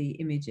at the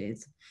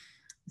images.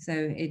 So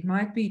it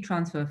might be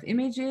transfer of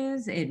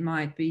images, it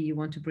might be you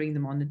want to bring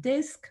them on a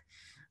disc,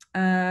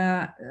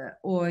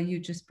 or you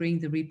just bring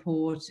the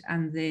report,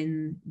 and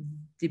then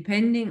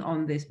depending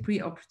on this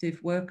preoperative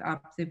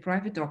workup the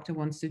private doctor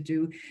wants to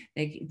do,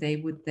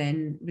 they would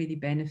then really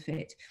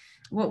benefit.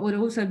 What would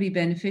also be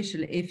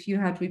beneficial if you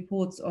had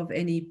reports of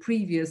any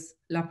previous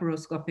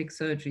laparoscopic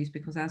surgeries,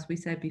 because as we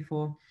said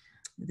before,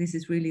 this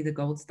is really the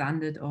gold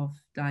standard of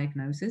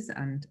diagnosis.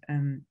 And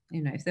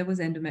if there was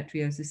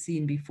endometriosis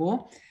seen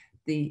before,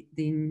 the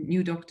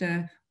new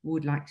doctor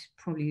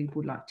probably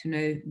would like to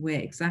know where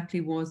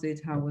exactly was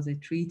it, how was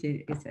it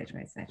treated,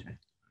 etc., etc.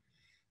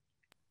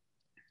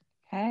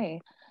 Okay,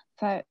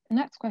 so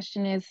next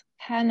question is,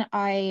 can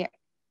I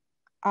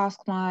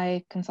ask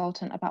my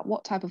consultant about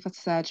what type of a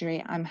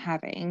surgery I'm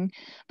having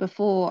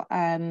before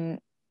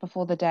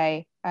the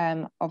day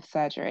of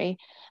surgery,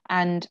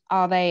 and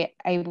are they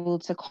able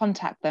to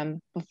contact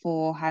them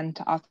beforehand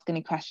to ask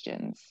any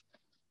questions?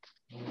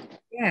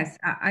 Yes,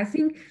 I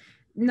think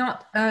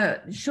not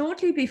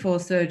shortly before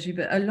surgery,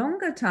 but a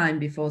longer time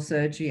before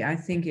surgery, I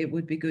think it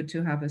would be good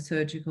to have a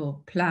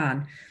surgical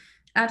plan,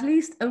 at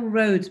least a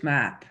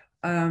roadmap.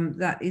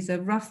 That is a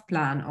rough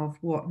plan of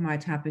what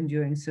might happen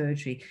during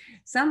surgery.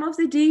 Some of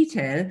the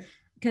detail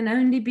can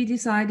only be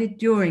decided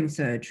during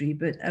surgery,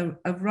 but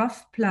a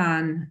rough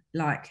plan,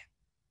 like,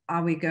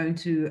 are we going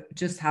to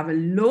just have a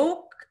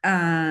look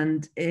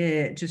and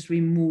just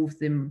remove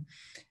them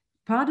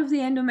part of the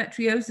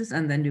endometriosis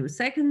and then do a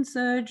second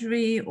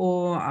surgery,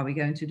 or are we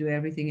going to do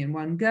everything in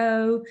one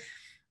go?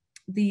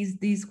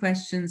 These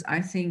questions,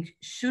 I think,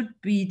 should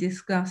be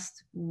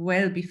discussed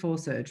well before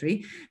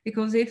surgery,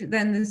 because if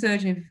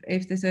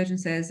the surgeon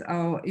says,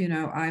 oh,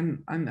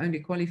 I'm only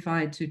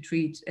qualified to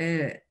treat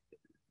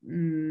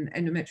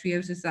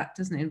endometriosis, that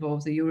doesn't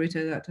involve the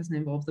ureter, that doesn't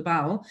involve the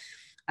bowel,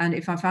 and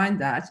if I find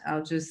that,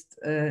 I'll just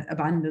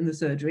abandon the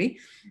surgery,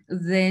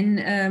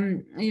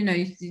 then you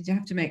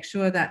have to make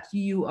sure that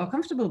you are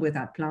comfortable with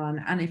that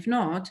plan. And if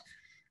not,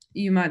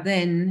 you might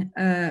then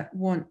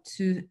want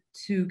to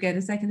get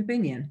a second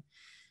opinion.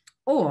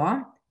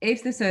 Or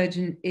if the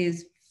surgeon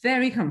is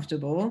very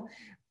comfortable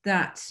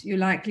that you're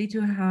likely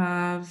to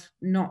have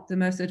not the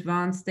most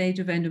advanced stage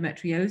of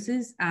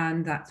endometriosis,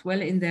 and that's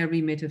well in their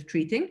remit of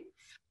treating,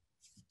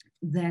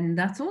 then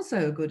that's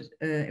also a good,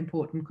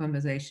 important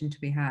conversation to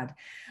be had.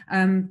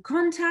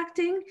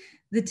 Contacting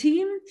the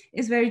team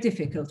is very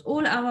difficult.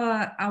 All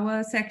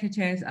our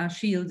secretaries are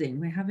shielding.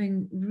 We're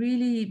having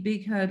really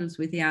big hurdles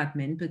with the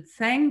admin, but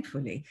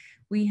thankfully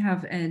we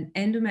have an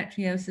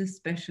endometriosis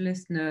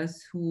specialist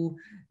nurse who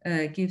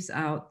gives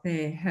out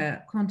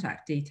her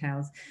contact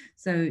details.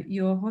 So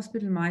your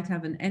hospital might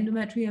have an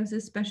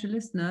endometriosis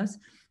specialist nurse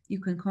you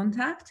can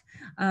contact.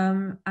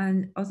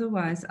 And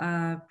otherwise,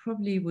 I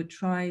probably would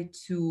try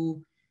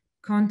to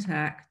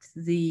contact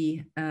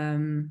the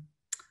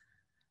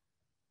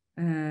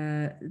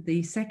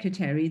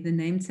secretary, the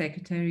named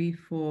secretary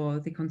for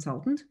the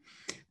consultant.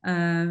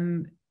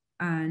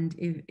 And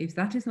if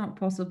that is not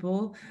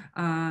possible,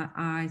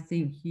 I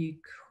think you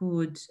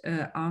could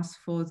ask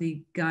for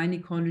the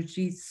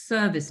gynecology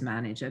service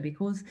manager,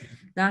 because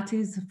that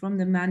is, from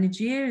the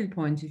managerial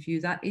point of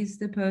view, that is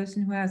the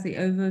person who has the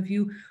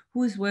overview,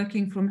 who is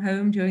working from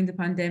home during the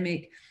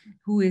pandemic,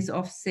 who is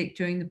off sick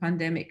during the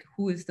pandemic,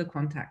 who is the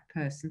contact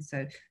person.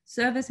 So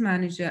service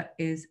manager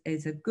is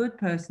a good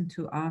person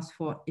to ask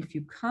for if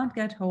you can't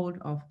get hold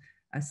of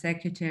a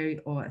secretary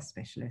or a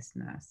specialist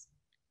nurse.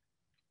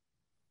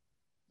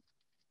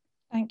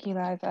 Thank you,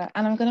 Liza.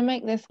 And I'm going to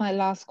make this my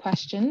last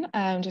question,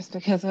 just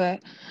because we're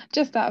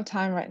just out of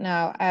time right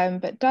now.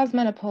 But does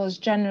menopause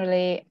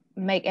generally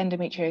make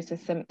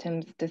endometriosis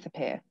symptoms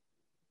disappear?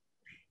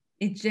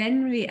 It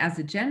generally, as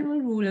a general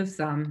rule of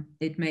thumb,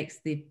 it makes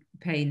the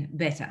pain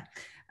better.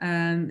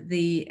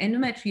 The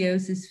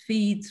endometriosis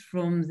feeds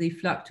from the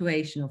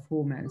fluctuation of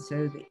hormones,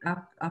 so the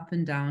up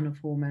and down of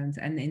hormones.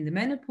 And in the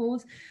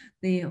menopause,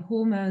 the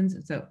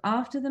hormones, so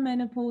after the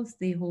menopause,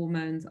 the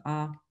hormones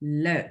are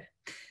low.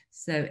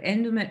 So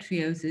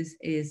endometriosis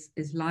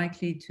is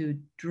likely to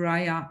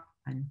dry up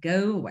and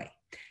go away.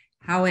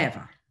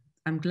 However,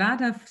 I'm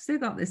glad I've still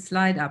got this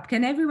slide up.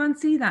 Can everyone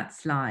see that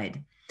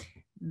slide?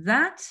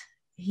 That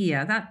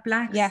here, that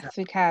black Yes, stuff,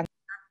 we can.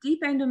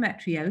 deep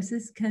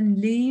endometriosis can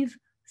leave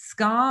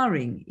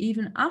scarring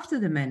even after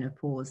the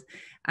menopause.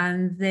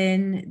 And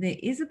then there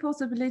is a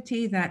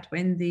possibility that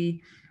when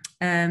the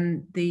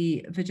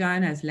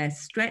vagina is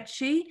less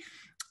stretchy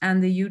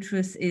and the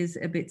uterus is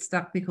a bit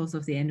stuck because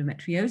of the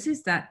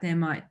endometriosis, that there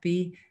might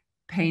be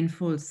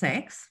painful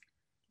sex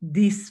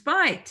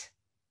despite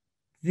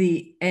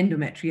the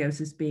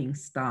endometriosis being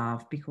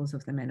starved because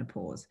of the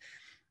menopause.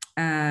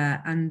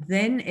 And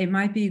then it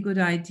might be a good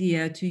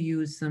idea to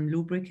use some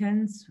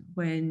lubricants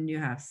when you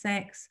have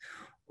sex,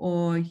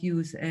 or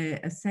use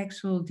a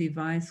sexual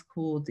device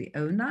called the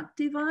ONUT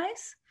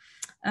device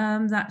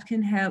that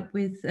can help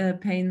with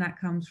pain that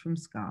comes from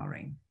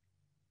scarring.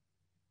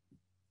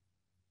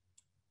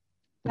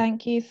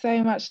 Thank you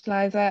so much,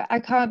 Liza. I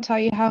can't tell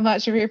you how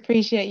much we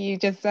appreciate you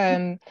just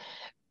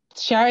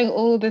sharing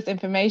all this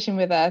information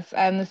with us.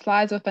 The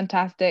slides were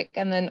fantastic,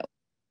 and then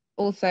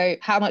also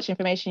how much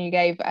information you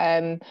gave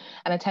and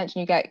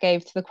attention you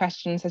gave to the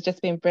questions has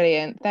just been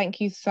brilliant.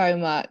 Thank you so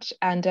much,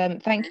 and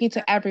thank you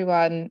to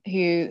everyone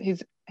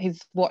who's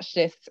watched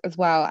this as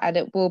well, and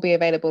it will be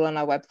available on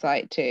our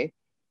website too.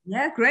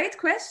 Yeah, great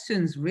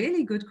questions,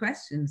 really good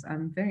questions.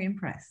 I'm very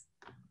impressed.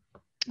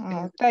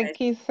 Oh,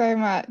 thank you so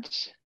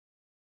much.